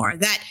anymore.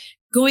 That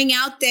going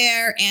out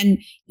there and,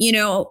 you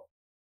know,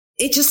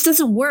 it just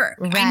doesn't work.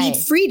 Right. I need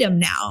freedom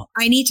now.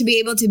 I need to be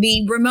able to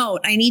be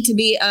remote. I need to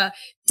be a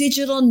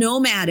digital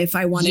nomad if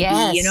I want to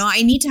be, you know,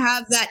 I need to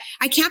have that.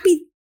 I can't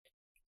be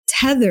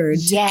tethered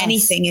to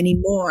anything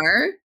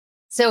anymore.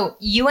 So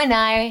you and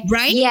I,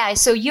 right? Yeah.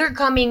 So you're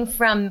coming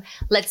from,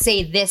 let's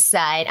say, this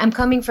side. I'm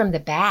coming from the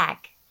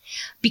back.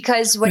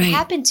 Because what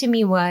happened to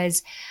me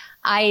was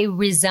I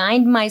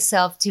resigned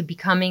myself to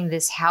becoming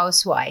this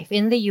housewife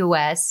in the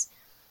U.S.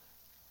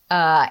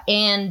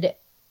 And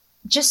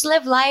just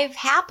live life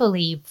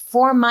happily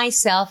for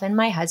myself and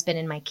my husband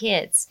and my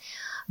kids.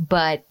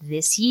 But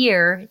this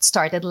year, it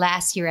started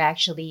last year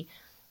actually,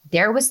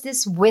 there was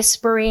this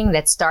whispering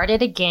that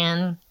started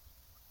again.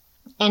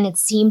 And it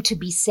seemed to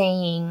be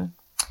saying,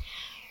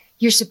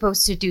 you're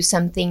supposed to do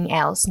something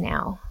else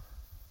now.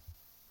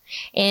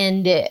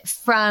 And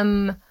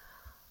from,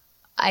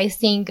 I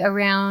think,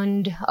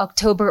 around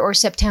October or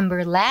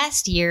September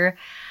last year,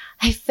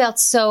 I felt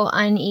so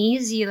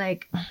uneasy.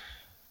 Like,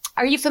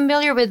 are you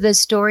familiar with the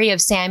story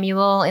of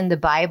Samuel in the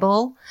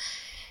Bible?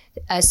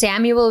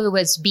 Samuel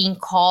was being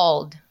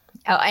called.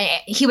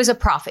 He was a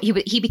prophet.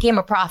 He became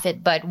a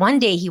prophet, but one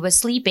day he was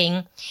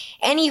sleeping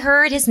and he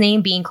heard his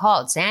name being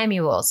called,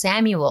 Samuel,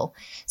 Samuel.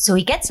 So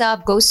he gets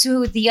up, goes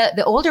to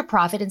the older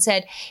prophet and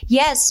said,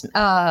 yes,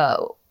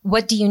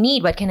 what do you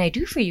need? What can I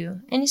do for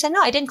you? And he said,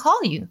 no, I didn't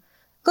call you.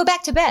 Go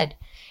back to bed.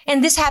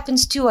 And this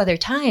happens 2 other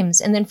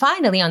times. And then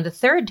finally, on the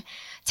 3rd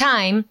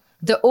time,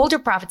 the older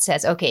prophet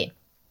says, okay,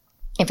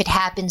 if it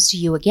happens to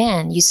you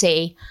again, you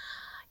say,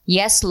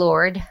 yes,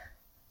 Lord,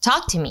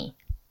 talk to me.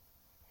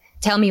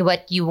 Tell me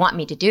what you want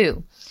me to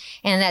do.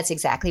 And that's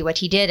exactly what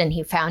he did. And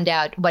he found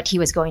out what he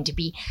was going to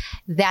be.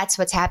 That's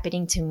what's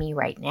happening to me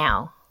right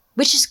now,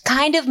 which is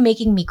kind of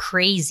making me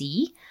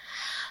crazy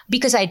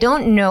because I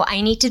don't know.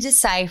 I need to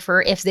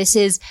decipher if this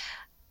is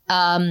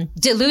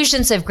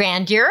delusions of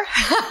grandeur,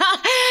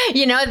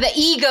 you know, the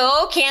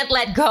ego can't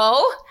let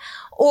go,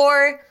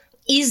 or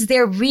is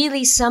there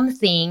really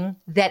something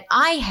that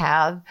I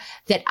have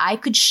that I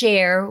could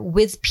share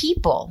with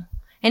people?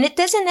 And it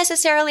doesn't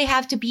necessarily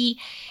have to be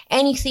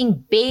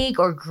anything big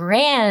or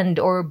grand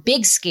or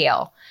big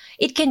scale.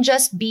 It can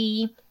just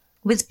be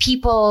with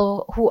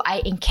people who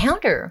I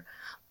encounter.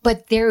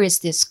 But there is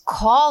this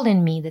call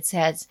in me that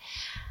says,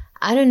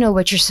 I don't know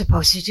what you're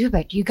supposed to do,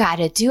 but you got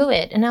to do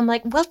it. And I'm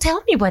like, well,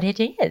 tell me what it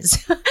is,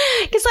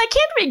 because I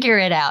can't figure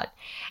it out.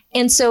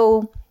 And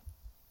so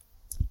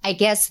I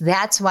guess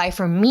that's why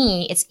for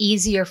me, it's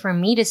easier for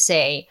me to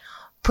say,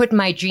 put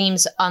my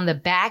dreams on the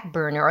back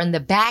burner, on the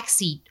back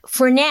seat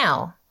for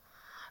now.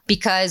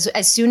 Because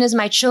as soon as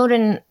my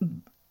children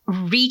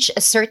reach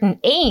a certain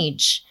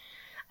age,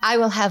 I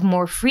will have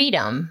more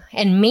freedom.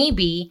 And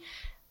maybe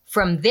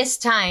from this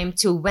time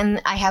to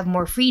when I have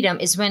more freedom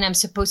is when I'm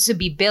supposed to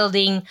be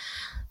building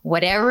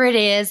whatever it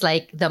is,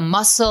 like the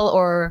muscle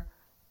or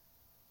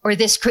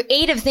this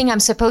creative thing I'm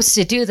supposed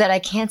to do that I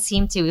can't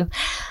seem to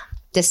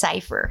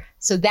decipher.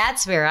 So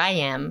that's where I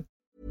am.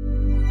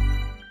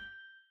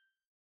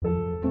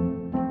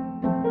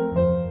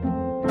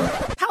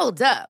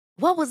 Hold up.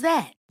 What was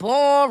that?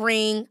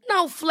 Boring.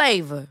 No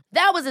flavor.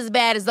 That was as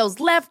bad as those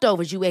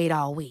leftovers you ate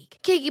all week.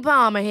 Keke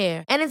Palmer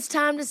here. And it's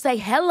time to say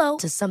hello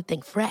to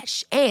something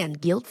fresh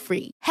and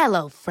guilt-free.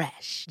 Hello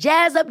Fresh.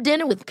 Jazz up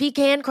dinner with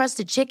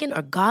pecan-crusted chicken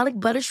or garlic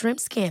butter shrimp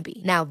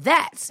scampi. Now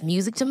that's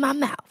music to my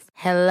mouth.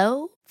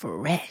 Hello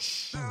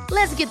Fresh.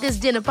 Let's get this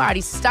dinner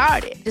party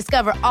started.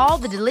 Discover all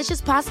the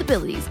delicious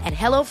possibilities at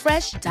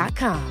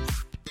HelloFresh.com.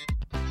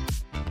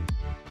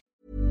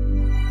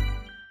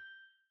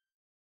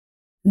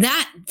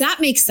 That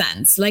makes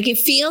sense. Like, it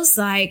feels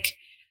like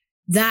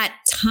that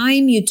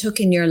time you took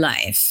in your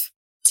life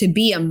to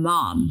be a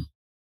mom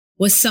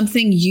was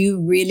something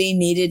you really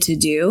needed to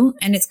do.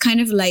 And it's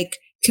kind of like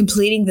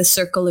completing the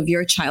circle of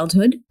your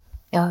childhood.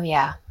 Oh,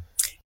 yeah.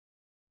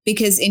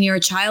 Because in your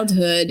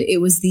childhood, it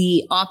was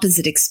the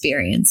opposite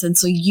experience. And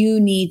so you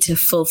need to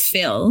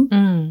fulfill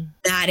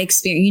that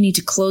experience. You need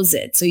to close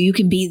it so you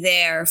can be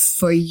there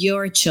for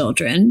your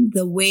children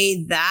the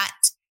way that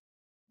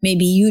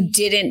maybe you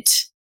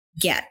didn't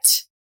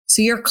get.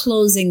 So you're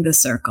closing the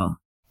circle.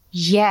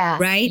 Yeah.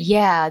 Right?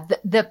 Yeah.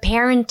 The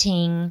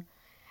parenting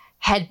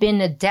had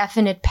been a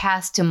definite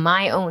path to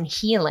my own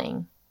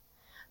healing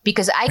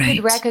because I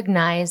could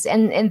recognize,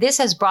 and this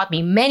has brought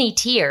me many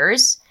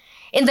tears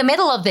in the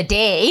middle of the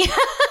day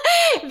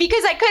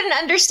because I couldn't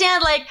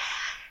understand, like,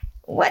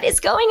 what is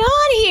going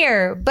on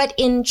here? But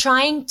in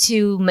trying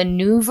to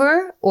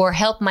maneuver or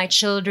help my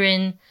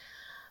children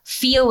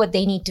feel what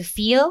they need to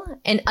feel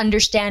and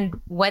understand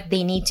what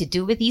they need to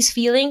do with these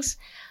feelings,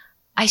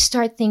 I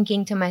start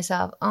thinking to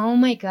myself, oh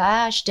my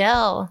gosh,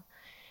 Del,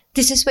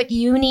 this is what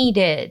you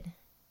needed.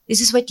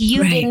 This is what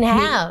you didn't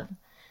have.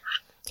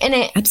 And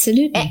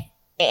absolutely.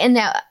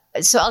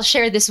 So I'll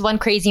share this one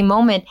crazy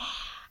moment.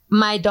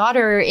 My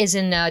daughter is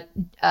in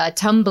a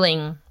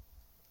tumbling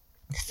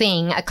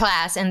thing, a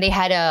class, and they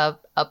had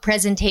a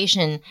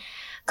presentation a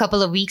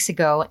couple of weeks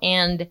ago.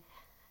 And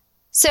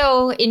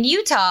so in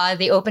Utah,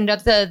 they opened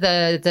up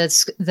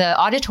the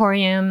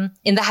auditorium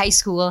in the high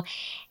school,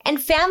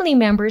 and family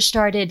members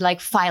started like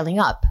filing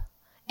up.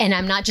 And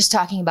I'm not just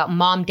talking about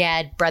mom,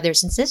 dad,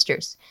 brothers and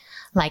sisters,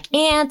 like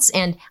aunts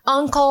and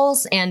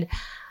uncles and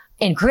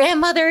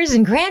grandmothers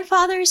and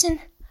grandfathers. And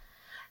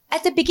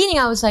at the beginning,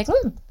 I was like,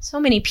 so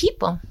many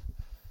people.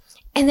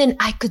 And then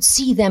I could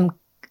see them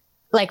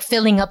like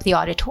filling up the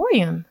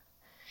auditorium.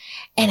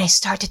 And I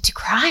started to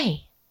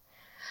cry.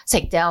 It's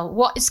like, Del,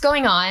 what is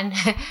going on?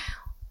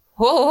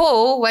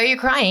 Whoa, why are you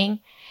crying?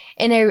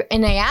 And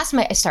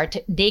I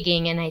started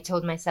digging, and I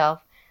told myself,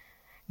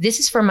 this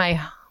is for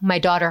my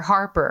daughter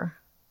Harper.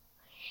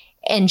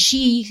 And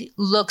she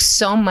looks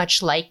so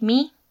much like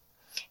me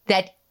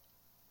that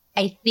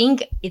I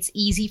think it's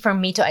easy for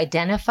me to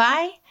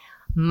identify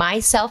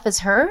myself as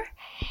her.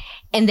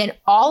 And then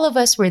all of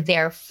us were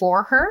there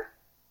for her.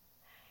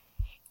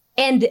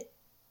 And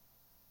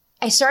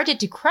I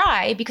started to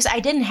cry because I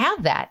didn't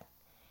have that.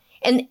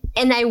 And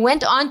I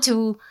went on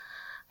to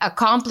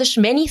accomplish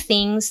many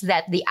things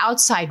that the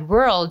outside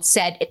world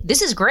said,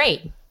 this is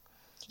great.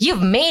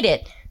 You've made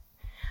it.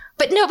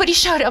 But nobody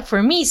showed up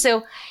for me.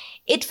 So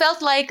it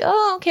felt like,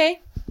 oh,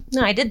 okay.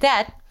 No, I did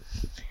that.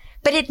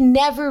 But it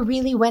never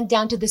really went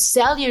down to the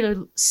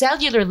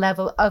cellular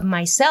level of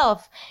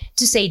myself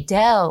to say,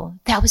 Del,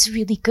 that was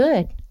really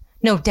good.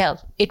 No,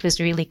 Del, it was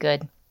really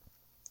good.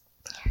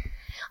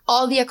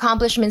 All the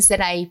accomplishments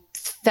that I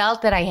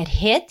felt that I had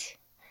hit,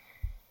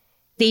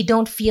 they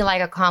don't feel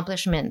like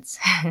accomplishments.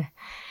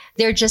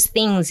 They're just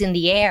things in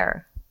the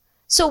air.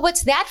 So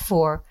what's that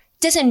for?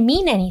 Doesn't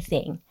mean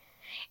anything.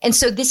 And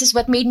so this is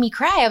what made me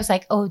cry. I was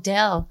like, oh,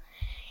 Del,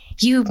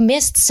 you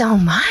missed so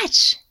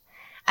much.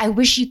 I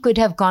wish you could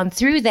have gone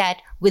through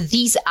that with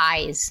these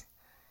eyes.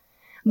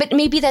 But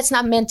maybe that's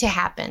not meant to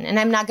happen. And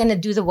I'm not going to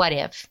do the what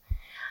if.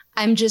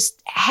 I'm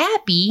just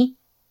happy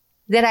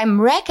that I'm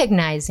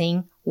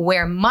recognizing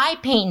where my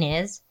pain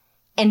is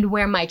and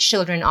where my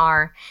children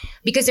are,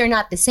 because they're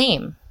not the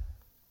same.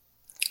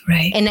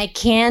 Right. And I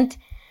can't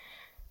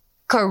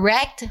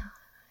correct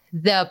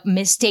the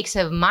mistakes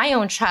of my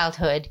own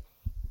childhood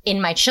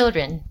in my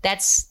children.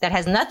 That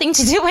has nothing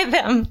to do with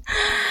them.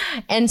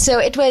 And so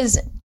it was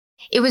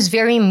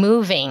very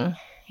moving.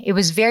 It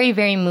was very,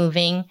 very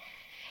moving.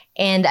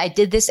 And I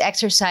did this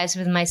exercise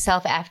with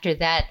myself after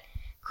that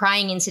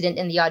crying incident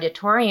in the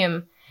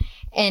auditorium.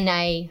 And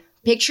I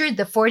pictured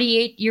the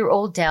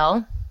 48-year-old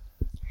Del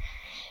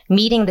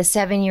meeting the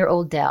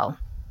 7-year-old Del.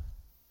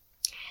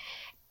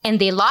 And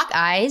they lock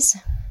eyes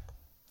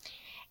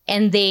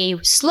and they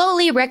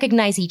slowly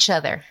recognize each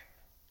other.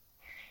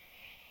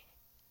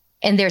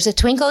 And there's a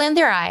twinkle in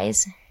their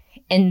eyes.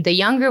 And the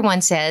younger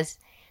one says,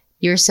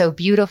 "You're so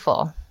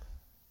beautiful."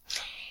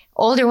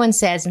 Older one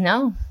says,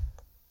 "No,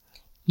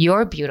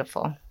 you're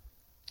beautiful."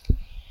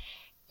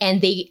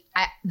 And the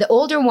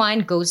older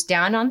one goes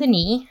down on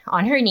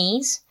her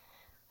knees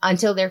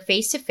until they're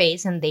face to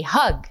face and they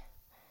hug.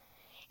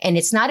 And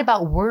it's not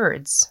about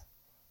words.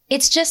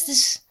 It's just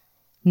this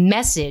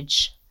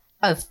message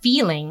of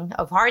feeling,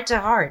 of heart to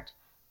heart.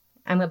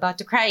 I'm about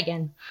to cry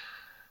again.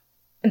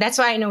 And that's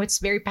why I know it's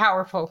very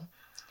powerful.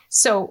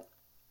 So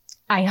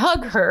I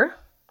hug her.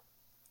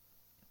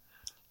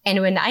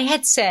 And when I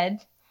had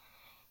said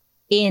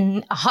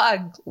in a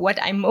hug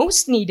what I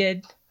most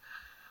needed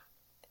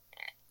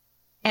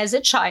as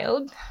a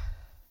child,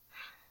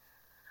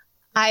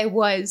 I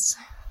was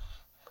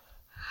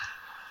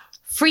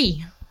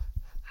free.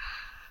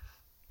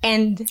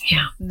 And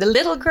the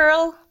little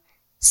girl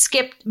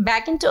skipped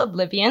back into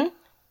oblivion,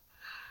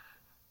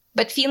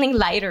 but feeling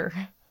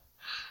lighter.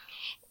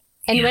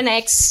 And when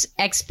I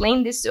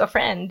explained this to a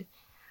friend,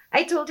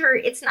 I told her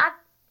it's not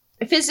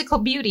physical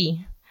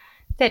beauty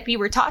that we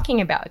were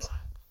talking about.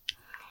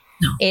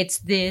 No. It's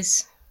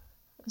this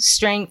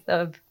strength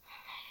of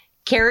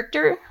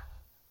character,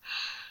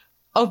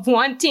 of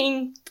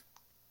wanting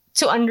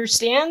to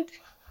understand.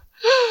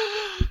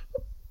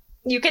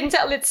 You can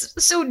tell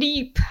it's so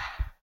deep.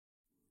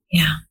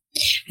 Yeah.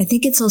 I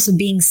think it's also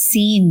being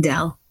seen,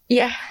 Del.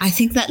 Yeah. I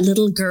think that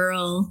little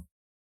girl,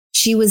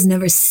 she was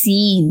never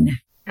seen.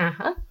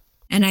 Uh-huh.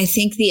 And I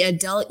think the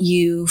adult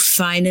you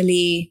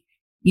finally,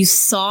 you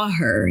saw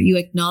her, you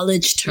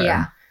acknowledged her,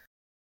 yeah.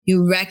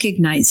 You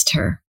recognized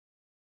her,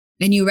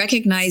 and you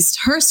recognized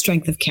her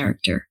strength of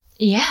character.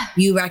 Yeah.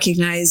 You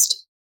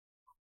recognized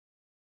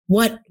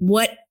where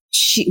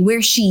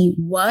she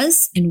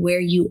was and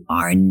where you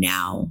are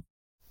now.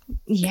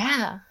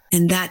 Yeah.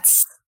 And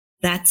that's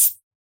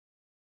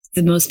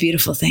the most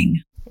beautiful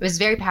thing. It was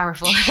very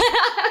powerful.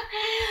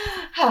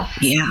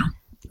 Yeah,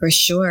 for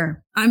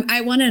sure.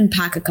 I want to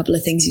unpack a couple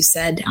of things you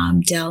said,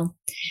 Del.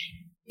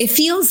 It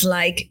feels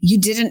like you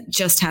didn't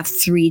just have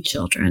 3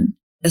 children,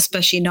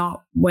 especially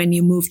not when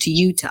you moved to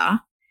Utah.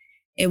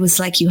 It was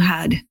like you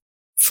had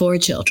 4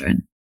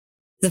 children.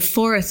 The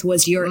 4th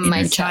was your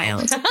inner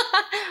child.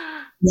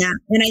 Yeah.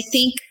 And I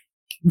think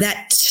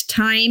that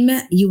time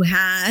you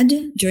had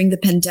during the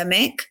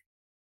pandemic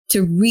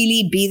to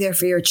really be there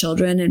for your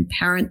children and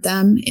parent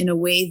them in a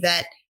way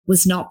that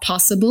was not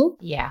possible.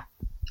 Yeah.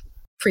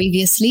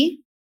 Previously,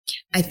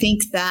 I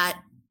think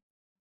that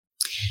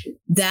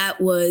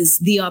was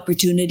the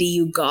opportunity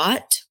you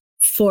got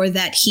for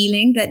that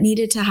healing that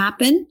needed to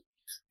happen.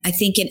 I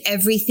think in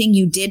everything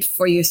you did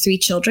for your 3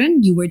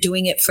 children, you were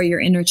doing it for your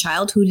inner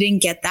child who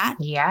didn't get that.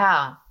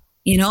 Yeah.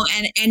 You know,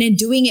 and in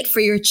doing it for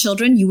your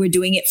children, you were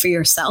doing it for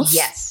yourself.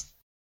 Yes.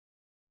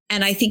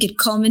 And I think it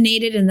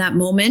culminated in that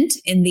moment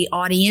in the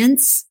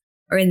audience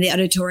or in the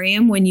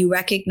auditorium when you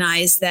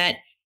recognize that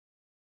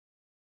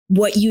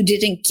what you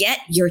didn't get,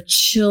 your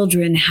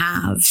children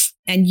have.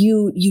 And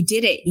you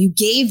did it. You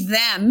gave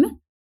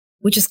them,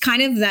 which is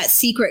kind of that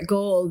secret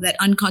goal, that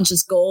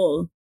unconscious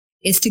goal,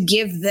 is to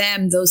give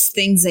them those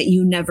things that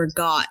you never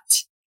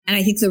got. And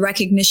I think the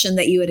recognition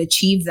that you had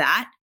achieved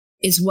that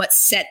is what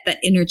set that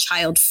inner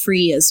child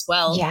free as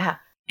well. Yeah.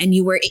 And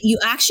you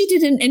actually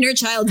did an inner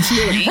child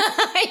healing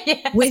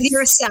yes. with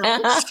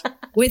yourself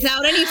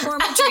without any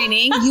formal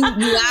training.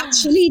 You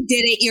actually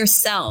did it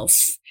yourself.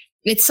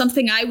 It's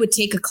something I would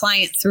take a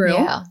client through.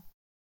 Yeah.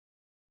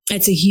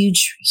 It's a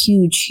huge,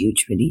 huge,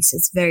 huge release.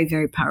 It's very,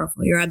 very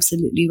powerful. You're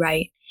absolutely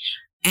right.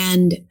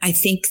 And I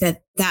think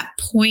that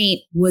point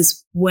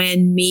was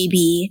when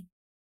maybe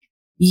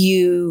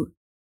you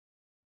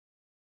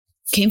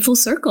came full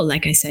circle.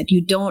 Like I said,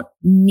 you don't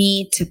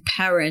need to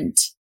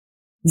parent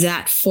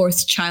that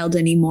 4th child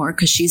anymore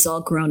because she's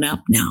all grown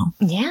up now.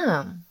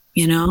 Yeah.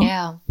 You know?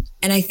 Yeah.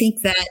 And I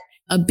think that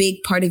a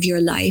big part of your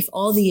life,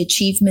 all the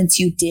achievements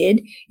you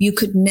did, you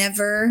could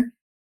never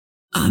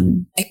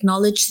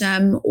acknowledge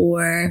them,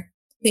 or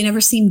they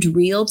never seemed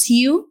real to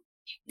you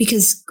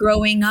because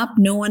growing up,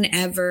 no one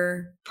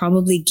ever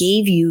probably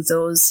gave you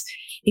those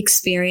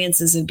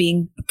experiences of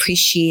being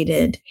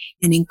appreciated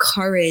and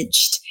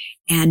encouraged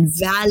and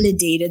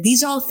validated.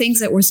 These are all things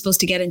that we're supposed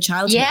to get in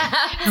childhood. Yeah.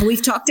 And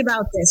we've talked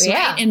about this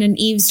right in an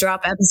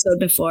eavesdrop episode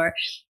before.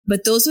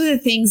 But those are the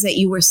things that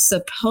you were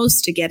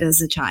supposed to get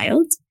as a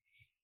child.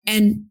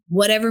 And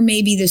whatever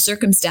may be the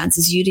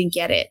circumstances, you didn't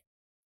get it.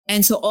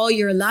 And so all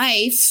your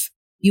life,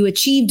 you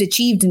achieved.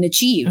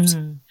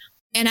 Mm-hmm.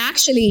 And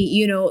actually,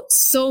 you know,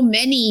 so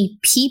many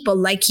people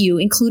like you,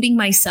 including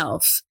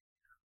myself,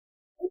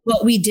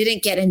 what we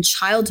didn't get in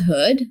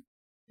childhood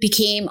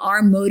became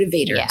our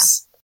motivators. Yeah.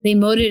 They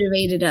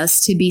motivated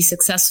us to be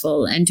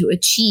successful and to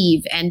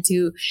achieve and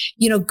to,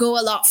 go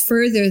a lot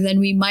further than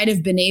we might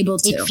have been able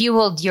to. It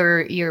fueled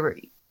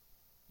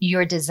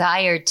your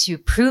desire to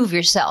prove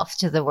yourself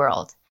to the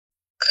world.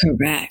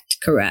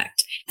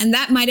 Correct. And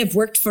that might have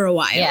worked for a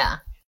while. Yeah.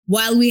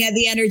 While we had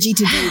the energy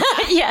to do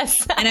that.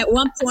 Yes. And at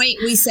one point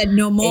we said,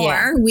 no more.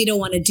 Yeah. We don't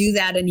want to do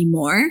that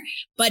anymore.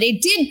 But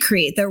it did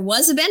there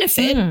was a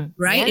benefit,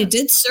 right? Yeah. It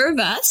did serve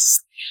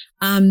us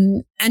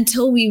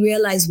until we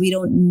realized we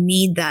don't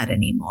need that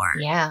anymore.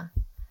 Yeah.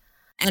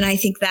 And I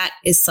think that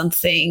is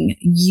something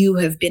you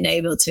have been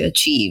able to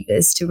achieve,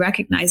 is to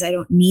recognize I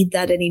don't need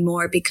that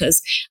anymore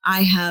because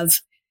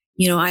I've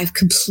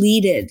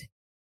completed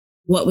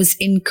what was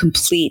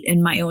incomplete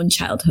in my own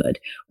childhood,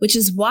 which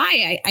is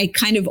why I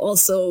kind of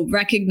also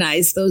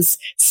recognize those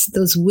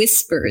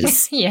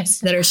whispers Yes.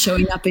 that are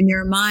showing up in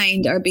your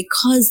mind are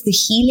because the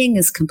healing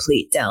is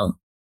complete, Del.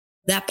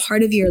 That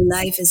part of your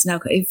life is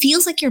now, it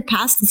feels like your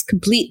past is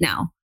complete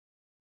now.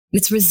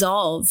 It's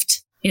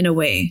resolved in a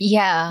way.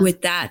 Yeah.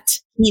 With that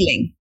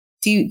healing.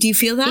 Do you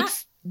feel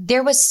that?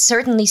 There was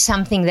certainly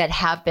something that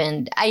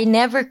happened. I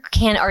never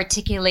can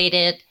articulate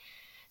it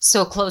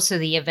so close to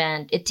the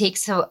event. It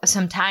takes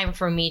some time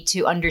for me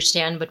to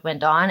understand what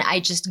went on.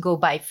 I just go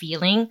by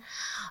feeling.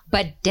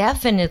 But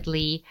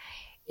definitely,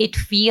 it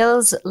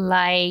feels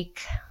like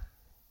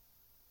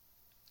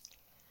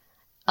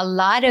a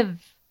lot of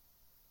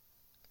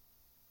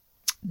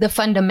the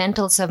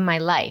fundamentals of my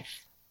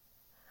life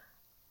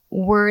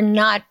were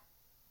not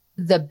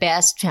the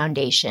best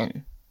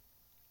foundation.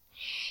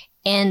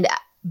 And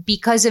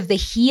because of the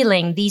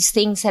healing, these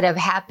things that have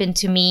happened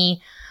to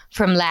me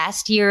from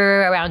last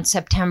year around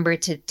September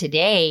to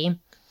today,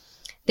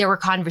 there were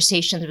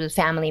conversations with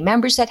family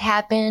members that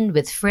happened,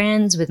 with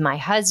friends, with my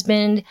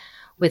husband,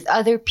 with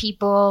other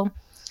people.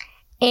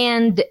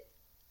 And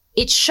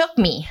it shook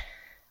me.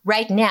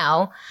 Right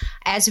now,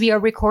 as we are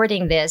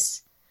recording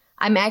this,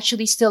 I'm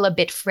actually still a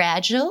bit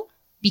fragile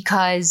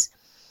because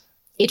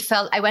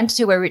I went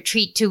to a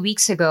retreat 2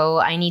 weeks ago.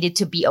 I needed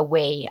to be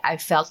away. I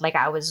felt like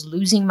I was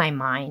losing my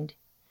mind.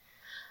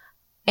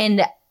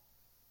 And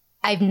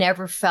I've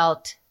never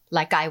felt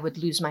like I would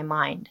lose my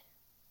mind.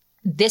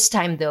 This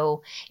time,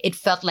 though, it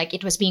felt like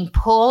it was being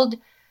pulled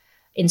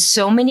in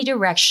so many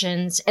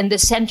directions and the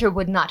center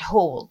would not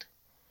hold.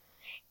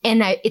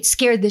 And it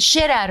scared the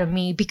shit out of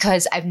me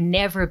because I've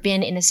never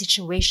been in a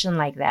situation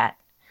like that.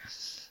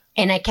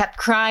 And I kept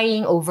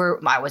crying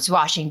I was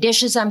washing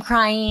dishes, I'm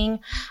crying.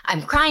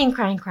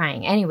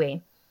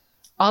 Anyway,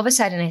 all of a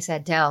sudden I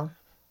said, Del,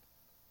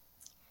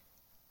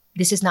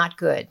 this is not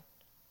good.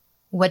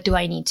 What do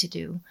I need to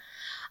do?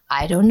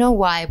 I don't know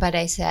why, but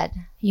I said,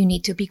 you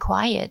need to be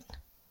quiet.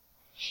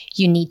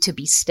 You need to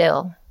be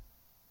still.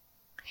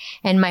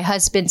 And my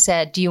husband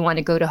said, do you want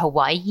to go to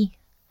Hawaii?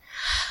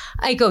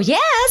 I go,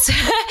 yes,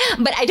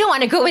 but I don't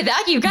want to go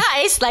without you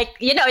guys. Like,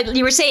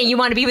 you were saying you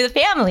want to be with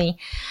family.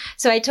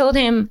 So I told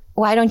him,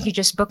 why don't you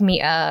just book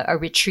me a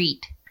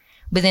retreat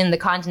within the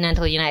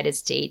continental United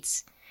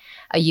States?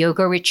 A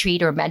yoga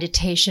retreat or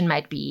meditation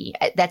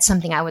that's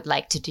something I would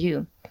like to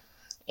do.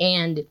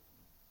 And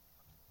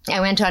I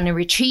went on a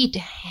retreat.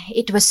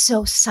 It was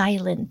so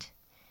silent.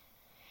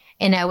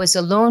 And I was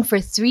alone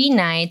for 3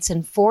 nights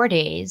and 4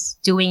 days,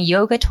 doing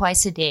yoga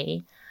twice a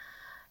day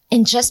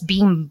and just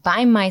being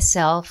by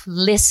myself,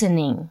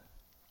 listening.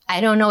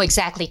 I don't know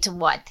exactly to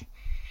what.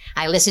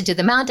 I listened to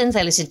the mountains,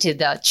 I listened to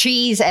the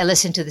trees, I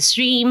listened to the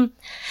stream.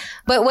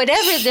 But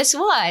whatever this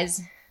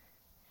was,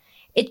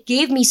 it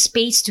gave me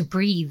space to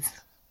breathe.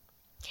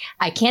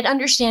 I can't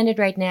understand it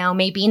right now.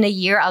 Maybe in a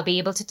year, I'll be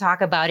able to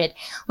talk about it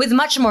with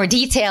much more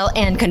detail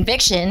and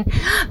conviction.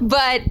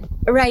 But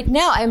right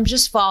now, I'm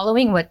just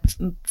following what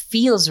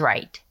feels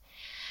right.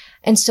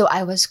 And so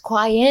I was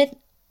quiet.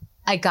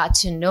 I got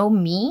to know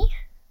me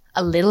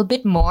a little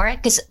bit more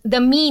because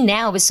the me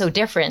now is so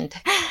different.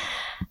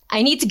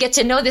 I need to get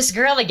to know this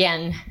girl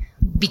again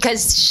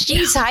because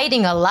she's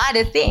hiding a lot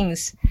of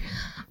things.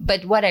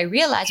 But what I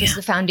realized was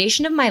the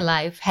foundation of my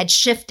life had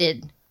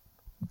shifted.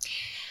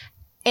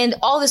 And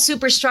all the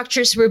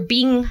superstructures were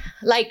being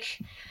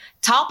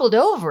toppled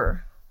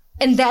over.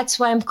 And that's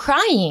why I'm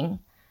crying.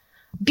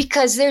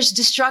 Because there's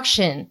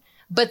destruction.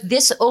 But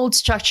this old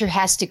structure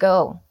has to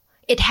go.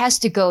 It has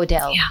to go,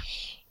 Del. Yeah.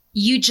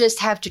 You just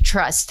have to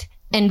trust.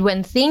 And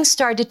when things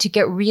started to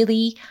get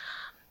really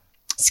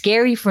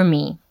scary for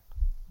me,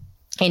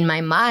 in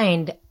my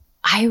mind,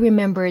 I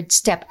remembered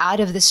step out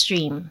of the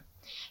stream.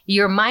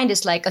 Your mind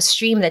is like a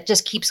stream that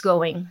just keeps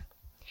going.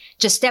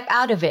 Just step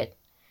out of it.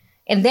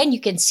 And then you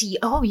can see,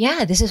 oh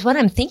yeah, this is what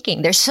I'm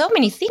thinking. There's so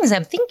many things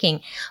I'm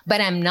thinking,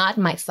 but I'm not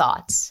my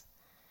thoughts.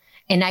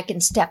 And I can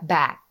step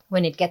back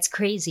when it gets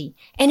crazy.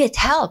 And it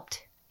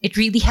helped. It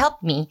really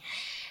helped me.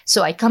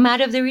 So I come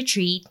out of the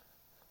retreat.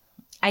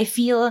 I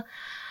feel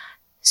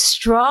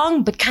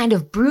strong, but kind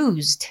of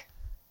bruised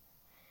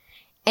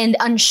and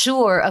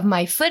unsure of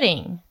my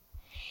footing,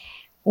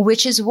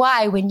 which is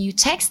why when you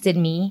texted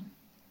me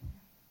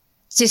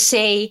to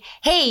say,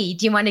 hey,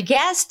 do you want a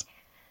guest?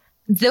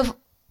 The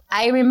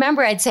I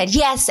remember I'd said,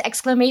 yes,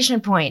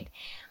 exclamation point.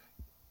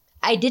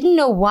 I didn't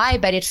know why,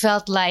 but it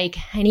felt like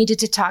I needed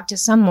to talk to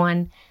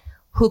someone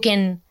who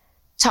can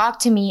talk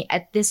to me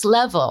at this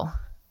level,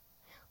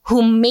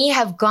 who may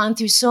have gone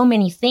through so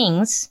many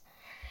things,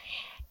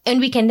 and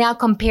we can now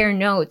compare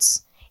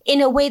notes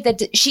in a way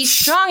that she's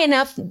strong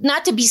enough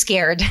not to be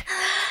scared.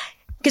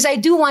 Because I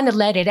do want to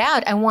let it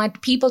out. I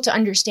want people to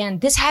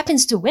understand this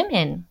happens to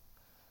women.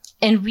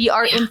 And we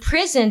are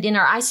imprisoned in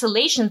our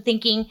isolation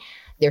thinking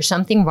there's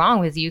something wrong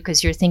with you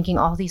because you're thinking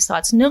all these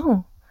thoughts.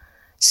 No,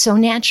 so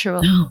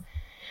natural. No.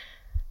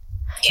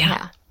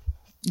 Yeah.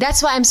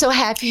 That's why I'm so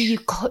happy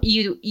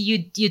you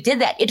did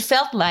that. It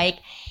felt like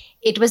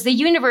it was the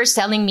universe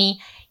telling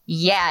me,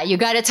 yeah, you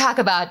got to talk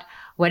about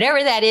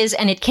whatever that is.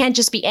 And it can't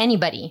just be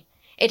anybody.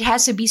 It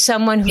has to be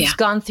someone who's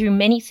gone through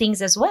many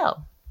things as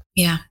well.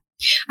 Yeah.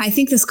 I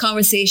think this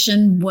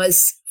conversation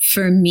was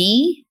for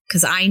me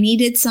because I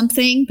needed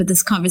something, but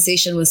this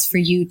conversation was for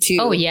you too.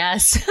 Oh,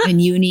 yes.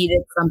 And you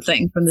needed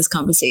something from this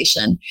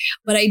conversation.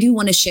 But I do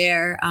want to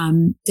share,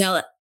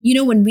 Del,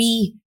 when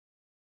we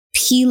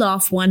peel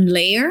off one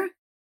layer,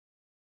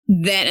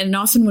 and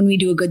often when we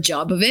do a good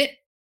job of it,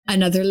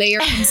 another layer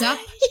comes up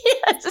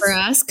for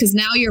us. Because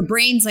now your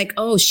brain's like,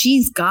 oh,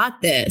 she's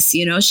got this.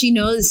 She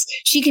knows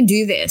she can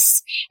do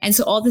this. And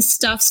so all this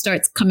stuff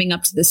starts coming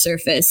up to the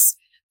surface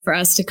for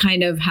us to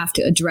kind of have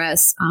to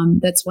address.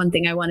 That's one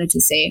thing I wanted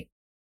to say.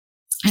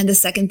 And the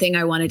second thing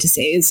I wanted to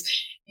say is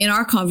in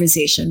our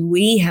conversation,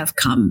 we have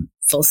come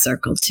full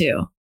circle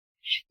too,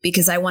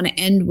 because I want to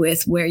end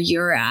with where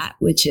you're at,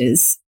 which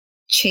is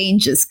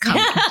change is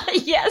coming.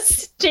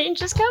 Yes,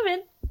 change is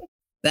coming.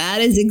 That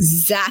is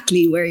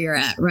exactly where you're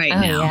at right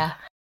now. Yeah.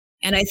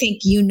 And I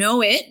think you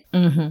know it.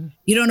 Mm-hmm.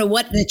 You don't know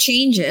what the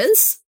change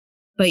is,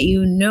 but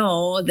you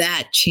know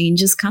that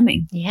change is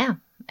coming. Yeah.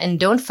 And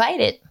don't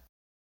fight it.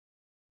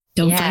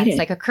 Don't fight it. It's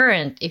like a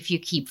current. If you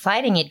keep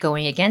fighting it,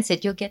 going against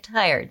it, you'll get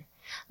tired.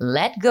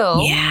 Let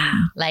go. Yeah.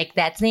 Like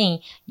that thing.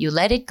 You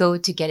let it go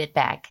to get it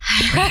back.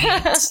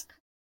 Right.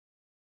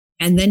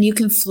 And then you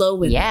can flow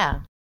with it.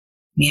 Yeah.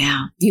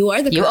 Yeah. You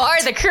are the current. You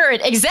are the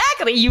current.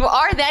 Exactly. You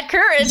are that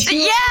current.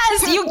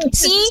 Yes. You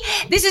see,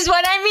 this is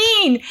what I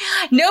mean.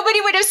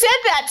 Nobody would have said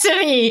that to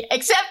me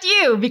except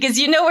you, because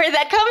you know where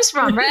that comes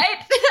from,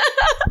 right?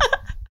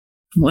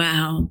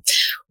 Wow.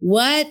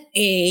 What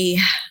a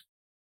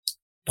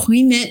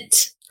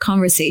poignant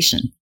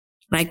conversation.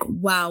 Like,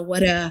 wow,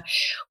 what a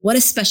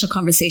special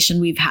conversation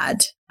we've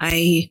had.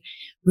 I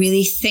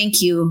really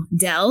thank you,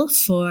 Del,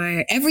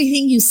 for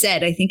everything you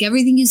said. I think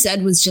everything you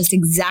said was just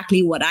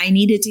exactly what I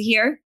needed to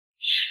hear.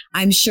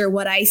 I'm sure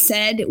what I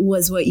said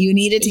was what you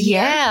needed to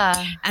hear.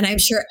 Yeah. And I'm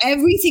sure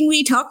everything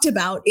we talked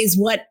about is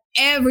what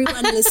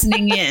everyone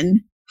listening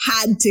in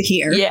had to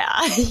hear. Yeah.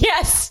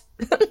 Yes.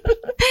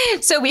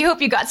 So we hope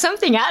you got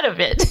something out of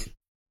it.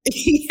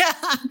 Yeah,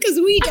 because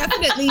we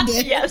definitely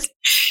did. Yes.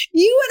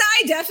 You and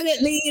I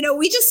definitely,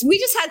 we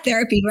just had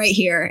therapy right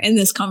here in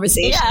this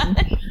conversation.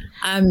 Yeah.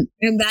 And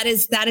that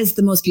is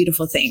the most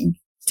beautiful thing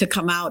to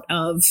come out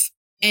of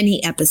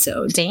any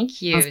episode.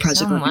 Thank you of Project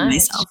so Loving much.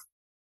 Myself.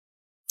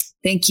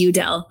 Thank you,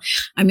 Del.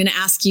 I'm going to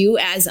ask you,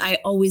 as I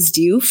always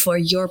do, for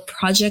your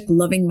Project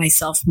Loving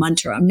Myself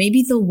mantra.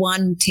 Maybe the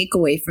one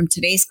takeaway from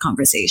today's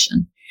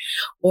conversation,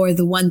 or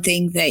the one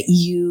thing that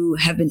you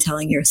have been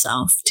telling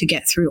yourself to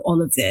get through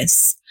all of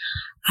this.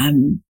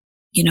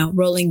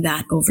 Rolling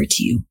that over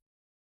to you.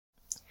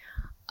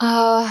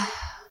 I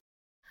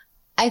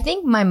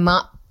think my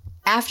mom,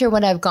 after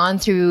what I've gone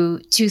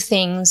through, two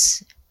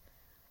things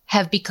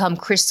have become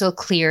crystal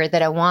clear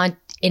that I want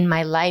in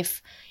my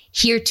life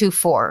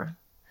heretofore.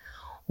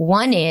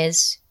 One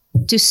is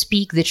to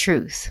speak the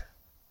truth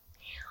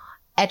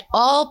at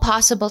all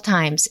possible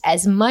times,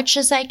 as much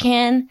as I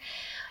can,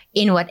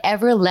 in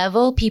whatever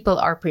level people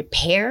are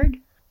prepared.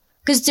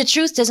 Because the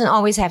truth doesn't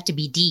always have to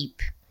be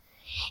deep.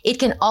 It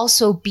can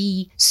also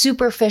be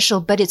superficial,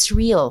 but it's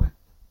real.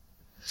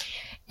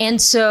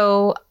 And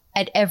so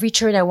at every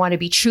turn, I want to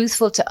be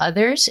truthful to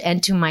others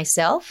and to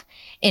myself.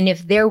 And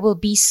if there will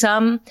be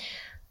some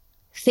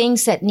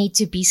things that need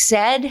to be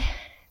said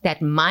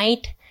that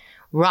might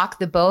rock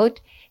the boat,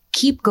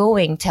 keep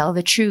going, tell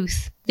the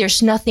truth.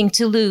 There's nothing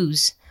to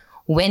lose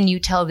when you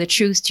tell the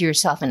truth to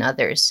yourself and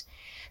others.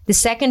 The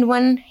second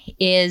one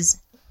is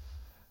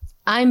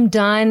I'm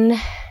done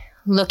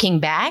looking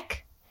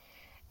back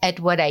at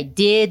what I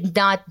did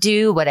not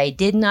do, what I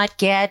did not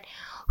get,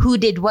 who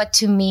did what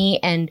to me,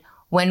 and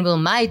when will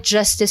my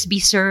justice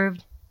be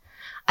served?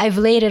 I've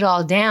laid it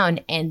all down.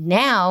 And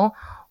now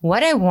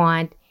what I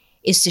want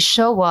is to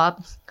show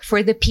up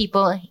for the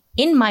people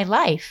in my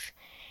life.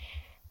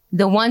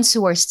 The ones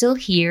who are still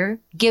here,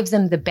 give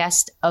them the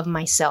best of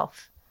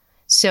myself.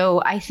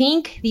 So I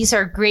think these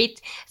are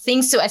great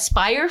things to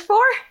aspire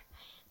for.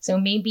 So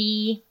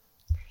maybe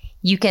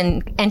you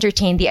can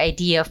entertain the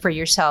idea for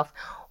yourself.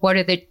 What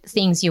are the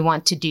things you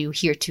want to do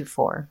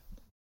heretofore?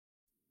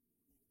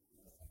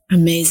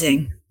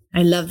 Amazing.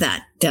 I love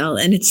that, Del.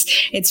 And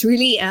it's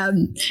really,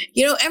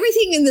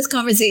 everything in this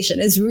conversation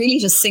is really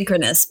just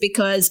synchronous,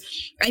 because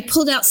I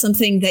pulled out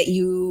something that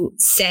you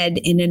said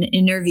in an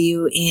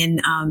interview in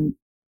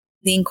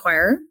The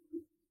Inquirer.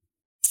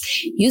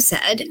 You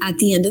said, at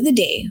the end of the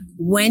day,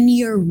 when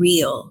you're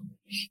real,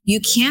 you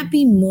can't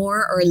be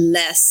more or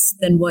less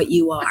than what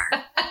you are.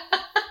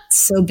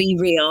 So be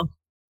real.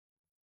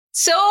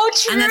 So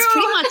true. And that's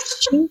pretty much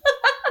true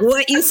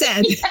what you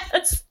said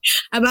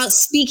about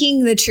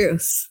speaking the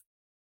truth.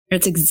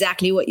 That's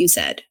exactly what you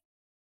said.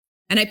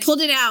 And I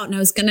pulled it out and I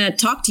was going to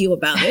talk to you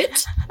about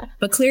it,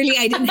 but clearly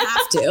I didn't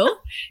have to,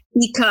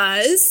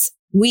 because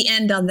we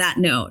end on that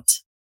note.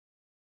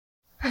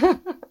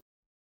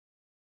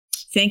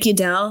 Thank you,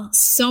 Del,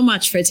 so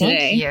much for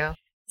today. Thank you.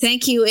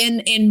 Thank you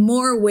in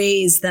more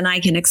ways than I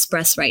can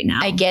express right now.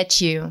 I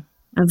get you.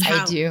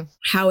 I do.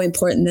 How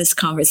important this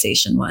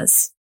conversation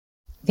was.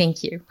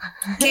 Thank you.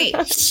 Okay.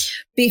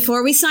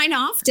 Before we sign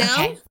off,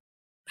 Del,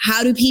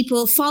 how do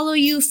people follow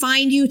you,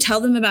 find you, tell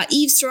them about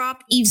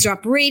Eavesdrop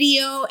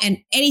Radio, and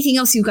anything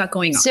else you've got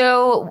going on?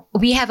 So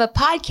we have a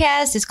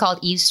podcast. It's called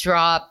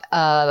Eavesdrop,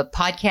 a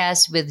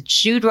podcast with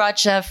Jude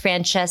Rocha,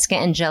 Francesca,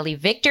 and Jelly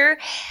Victor.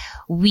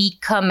 We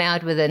come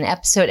out with an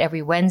episode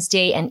every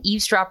Wednesday, and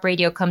Eavesdrop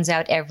Radio comes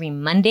out every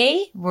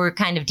Monday. We're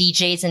kind of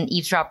DJs in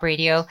Eavesdrop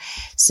Radio.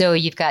 So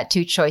you've got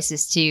two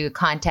choices to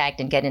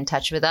contact and get in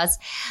touch with us.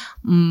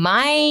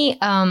 My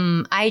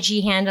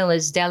IG handle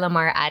is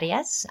Delamar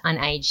Arias on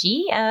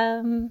IG.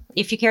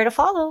 If you care to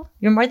follow,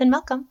 you're more than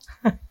welcome.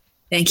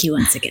 Thank you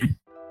once again.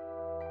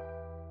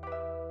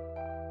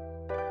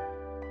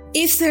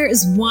 If there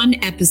is one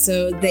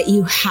episode that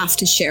you have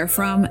to share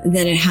from,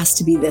 then it has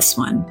to be this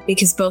one,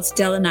 because both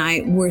Del and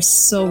I were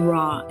so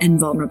raw and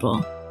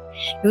vulnerable.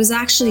 It was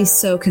actually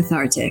so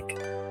cathartic.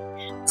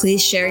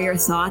 Please share your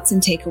thoughts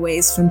and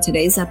takeaways from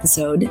today's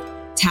episode.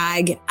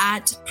 Tag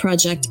at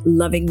Project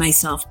Loving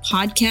Myself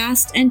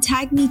Podcast, and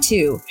tag me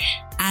too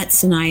at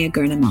Sanaya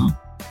Gurnamal.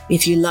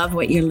 If you love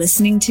what you're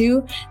listening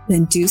to,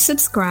 then do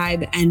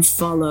subscribe and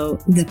follow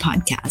the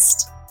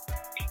podcast.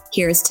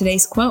 Here's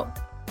today's quote.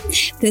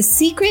 The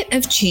secret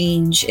of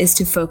change is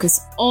to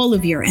focus all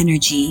of your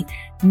energy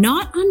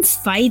not on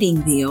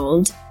fighting the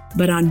old,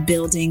 but on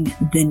building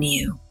the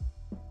new.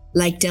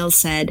 Like Del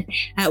said,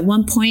 at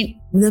one point,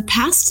 the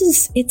past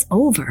it's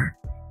over.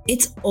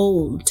 It's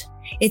old.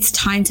 It's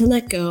time to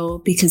let go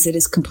because it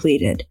is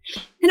completed.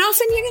 And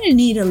often you're going to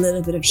need a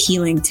little bit of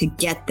healing to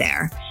get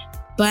there.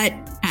 But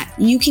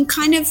you can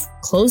kind of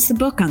close the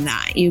book on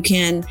that. You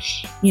can,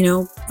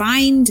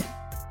 find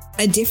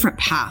a different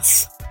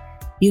path.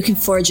 You can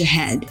forge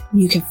ahead.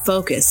 You can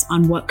focus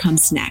on what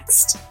comes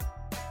next.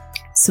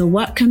 So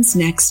what comes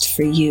next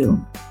for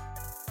you?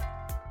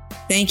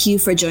 Thank you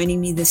for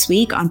joining me this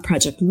week on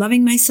Project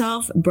Loving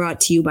Myself, brought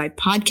to you by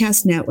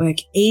Podcast Network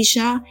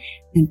Asia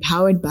and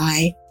powered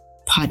by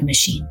Pod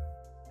Machine.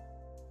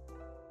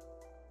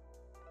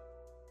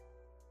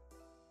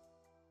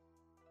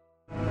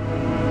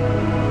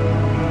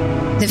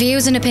 The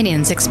views and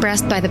opinions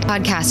expressed by the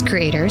podcast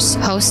creators,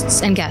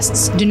 hosts, and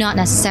guests do not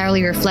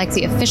necessarily reflect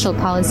the official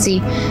policy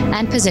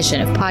and position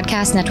of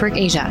Podcast Network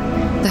Asia,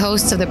 the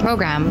hosts of the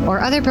program,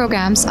 or other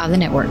programs of the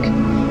network.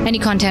 Any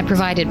content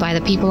provided by the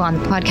people on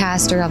the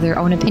podcast are of their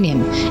own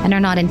opinion and are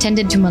not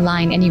intended to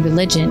malign any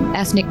religion,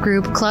 ethnic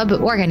group, club,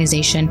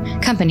 organization,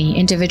 company,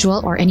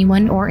 individual, or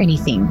anyone or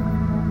anything.